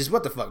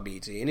 What the fuck,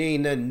 BET? And it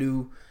ain't nothing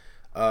new.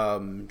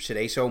 Shit,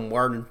 they show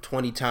more than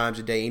 20 times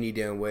a day any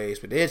damn ways,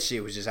 but that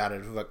shit was just out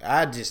of the fuck.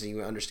 I just didn't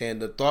even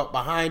understand the thought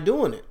behind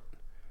doing it.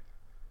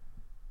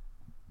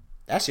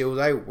 That shit was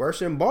like worse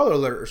than Baller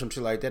Alert or some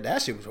shit like that.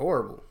 That shit was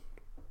horrible.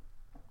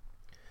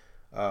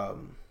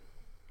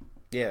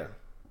 Yeah.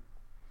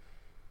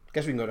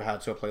 Guess we can go to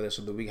Hot Tub Playlist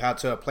of the Week. Hot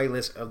Tub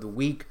Playlist of the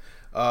Week.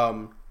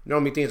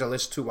 Normally things I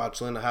listen to while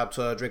chilling in the hot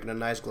tub, drinking a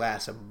nice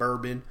glass of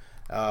bourbon.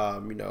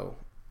 Feel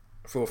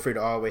free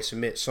to always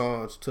submit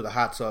songs to the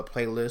Hot Tub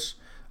Playlist.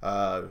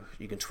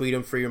 You can tweet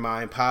them, Free Your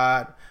Mind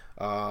Pod.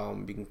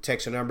 You can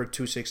text the number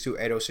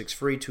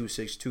 262-806-FREE,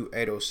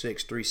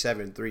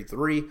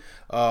 262-806-3733,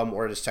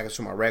 or just text us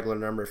to my regular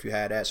number if you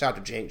had that. Shout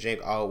out to Jink. Jink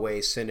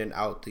always sending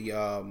out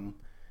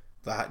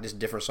just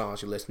different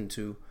songs you listen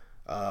to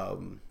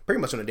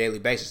pretty much on a daily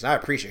basis. And I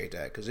appreciate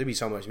that because there be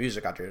so much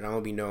music out there that I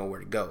don't be knowing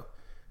where to go.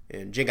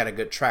 And Jink got a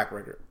good track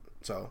record,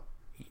 so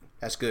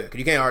that's good. Cause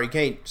you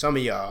can't. Some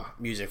of y'all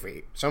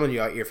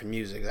ear for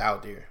music is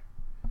out there.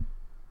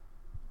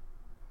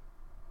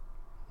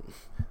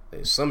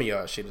 And some of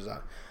y'all shit is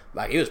out.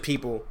 Like, it was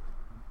people.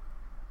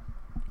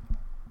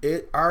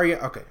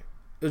 Okay.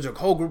 There's a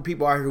whole group of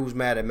people out here who was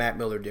mad that Mac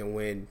Miller didn't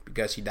win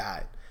because he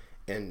died.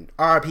 And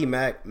R.I.P.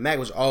 Mac. Mac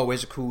was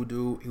always a cool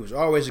dude. He was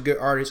always a good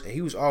artist, and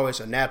he was always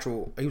he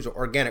was an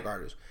organic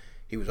artist.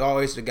 He was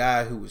always the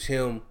guy who was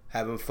him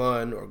having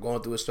fun or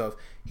going through his stuff.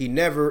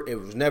 It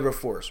was never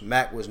forced.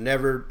 Mac was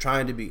never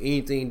trying to be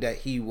anything that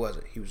he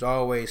wasn't. He was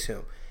always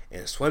him.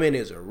 And Swimming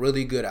is a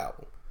really good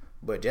album.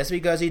 But just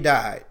because he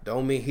died,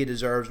 don't mean he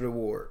deserves an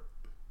award.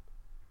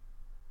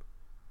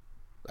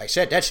 Like,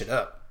 shut that shit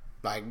up.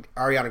 Like,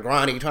 Ariana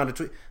Grande trying to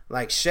tweet.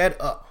 Like, shut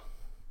up.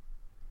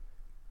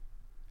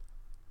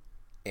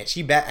 And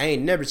I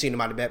ain't never seen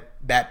somebody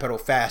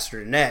backpedal faster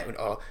than that.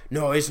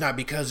 No, it's not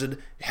because it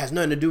has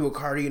nothing to do with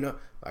Cardi, you know.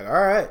 Like, all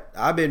right,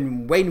 I've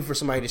been waiting for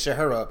somebody to shut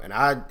her up, and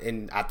I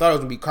thought it was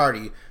gonna be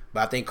Cardi,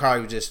 but I think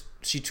Cardi was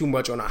she too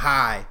much on a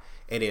high,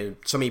 and then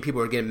so many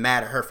people are getting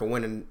mad at her for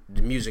winning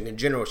the music in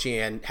general. She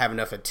didn't have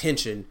enough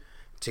attention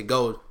to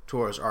go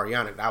towards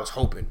Ariana. I was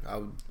hoping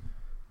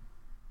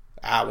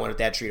I wanted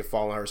that tree to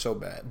fall on her so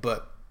bad,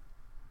 but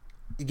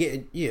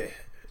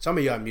some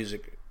of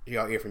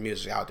y'all hear from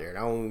music out there, and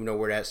I don't even know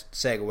where that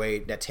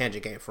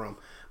tangent came from.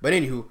 But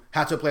anywho,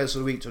 how to play this of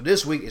the week. So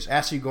this week is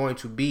actually going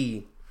to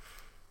be,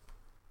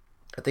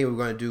 I think we're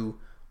going to do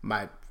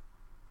my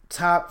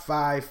top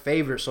 5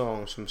 favorite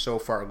songs from So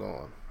Far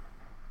Gone.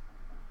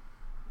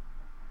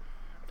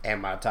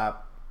 And my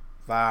top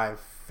 5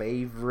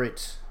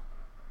 favorite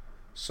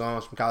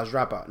songs from College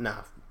Dropout.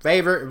 Now,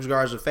 favorite, in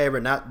regards to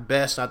favorite, not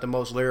best, not the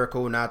most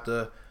lyrical, not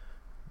the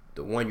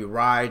one you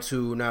ride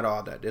to, not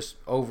all that. Just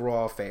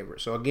overall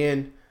favorite. So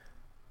again,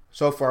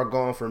 So Far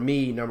Gone for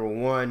me, number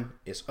 1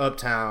 is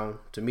Uptown.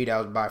 To me, that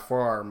was by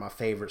far my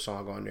favorite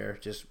song on there.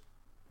 Just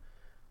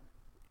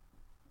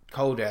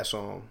cold ass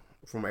song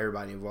from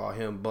everybody involved.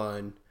 Him,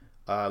 Bun,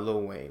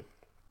 Lil Wayne.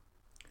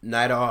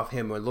 Night Off,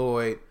 him and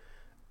Lloyd,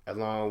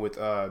 along with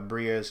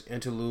Bria's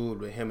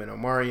interlude with him and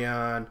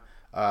Omarion.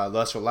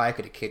 Lust for Life,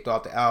 it kicked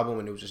off the album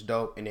and it was just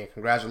dope. And then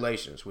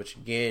Congratulations, which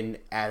again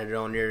added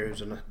on there. It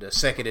was the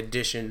second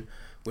edition,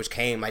 which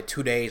came like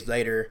 2 days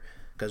later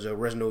because the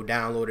original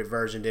downloaded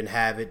version didn't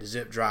have it, the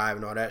zip drive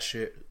and all that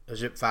shit, a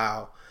zip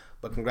file.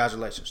 But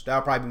Congratulations,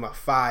 that'll probably be my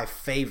 5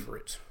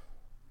 favorite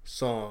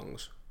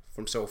songs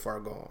from So Far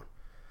Gone.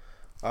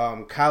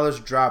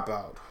 College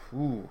Dropout.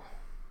 Ooh.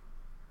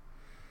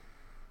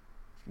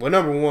 Well,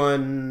 number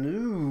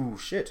 1,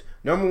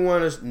 Number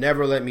 1 is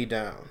Never Let Me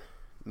Down.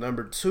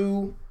 Number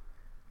 2,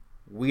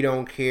 We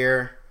Don't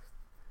Care.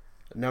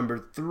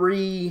 Number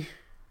 3,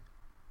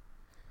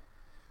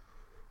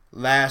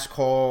 Last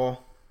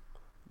Call.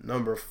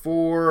 Number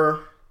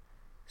 4,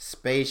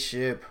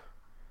 Spaceship.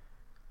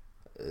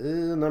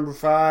 Number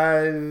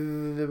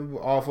 5,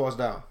 All Falls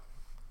Down.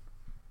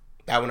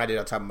 That one I did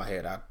on top of my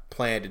head. I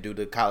planned to do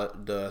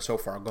the So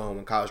Far Gone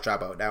when College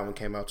Dropout. That one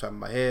came out top of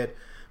my head.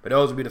 But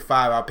those would be the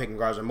 5 I'll pick in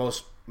regards to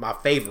my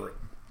favorite.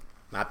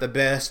 Not the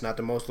best, not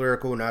the most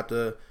lyrical, not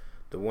the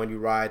one you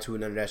ride to,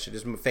 none of that shit.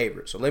 This is my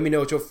favorite. So let me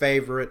know what your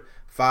favorite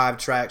 5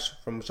 tracks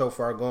from So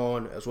Far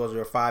Gone, as well as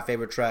your 5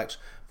 favorite tracks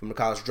from the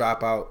College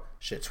Dropout.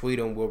 Shit, tweet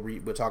them.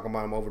 We'll talk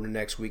about them over the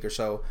next week or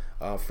so.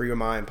 Free Your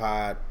Mind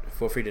Pod.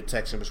 Feel free to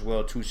text them as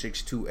well,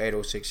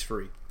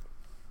 262-8063.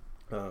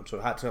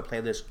 So Hot Tub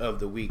Playlist of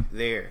the week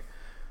there.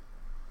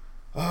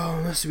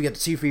 Oh, let's see. We got the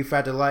T-Free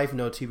Factor Life.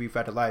 T-Free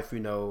Factor Life,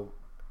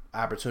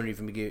 opportunity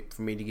for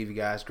me to give you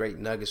guys great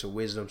nuggets of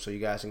wisdom so you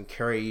guys can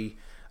carry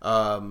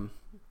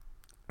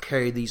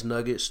these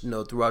nuggets,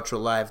 throughout your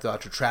life,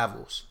 throughout your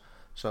travels.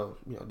 So,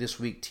 this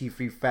week,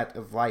 T-Free Fact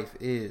of Life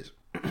is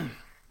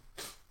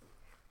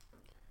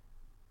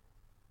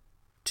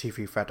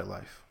T-Free Fact of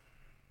Life.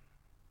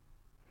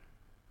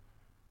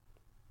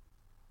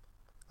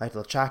 Like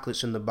the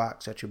chocolates in the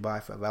box that you buy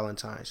for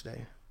Valentine's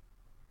Day.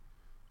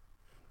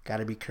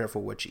 Gotta be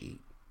careful what you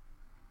eat.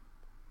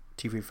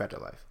 T-Free Fact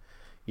of Life.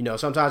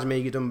 Sometimes, man,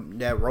 you get them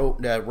that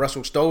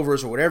Russell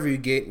Stovers or whatever you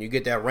get, and you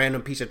get that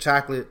random piece of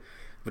chocolate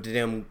with the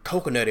damn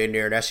coconut in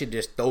there. That shit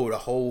just throw the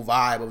whole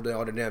vibe of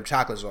all the damn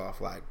chocolates off.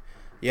 Like,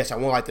 yes, I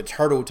want like the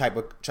turtle type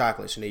of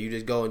chocolates, and then you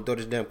just go and throw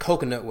this damn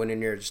coconut one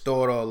in there, just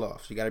throw it all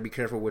off. So you got to be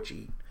careful what you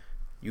eat.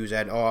 Use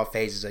that in all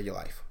phases of your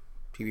life.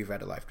 TV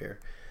Factor Life there.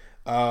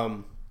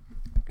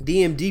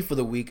 DMD for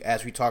the week,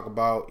 as we talk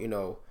about,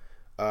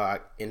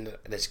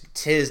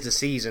 tis the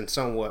season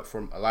somewhat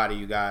from a lot of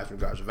you guys in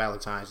regards to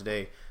Valentine's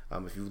Day.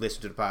 If you've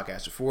listened to the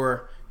podcast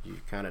before, you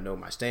kind of know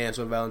my stance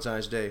on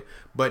Valentine's Day.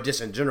 But just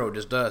in general,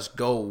 this does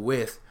go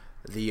with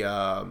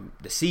the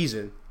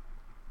season.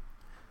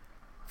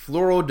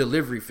 Floral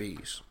delivery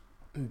fees.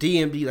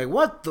 DMD, like,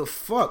 what the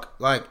fuck?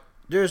 Like,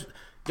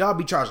 y'all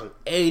be charging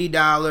 $80,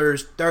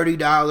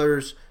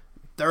 $30,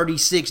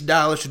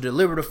 $36 to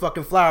deliver the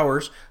fucking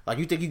flowers. Like,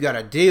 you think you got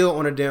a deal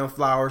on the damn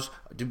flowers.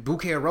 The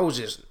bouquet of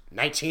roses,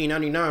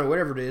 $19.99,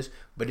 whatever it is.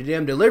 But the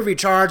damn delivery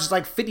charge is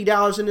like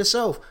 $50 in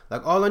itself.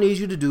 Like, all I need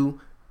you to do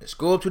is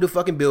go up to the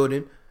fucking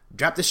building,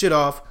 drop the shit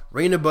off,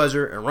 ring the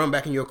buzzer, and run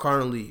back in your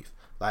car and leave.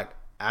 Like,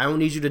 I don't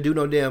need you to do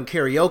no damn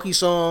karaoke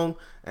song.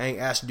 I ain't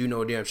asked to do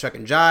no damn Chuck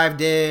and Jive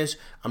dance.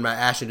 I'm not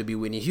asking to be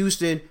Whitney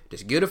Houston.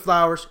 Just give the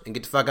flowers and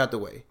get the fuck out the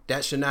way.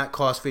 That should not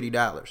cost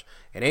 $50.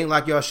 It ain't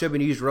like y'all shipping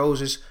these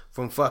roses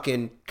from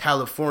fucking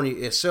California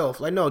itself.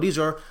 Like, no, these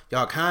are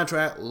y'all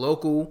contract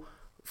local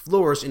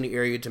florists in the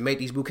area to make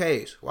these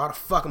bouquets. Why the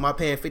fuck am I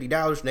paying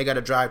 $50 and they got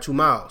to drive 2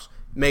 miles?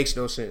 Makes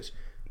no sense.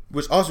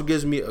 Which also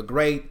gives me a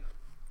great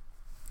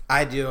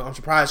idea. I'm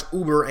surprised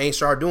Uber ain't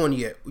started doing it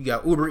yet. You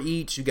got Uber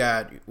Eats, you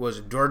got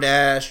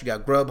DoorDash, you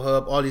got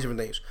Grubhub, all these different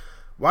things.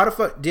 Why the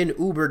fuck didn't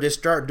Uber just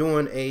start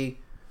doing a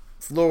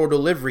floral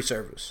delivery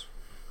service?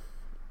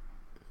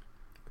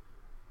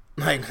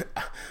 Like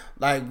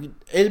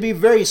it'd be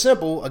very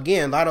simple.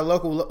 Again, a lot of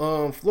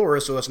local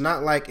florists, so it's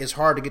not like it's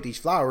hard to get these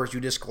flowers. You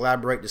just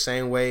collaborate the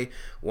same way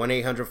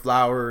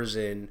 1-800-Flowers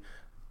and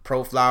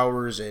Pro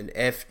Flowers and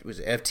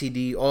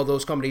FTD, all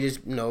those companies,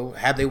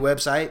 have their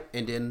website,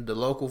 and then the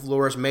local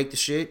florists make the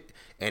shit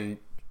and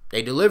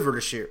they deliver the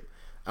shit.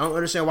 I don't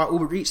understand why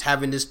Uber Eats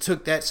haven't just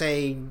took the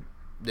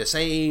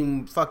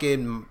same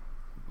fucking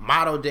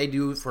model they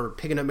do for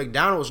picking up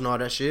McDonald's and all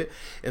that shit.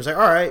 And it's like,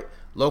 all right,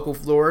 local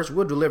florists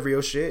will deliver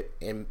your shit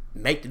and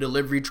make the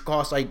delivery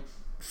cost like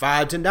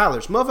 $5-10.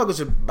 Motherfuckers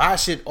should buy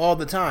shit all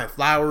the time.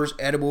 Flowers,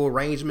 edible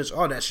arrangements,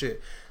 all that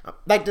shit.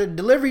 Like the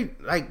delivery,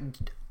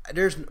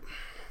 there's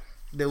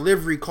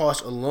delivery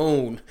cost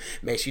alone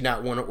makes you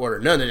not want to order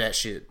none of that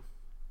shit.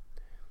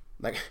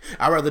 Like,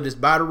 I'd rather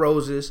just buy the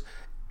roses,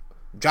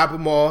 drop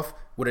them off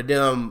with a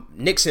damn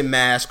Nixon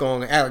mask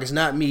on and act like it's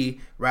not me,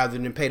 rather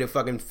than pay the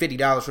fucking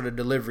 $50 for the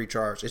delivery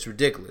charge. It's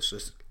ridiculous.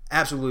 It's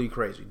absolutely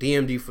crazy.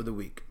 DMD for the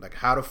week. Like,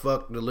 how the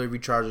fuck delivery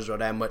charges are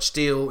that much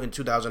still in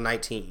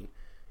 2019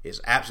 is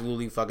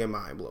absolutely fucking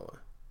mind-blowing.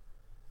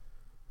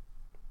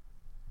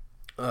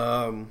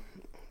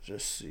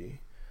 Just see.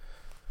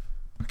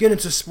 Get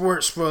into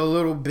sports for a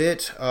little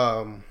bit.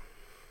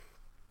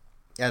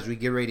 As we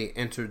get ready to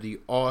enter the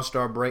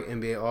All-Star break,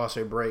 NBA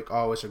All-Star break,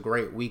 always a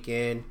great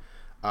weekend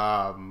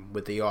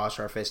with the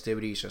All-Star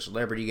festivities, a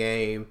celebrity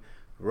game,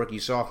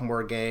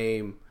 rookie-sophomore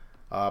game,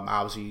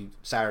 obviously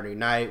Saturday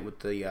night with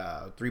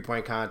the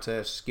three-point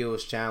contest,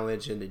 skills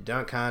challenge, and the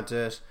dunk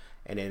contest,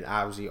 and then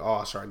obviously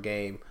All-Star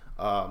game.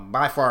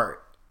 By far,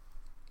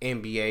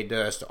 NBA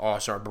does the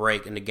All-Star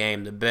break in the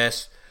game the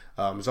best.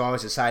 It's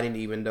always exciting,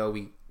 even though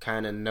we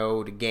kind of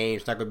know the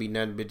game's not going to be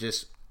nothing but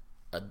just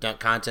a dunk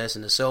contest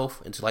in itself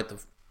until like the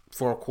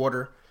fourth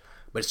quarter.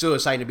 But it's still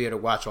exciting to be able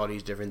to watch all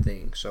these different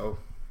things. So,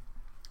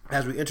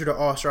 as we enter the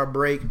All-Star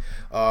break,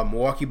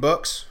 Milwaukee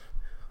Bucks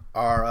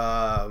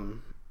are,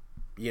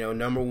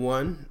 number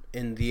one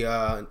in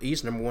the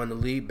East, number one in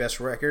the league, best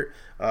record.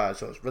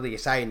 So it's really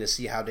exciting to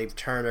see how they've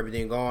turned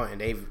everything on, and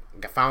they've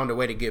found a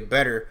way to get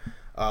better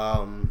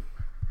by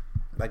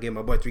getting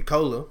my boy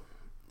Tricola,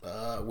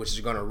 which is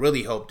going to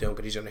really help them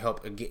because he's going to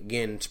help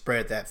again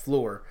spread that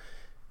floor.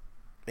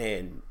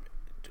 And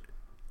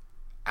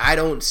I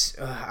wouldn't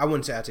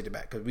say I take it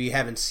back because we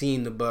haven't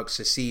seen the Bucks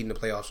succeed in the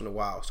playoffs in a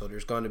while. So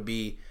there's going to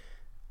be,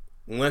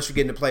 once we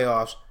get in the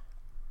playoffs,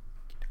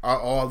 are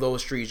all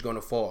those trees going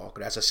to fall?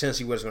 Because that's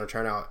essentially what it's going to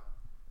turn out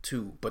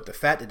to. But the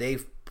fact that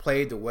they've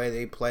played the way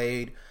they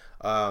played,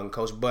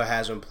 Coach Bud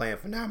has them playing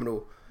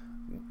phenomenal.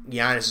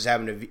 Giannis is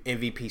having an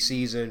MVP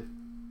season.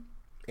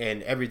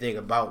 And everything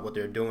about what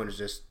they're doing is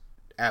just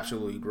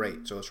absolutely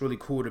great. So it's really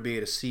cool to be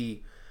able to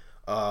see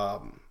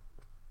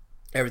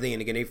everything.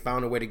 And again, they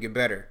found a way to get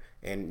better.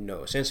 And,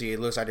 essentially it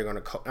looks like they're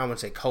going to, I wouldn't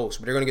say coast,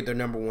 but they're going to get their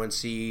number one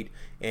seed.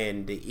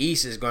 And the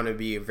East is going to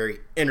be a very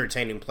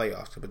entertaining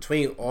playoff. So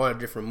between all the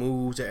different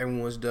moves that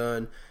everyone's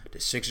done, the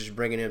Sixers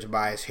bringing in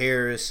Tobias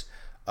Harris,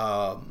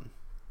 the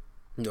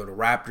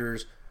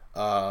Raptors,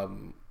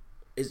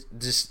 it's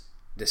just,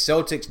 the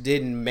Celtics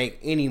didn't make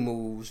any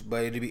moves,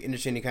 but it'd be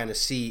interesting to kind of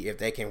see if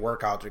they can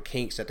work out the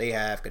kinks that they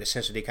have, because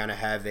essentially they kind of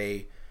have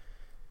a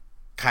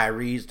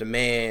Kyrie's the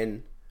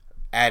man,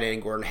 add in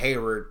Gordon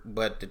Hayward,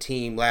 but the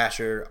team last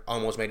year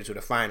almost made it to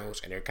the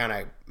finals, and they're kind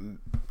of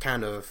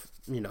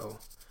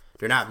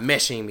they're not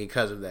meshing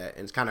because of that.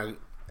 And it's kind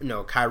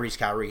of, Kyrie's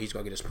Kyrie, he's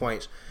going to get his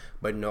points,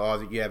 but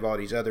you have all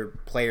these other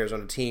players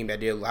on the team that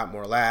did a lot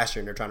more last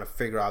year, and they're trying to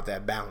figure out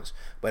that balance.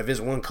 But if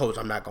there's one coach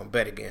I'm not going to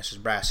bet against,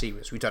 it's Brad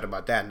Stevens. We talked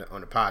about that on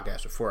the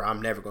podcast before.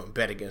 I'm never going to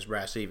bet against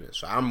Brad Stevens,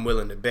 so I'm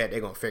willing to bet they're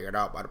going to figure it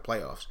out by the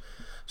playoffs.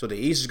 So the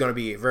East is going to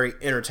be a very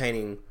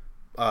entertaining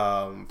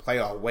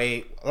playoff,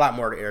 way a lot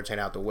more to entertain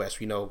out the West.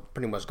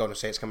 Pretty much Golden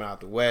State's coming out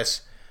the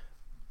West.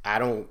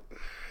 The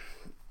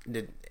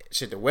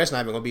West not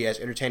even going to be as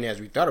entertaining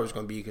as we thought it was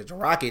going to be, because the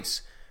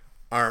Rockets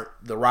aren't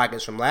the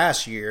Rockets from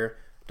last year.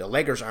 The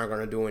Lakers aren't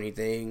going to do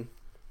anything.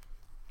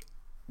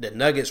 The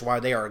Nuggets, while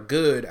they are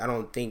good, I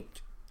don't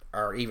think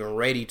are even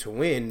ready to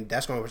win.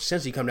 That's going to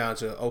essentially come down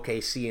to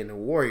OKC and the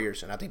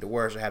Warriors, and I think the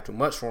Warriors will have too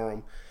much for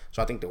them.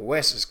 So I think the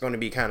West is going to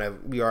be kind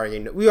of, we already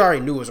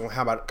knew it was going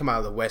to come out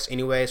of the West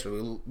anyway,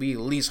 so we at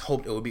least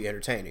hoped it would be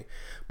entertaining.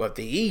 But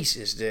the East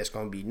is just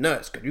going to be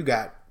nuts, because you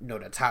got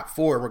the top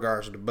four in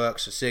regards to the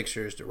Bucks, the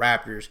Sixers, the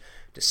Raptors,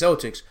 the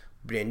Celtics,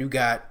 but then you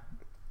got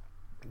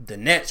the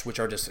Nets, which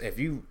are just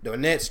the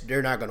Nets,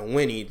 they're not gonna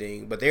win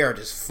anything, but they are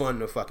just fun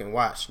to fucking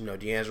watch. You know,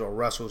 D'Angelo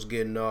Russell's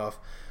getting off.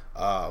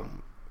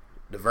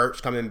 The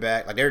Vert's coming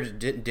back. Like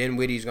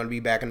Dinwiddie's gonna be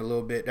back in a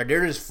little bit.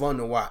 They're just fun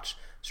to watch.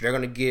 So they're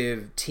gonna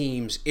give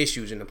teams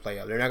issues in the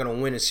playoff. They're not gonna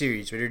win a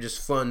series, but they're just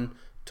fun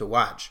to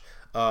watch.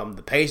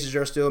 The Pacers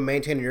are still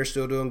maintaining. They're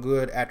still doing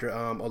good after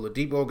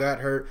Oladipo got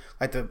hurt.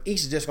 Like the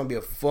East is just gonna be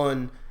a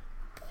fun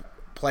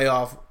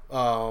playoff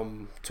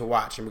to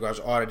watch in regards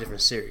to all the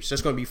different series. So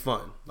it's gonna be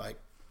fun. Like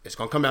it's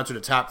gonna come down to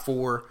the top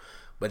 4,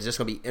 but it's just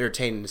gonna be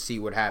entertaining to see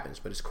what happens.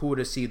 But it's cool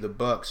to see the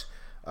Bucks.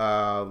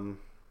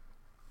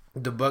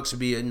 The Bucks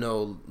be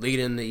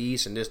leading the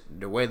East, and just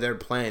the way they're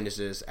playing is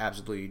just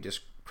absolutely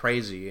just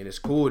crazy, and it's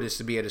cool just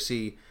to be able to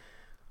see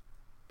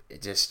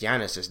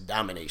Giannis just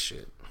dominate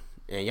shit,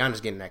 and Giannis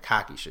getting that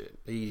cocky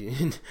shit.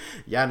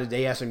 Giannis,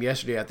 they asked him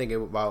yesterday, I think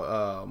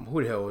about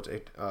who the hell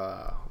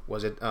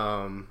was it?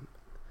 I'm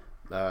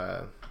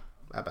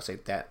about to say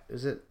that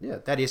is it? Yeah,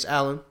 Thaddeus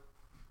Allen.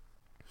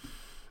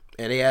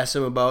 And they asked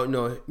him about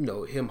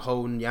him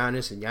holding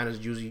Giannis, and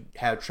Giannis usually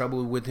have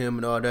trouble with him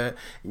and all that.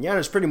 And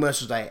Giannis pretty much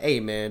was like, "Hey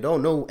man,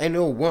 ain't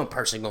no one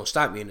person gonna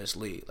stop me in this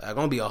league. Like,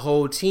 gonna be a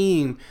whole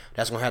team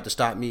that's gonna have to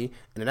stop me,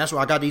 and that's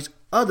why I got these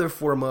other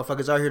 4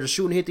 motherfuckers out here to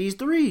shoot and hit these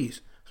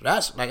threes. So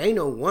that's like, ain't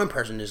no one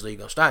person in this league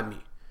gonna stop me.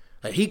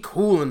 Like he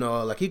cool and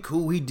all, like he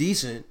cool, he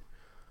decent,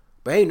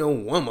 but ain't no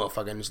one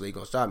motherfucker in this league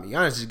gonna stop me.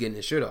 Giannis is getting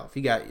his shit off.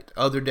 He got the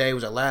other day,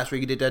 was that last week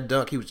he did that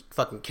dunk. He was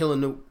fucking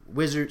killing the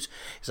Wizards.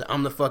 He said,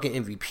 I'm the fucking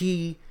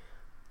MVP.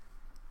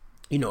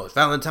 It's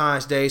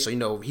Valentine's Day,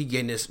 so he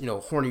getting this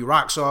horny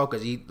rocks off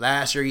because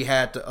last year he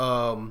had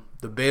the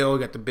bill. He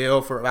got the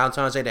bill for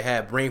Valentine's Day. They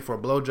had bring for a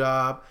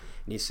blowjob,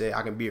 and he said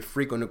I can be a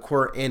freak on the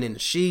court and in the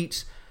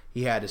sheets.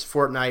 He had his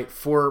Fortnite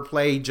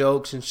foreplay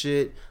jokes and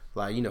shit.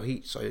 Like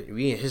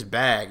we in his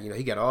bag.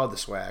 He got all the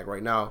swag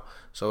right now.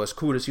 So it's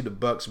cool to see the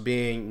Bucks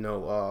being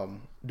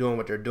doing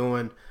what they're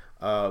doing.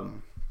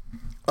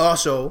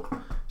 Also,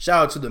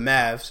 shout out to the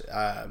Mavs.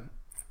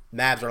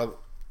 Mavs are,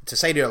 to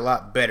say they're a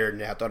lot better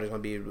than I thought it was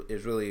going to be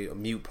is really a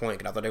mute point,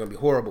 because I thought they were going to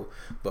be horrible.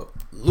 But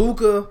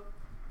Luka,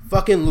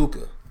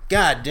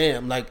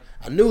 goddamn, like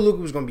I knew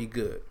Luka was going to be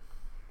good.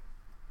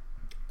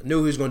 I knew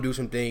he was going to do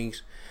some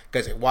things,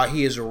 because while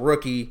he is a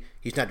rookie,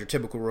 he's not your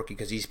typical rookie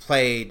because he's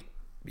played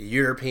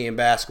European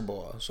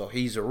basketball. So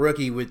he's a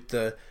rookie with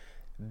the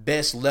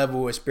best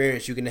level of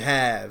experience you can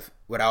have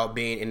without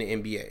being in the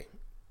NBA.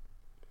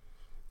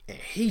 And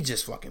he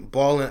just fucking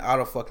balling out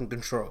of fucking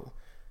control.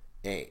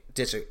 And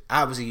just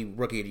obviously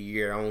rookie of the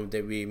year. I don't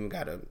think we even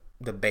got to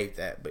debate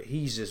that, but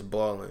he's just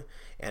balling.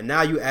 And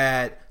now you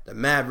add the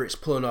Mavericks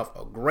pulling off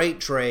a great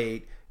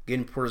trade,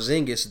 getting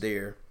Porzingis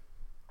there,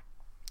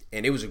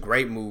 and it was a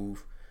great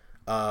move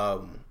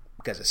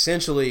because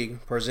essentially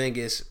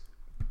Porzingis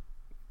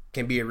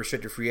can be a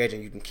restricted free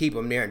agent. You can keep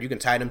him there and you can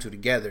tie them two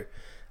together,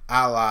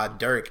 a la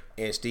Dirk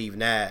and Steve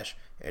Nash.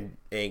 And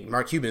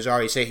Mark Cuban's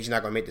already said he's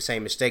not going to make the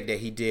same mistake that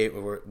he did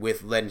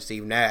with letting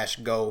Steve Nash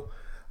go.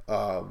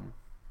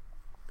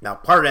 Now,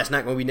 part of that's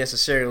not going to be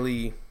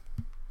necessarily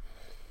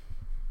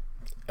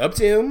up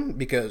to him,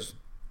 because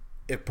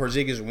if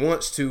Porzingis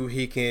wants to,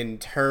 he can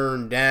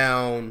turn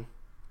down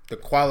the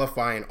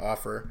qualifying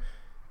offer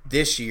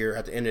this year,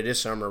 at the end of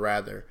this summer,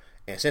 rather.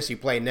 And since he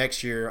played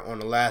next year on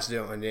the last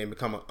deal and then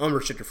become an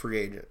unrestricted free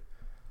agent.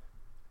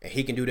 And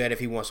he can do that if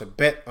he wants to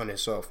bet on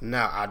himself.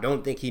 Now, I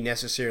don't think he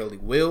necessarily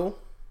will,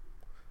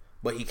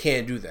 but he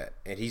can do that.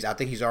 And I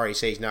think he's already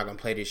said he's not going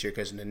to play this year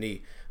because of the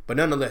knee. But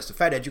nonetheless, the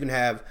fact that you can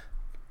have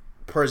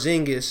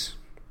Porzingis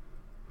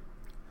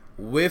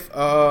with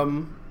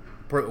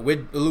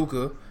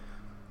Luka,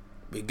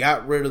 we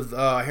got rid of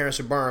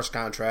Harrison Barnes'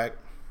 contract.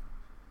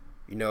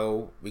 We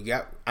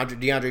got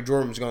DeAndre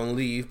Jordan's going to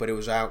leave, but it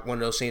was one of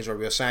those things where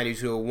we'll sign you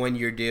to a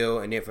 1-year deal,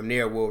 and then from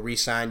there we'll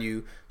re-sign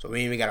you. So we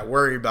ain't even got to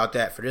worry about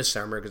that for this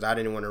summer, because I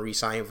didn't want to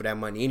re-sign him for that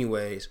money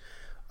anyways.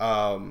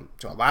 So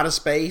a lot of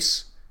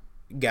space.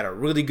 You got a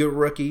really good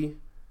rookie.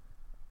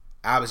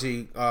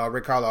 Obviously,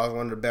 Rick Carlisle is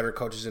one of the better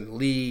coaches in the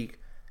league.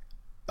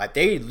 Like,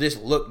 they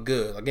just look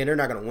good. Again, they're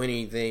not going to win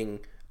anything.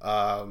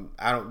 I'm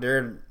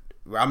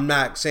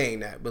not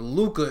saying that, but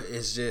Luka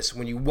is just,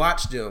 when you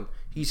watch them,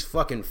 he's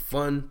fucking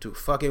fun to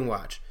fucking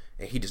watch.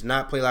 And he does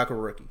not play like a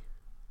rookie.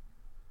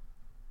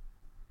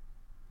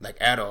 Like,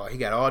 at all. He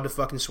got all the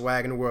fucking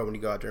swag in the world when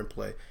he go out there and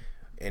play.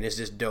 And it's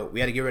just dope. We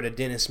had to get rid of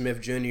Dennis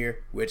Smith Jr.,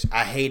 which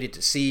I hated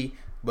to see,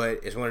 but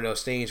it's one of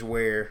those things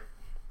where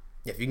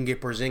if you can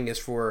get Porzingis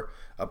for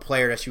a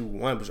player that you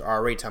want, was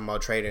already talking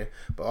about trading,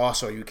 but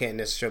also you can't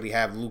necessarily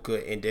have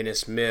Luka and Dennis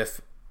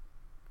Smith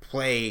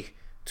play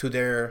to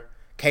their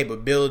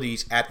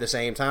capabilities at the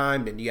same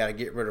time, then you got to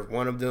get rid of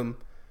one of them.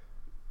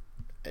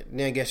 And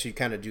then I guess you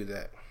kind of do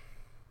that.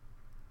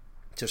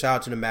 So shout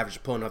out to the Mavericks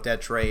pulling off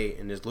that trade,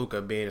 and this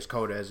Luka being as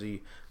cold as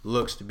he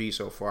looks to be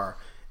so far.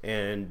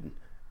 And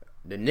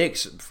the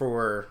Knicks,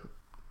 for,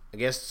 I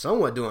guess,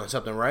 somewhat doing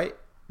something right.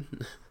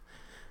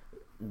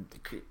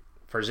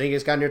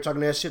 Porzingis got in there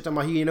talking that shit, talking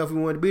about he didn't know if he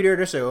wanted to be there.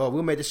 They said,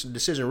 we'll make this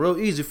decision real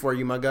easy for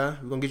you, my guy.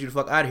 We're going to get you the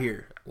fuck out of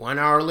here. 1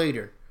 hour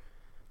later,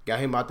 Got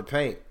him out the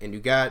paint. And you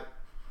got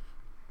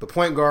the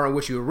point guard on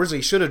which you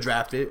originally should have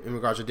drafted in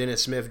regards to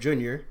Dennis Smith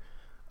Jr.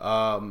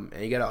 And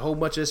you got a whole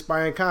bunch of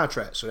expiring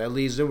contracts. So that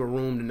leaves them a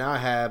room to now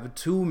have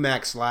 2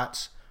 max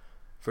slots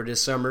for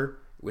this summer,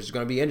 which is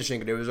going to be interesting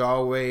because there was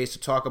always to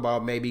talk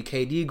about maybe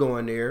KD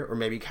going there or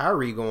maybe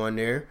Kyrie going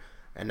there.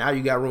 And now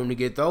you got room to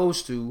get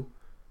those 2.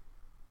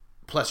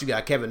 Plus, you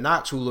got Kevin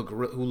Knox, who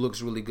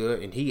looks really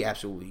good, and he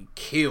absolutely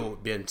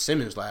killed Ben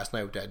Simmons last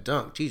night with that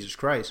dunk. Jesus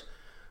Christ.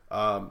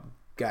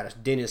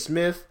 Got Dennis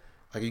Smith.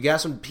 Like, you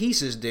got some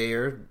pieces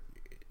there.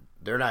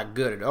 They're not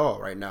good at all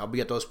right now. But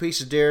you got those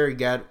pieces there. You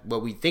got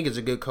what we think is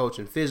a good coach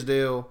in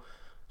Fizdale.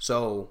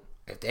 So,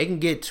 if they can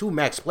get 2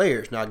 max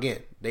players, now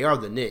again, they are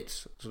the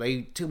Knicks. So,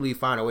 they typically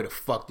find a way to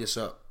fuck this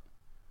up.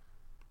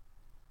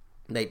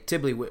 They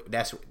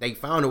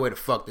found a way to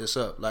fuck this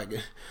up. Like,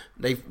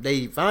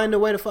 they find a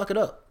way to fuck it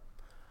up.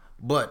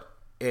 But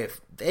if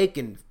they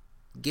can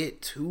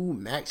get 2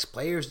 max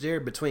players there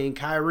between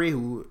Kyrie,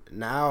 who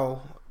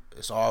now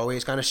it's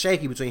always kind of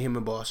shaky between him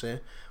and Boston,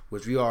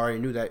 which we already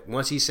knew that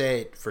once he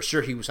said for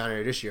sure he was signing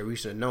there this year, we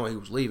should have known he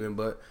was leaving.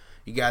 But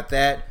you got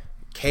that.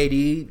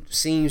 KD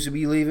seems to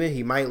be leaving.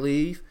 He might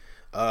leave.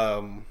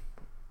 Yeah,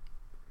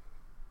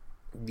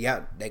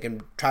 they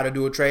can try to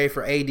do a trade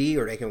for AD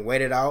or they can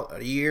wait it out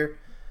a year.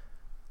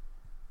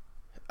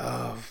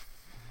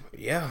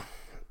 Yeah.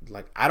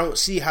 Like, I don't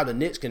see how the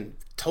Knicks can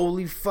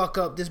totally fuck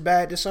up this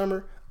bad this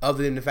summer,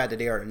 other than the fact that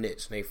they are the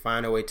Knicks. And they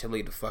find a way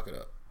typically to fuck it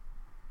up.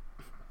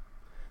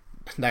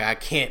 Like, I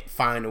can't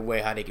find a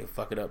way how they can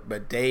fuck it up.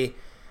 But the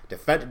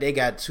fact that they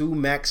got 2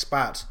 max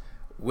spots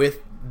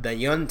with the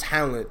young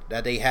talent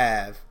that they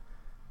have,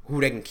 who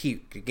they can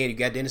keep. Again, you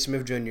got Dennis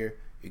Smith Jr.,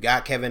 you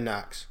got Kevin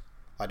Knox.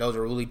 Like, those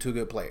are really 2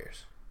 good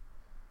players.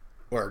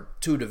 Or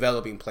 2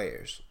 developing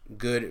players.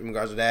 Good in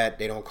regards to that.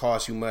 They don't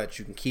cost you much.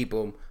 You can keep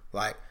them.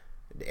 Like,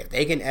 if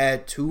they can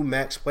add 2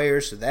 max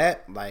players to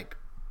that, like,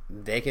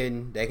 they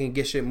can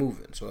get shit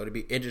moving. So it'll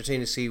be interesting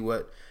to see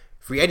what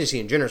free agency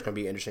in general is going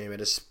to be interesting,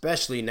 but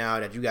especially now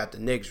that you got the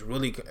Knicks,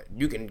 really,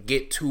 you can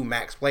get 2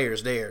 max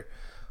players there.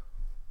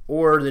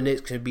 Or the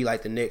Knicks could be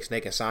like the Knicks, and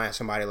they can sign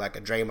somebody like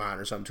a Draymond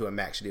or something to a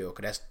max deal,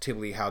 because that's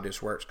typically how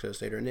this works, because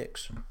they're the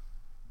Knicks.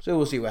 So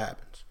we'll see what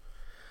happens.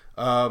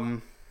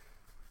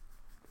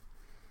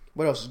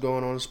 What else is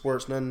going on in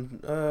sports?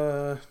 None.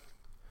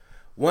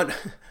 One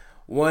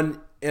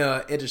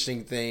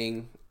interesting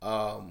thing.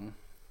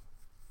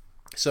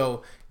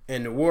 So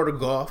in the world of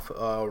golf,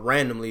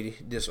 randomly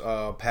this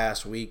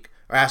past week,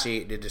 or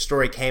actually the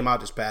story came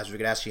out this past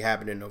week. It actually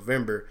happened in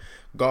November.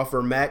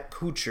 Golfer Matt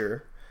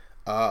Kuchar,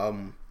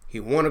 he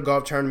won a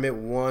golf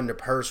tournament. The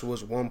purse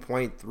was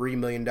 $1.3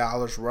 million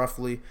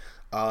roughly.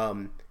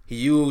 He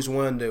used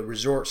one of the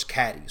resort's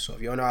caddies. So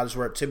if you don't know how this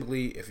works,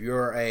 typically if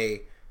you're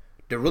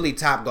the really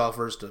top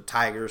golfers, the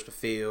Tigers, the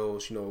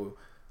Fields,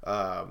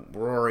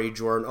 Rory,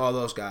 Jordan, all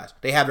those guys,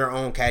 they have their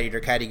own caddy. Their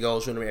caddy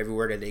goes with them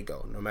everywhere that they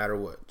go, no matter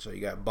what. So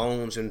you got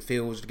Bones and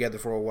Fields together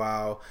for a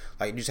while.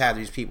 Like, you just have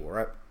these people,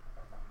 right?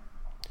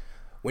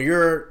 When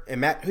you're in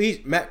Matt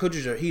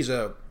Kuchar,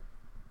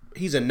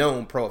 he's a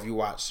known pro if you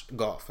watch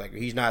golf. Like,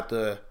 he's not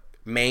the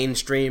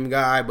mainstream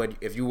guy, but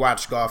if you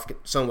watch golf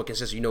somewhat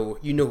consistent,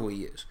 you know who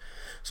he is.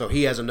 So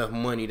he has enough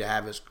money to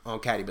have his own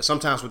caddy. But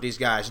sometimes what these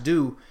guys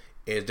do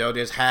is they'll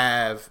just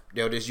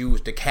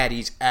use the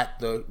caddies at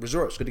the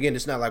resorts. Because again,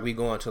 it's not like we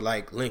go into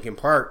like Lincoln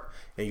Park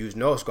and use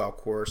Noah's golf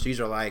course. These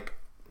are like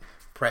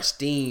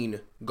pristine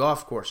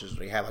golf courses.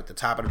 They have like the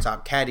top of the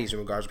top caddies in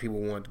regards to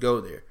people who want to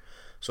go there.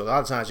 So a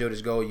lot of times they'll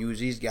just go use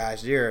these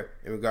guys there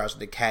in regards to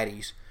the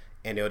caddies,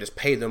 and they'll just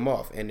pay them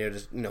off, and they'll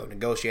just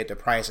negotiate the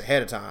price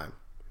ahead of time.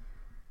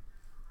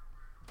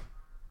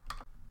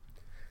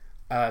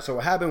 So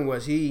what happened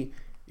was he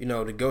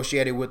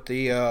negotiated with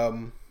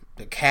the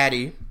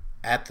caddy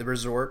at the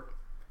resort,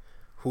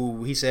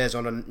 who he says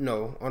on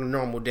a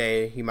normal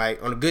day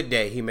on a good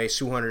day he makes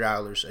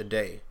 $200 a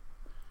day.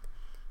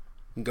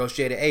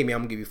 Negotiated, hey man,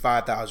 I'm gonna give you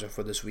 $5,000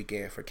 for this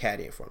weekend for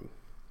caddying for me.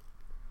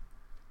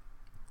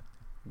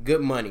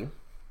 Good money,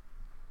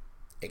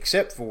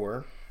 except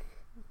for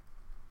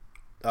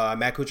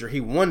Matt Kuchar. He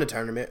won the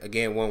tournament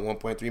again, won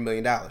 $1.3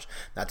 million.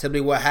 Now,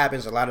 typically, what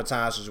happens a lot of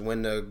times is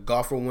when the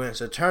golfer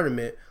wins a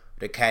tournament,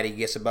 the caddy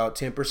gets about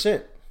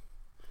 10%.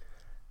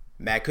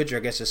 Matt Kuchar, I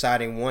guess,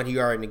 deciding he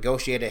already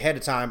negotiated ahead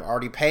of time,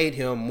 already paid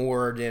him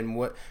more than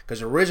what,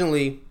 because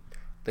originally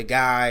the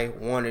guy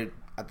wanted,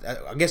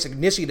 I guess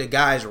initially the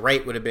guy's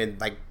rate would have been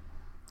like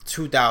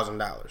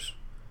 $2,000.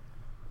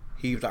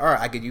 He was like, all right,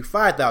 I give you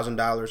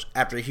 $5,000.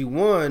 After he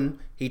won,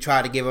 he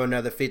tried to give him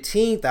another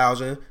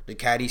 $15,000. The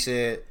caddy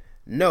said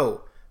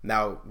no.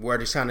 Now, where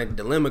this kind of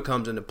dilemma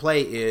comes into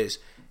play is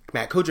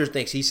Matt Kuchar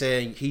thinks he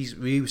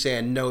was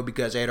saying no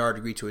because they had already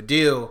agreed to a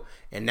deal,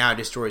 and now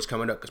this story is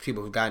coming up because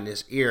people have gotten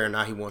his ear and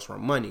now he wants more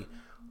money.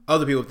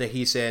 Other people think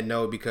he said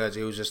no because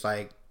it was just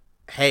like,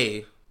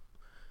 hey,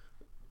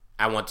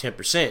 I want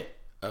 10%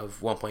 of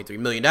 $1.3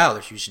 million.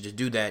 You should just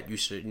do that. You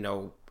should,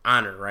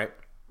 honor, right?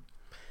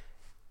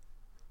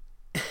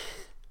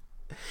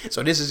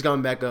 So this is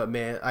coming back up,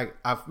 man.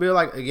 I feel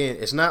like, again,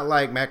 it's not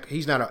like Mac.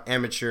 He's not an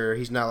amateur.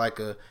 He's not like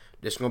a.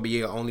 This gonna be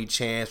your only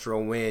chance for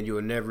a win. You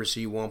will never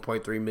see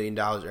 $1.3 million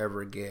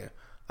ever again.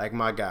 Like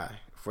my guy,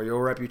 for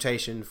your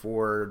reputation,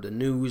 for the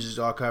news is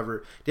all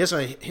covered. This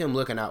is him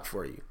looking out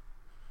for you.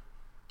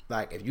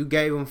 Like if you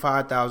gave him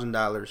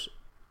 $5,000,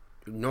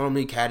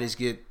 normally caddies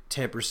get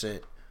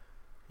 10%.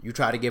 You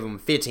try to give him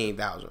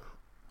 15,000.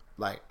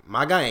 Like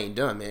my guy ain't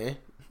done, man.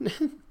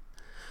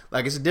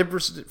 Like it's a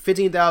difference.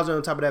 15,000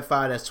 on top of that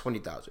 5, that's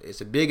 20,000.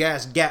 It's a big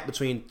ass gap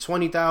between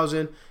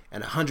 20,000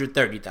 and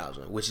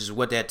 130,000, which is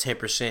what that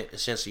 10%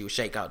 essentially will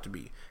shake out to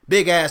be.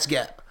 Big ass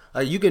gap.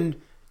 You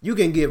can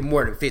give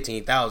more than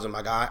 15,000,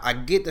 my guy. I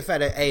get the fact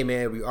that, hey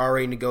man, we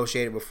already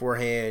negotiated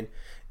beforehand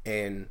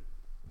and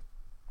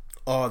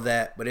all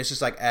that, but it's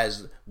just like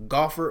as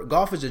golf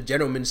is a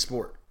gentleman's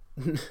sport.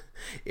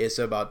 It's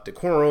about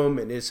decorum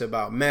and it's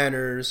about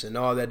manners and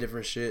all that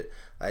different shit.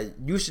 Like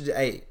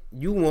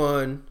you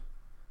won.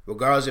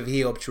 Regardless if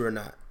he helped you or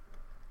not,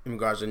 in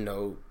regards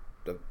to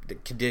the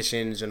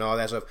conditions and all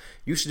that stuff,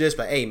 you should just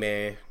be, hey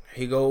man,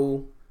 he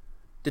go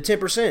to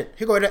 10%,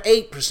 he go to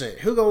 8%,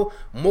 he'll go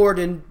more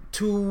than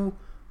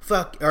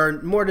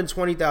more than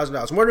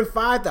 $20,000, more than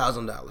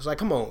 $5,000. Like,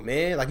 come on,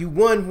 man, like you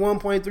won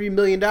 $1.3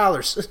 million.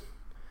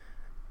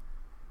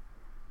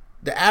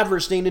 The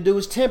average thing to do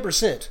is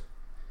 10%.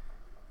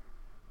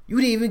 You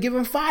didn't even give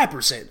him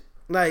 5%.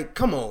 Like,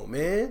 come on,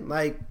 man,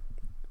 like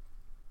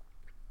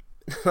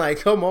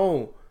come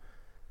on.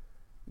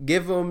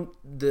 Give him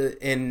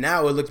and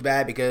now it looks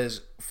bad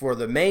because for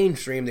the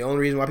mainstream, the only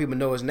reason why people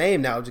know his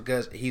name now is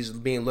because he's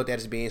being looked at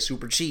as being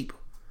super cheap.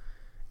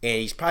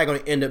 And he's probably going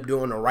to end up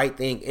doing the right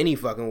thing any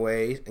fucking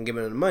way and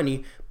giving him the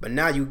money. But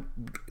now you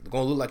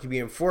going to look like you're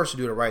being forced to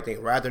do the right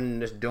thing rather than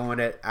just doing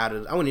it out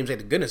of, I wouldn't even say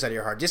the goodness out of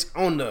your heart, just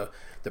on the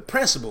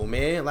principle,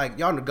 man. Like,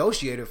 y'all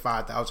negotiated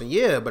 5,000,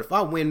 yeah, but if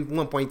I win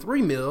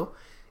 1.3 mil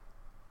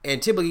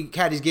and typically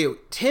caddies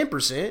get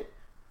 10%,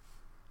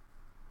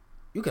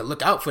 you can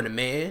look out for the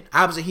man.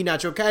 Obviously, he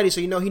not your caddy,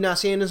 so you know he not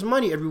seeing this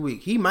money every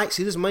week. He might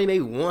see this money maybe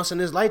once in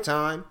his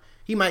lifetime.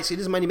 He might see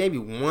this money maybe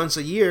once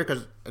a year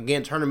because,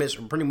 again, tournaments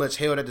are pretty much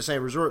held at the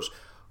same resorts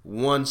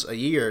once a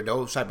year,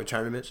 those type of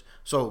tournaments.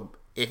 So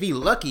if he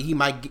lucky, he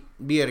might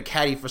be at a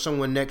caddy for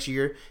someone next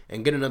year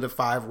and get another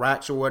 5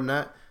 racks or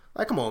whatnot.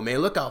 Like, come on, man,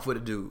 look out for the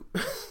dude.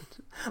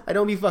 Like,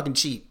 don't be fucking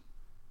cheap.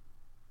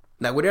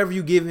 Like, whatever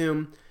you give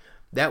him,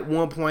 that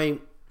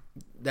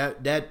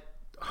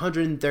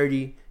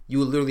 130, you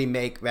will literally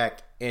make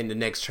back in the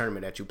next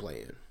tournament that you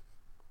play in.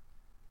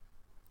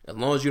 As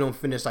long as you don't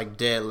finish like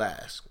dead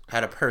last.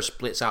 How the purse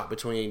splits out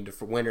between the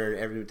winner and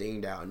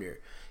everything down there.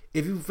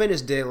 If you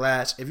finish dead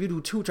last, if you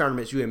do 2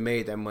 tournaments, you have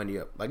made that money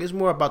up. Like, it's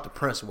more about the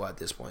principle at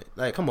this point.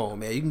 Like, come on,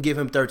 man. You can give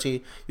him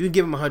 13. You can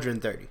give him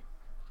 130.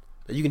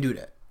 Like, you can do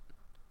that.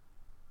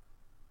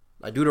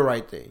 Like, do the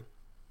right thing.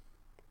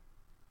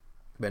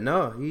 But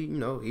no,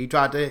 he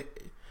tried to,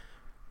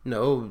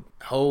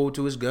 hold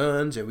to his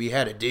guns, and we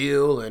had a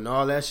deal and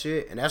all that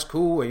shit, and that's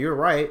cool, and you're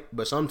right,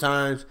 but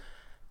sometimes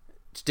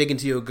sticking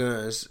to your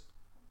guns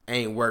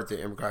ain't worth it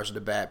in regards to the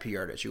bad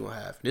PR that you will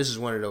have. This is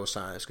one of those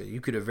signs, because you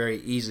could have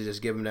very easily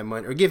just given him that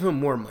money, or give him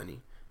more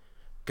money,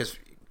 because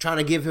trying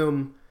to give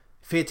him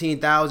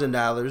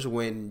 $15,000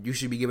 when you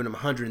should be giving him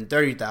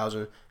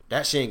 $130,000,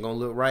 that shit ain't gonna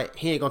look right.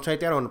 He ain't gonna take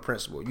that on the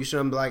principle. You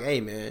should be like,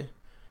 hey man,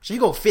 so you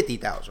go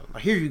 $50,000.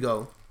 Like, here you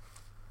go.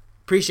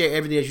 Appreciate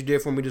everything that you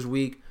did for me this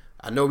week.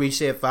 I know we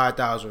said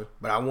 5,000,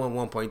 but I won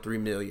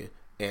 1.3 million,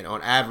 and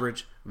on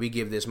average, we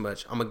give this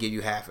much. I'm gonna give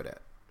you half of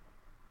that.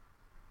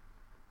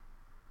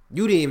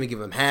 You didn't even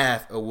give him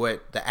half of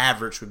what the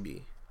average would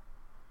be.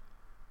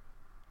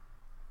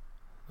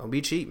 Don't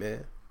be cheap,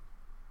 man.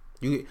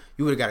 You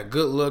would have got a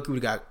good look. You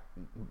would have got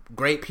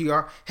great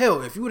PR.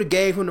 Hell, if you would have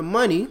gave him the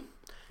money,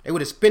 they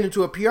would have spent it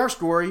to a PR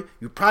story.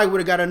 You probably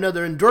would have got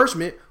another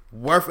endorsement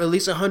worth at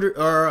least $100,000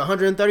 or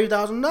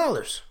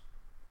 $130,000.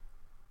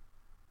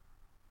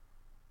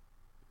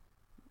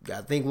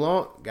 Gotta think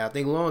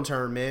long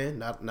term, man.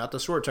 Not the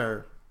short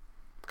term.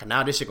 Cause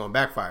now this shit gonna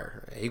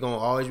backfire. He gonna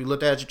always be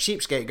looked at as a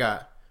cheapskate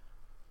guy.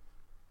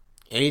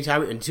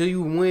 Anytime until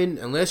you win,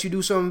 unless you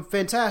do something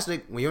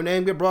fantastic, when your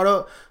name get brought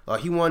up,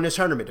 he won this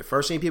tournament. The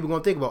first thing people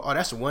gonna think about,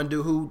 that's the one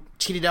dude who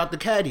cheated out the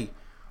caddy,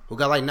 who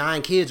got like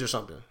 9 kids or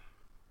something.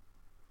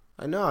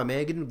 Like, nah,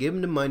 man, give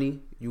him the money.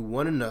 You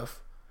won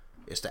enough.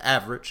 It's the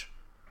average.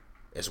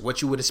 It's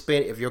what you would have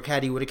spent if your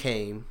caddy would have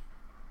came.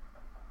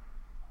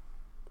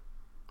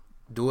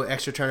 Do an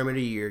extra tournament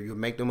a year. You'll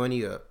make the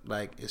money up.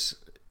 Like, it's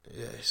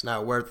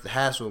not worth the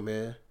hassle,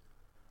 man.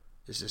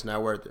 It's just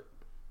not worth it.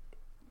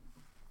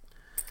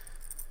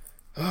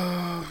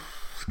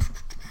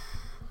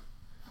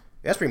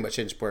 That's pretty much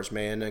it in sports,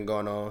 man. Nothing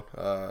going on.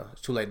 It's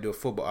too late to do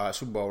a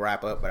Super Bowl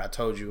wrap up, but I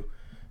told you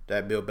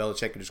that Bill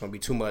Belichick is going to be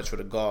too much for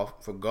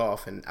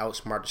golf and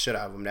outsmart the shit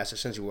out of him. That's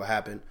essentially what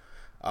happened.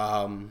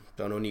 No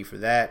need for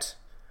that.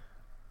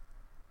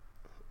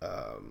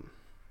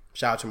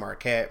 Shout out to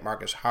Marquette.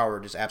 Marcus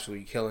Howard is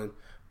absolutely killing.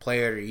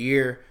 Player of the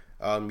year.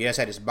 Yes,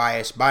 had his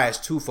bias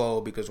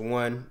twofold because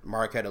one,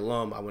 Marquette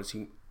alum. I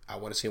I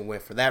want to see him win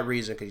for that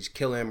reason because he's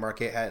killing.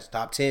 Marquette has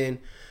top 10.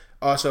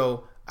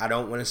 Also, I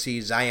don't want to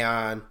see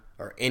Zion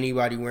or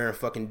anybody wearing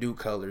fucking Duke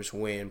colors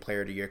win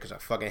Player of the Year because I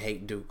fucking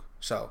hate Duke.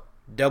 So,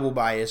 double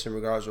bias in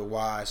regards to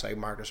why I say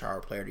Marcus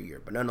Howard Player of the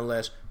Year. But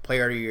nonetheless,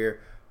 Player of the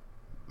Year,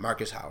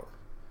 Marcus Howard.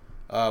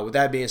 With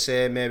that being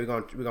said, man,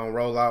 we're gonna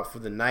roll out for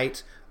the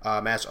night.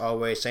 As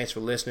always, thanks for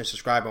listening.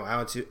 Subscribe on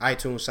iTunes,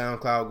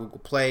 SoundCloud, Google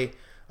Play.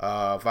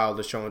 Follow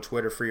the show on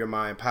Twitter, Free Your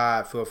Mind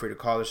Pod. Feel free to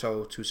call the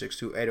show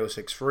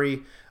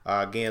 262-806-FREE.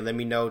 Again, let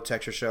me know.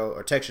 Text the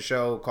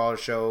show, call the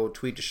show,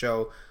 tweet the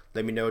show.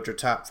 Let me know what your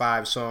top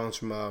 5 songs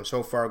from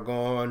So Far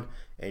Gone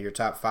and your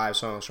top 5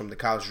 songs from the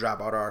College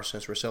Dropout are,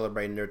 since we're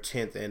celebrating their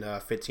 10th and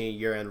 15th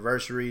year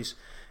anniversaries.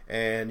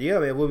 And yeah,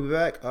 man, we'll be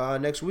back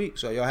next week.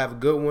 So y'all have a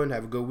good one.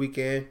 Have a good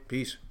weekend.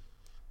 Peace.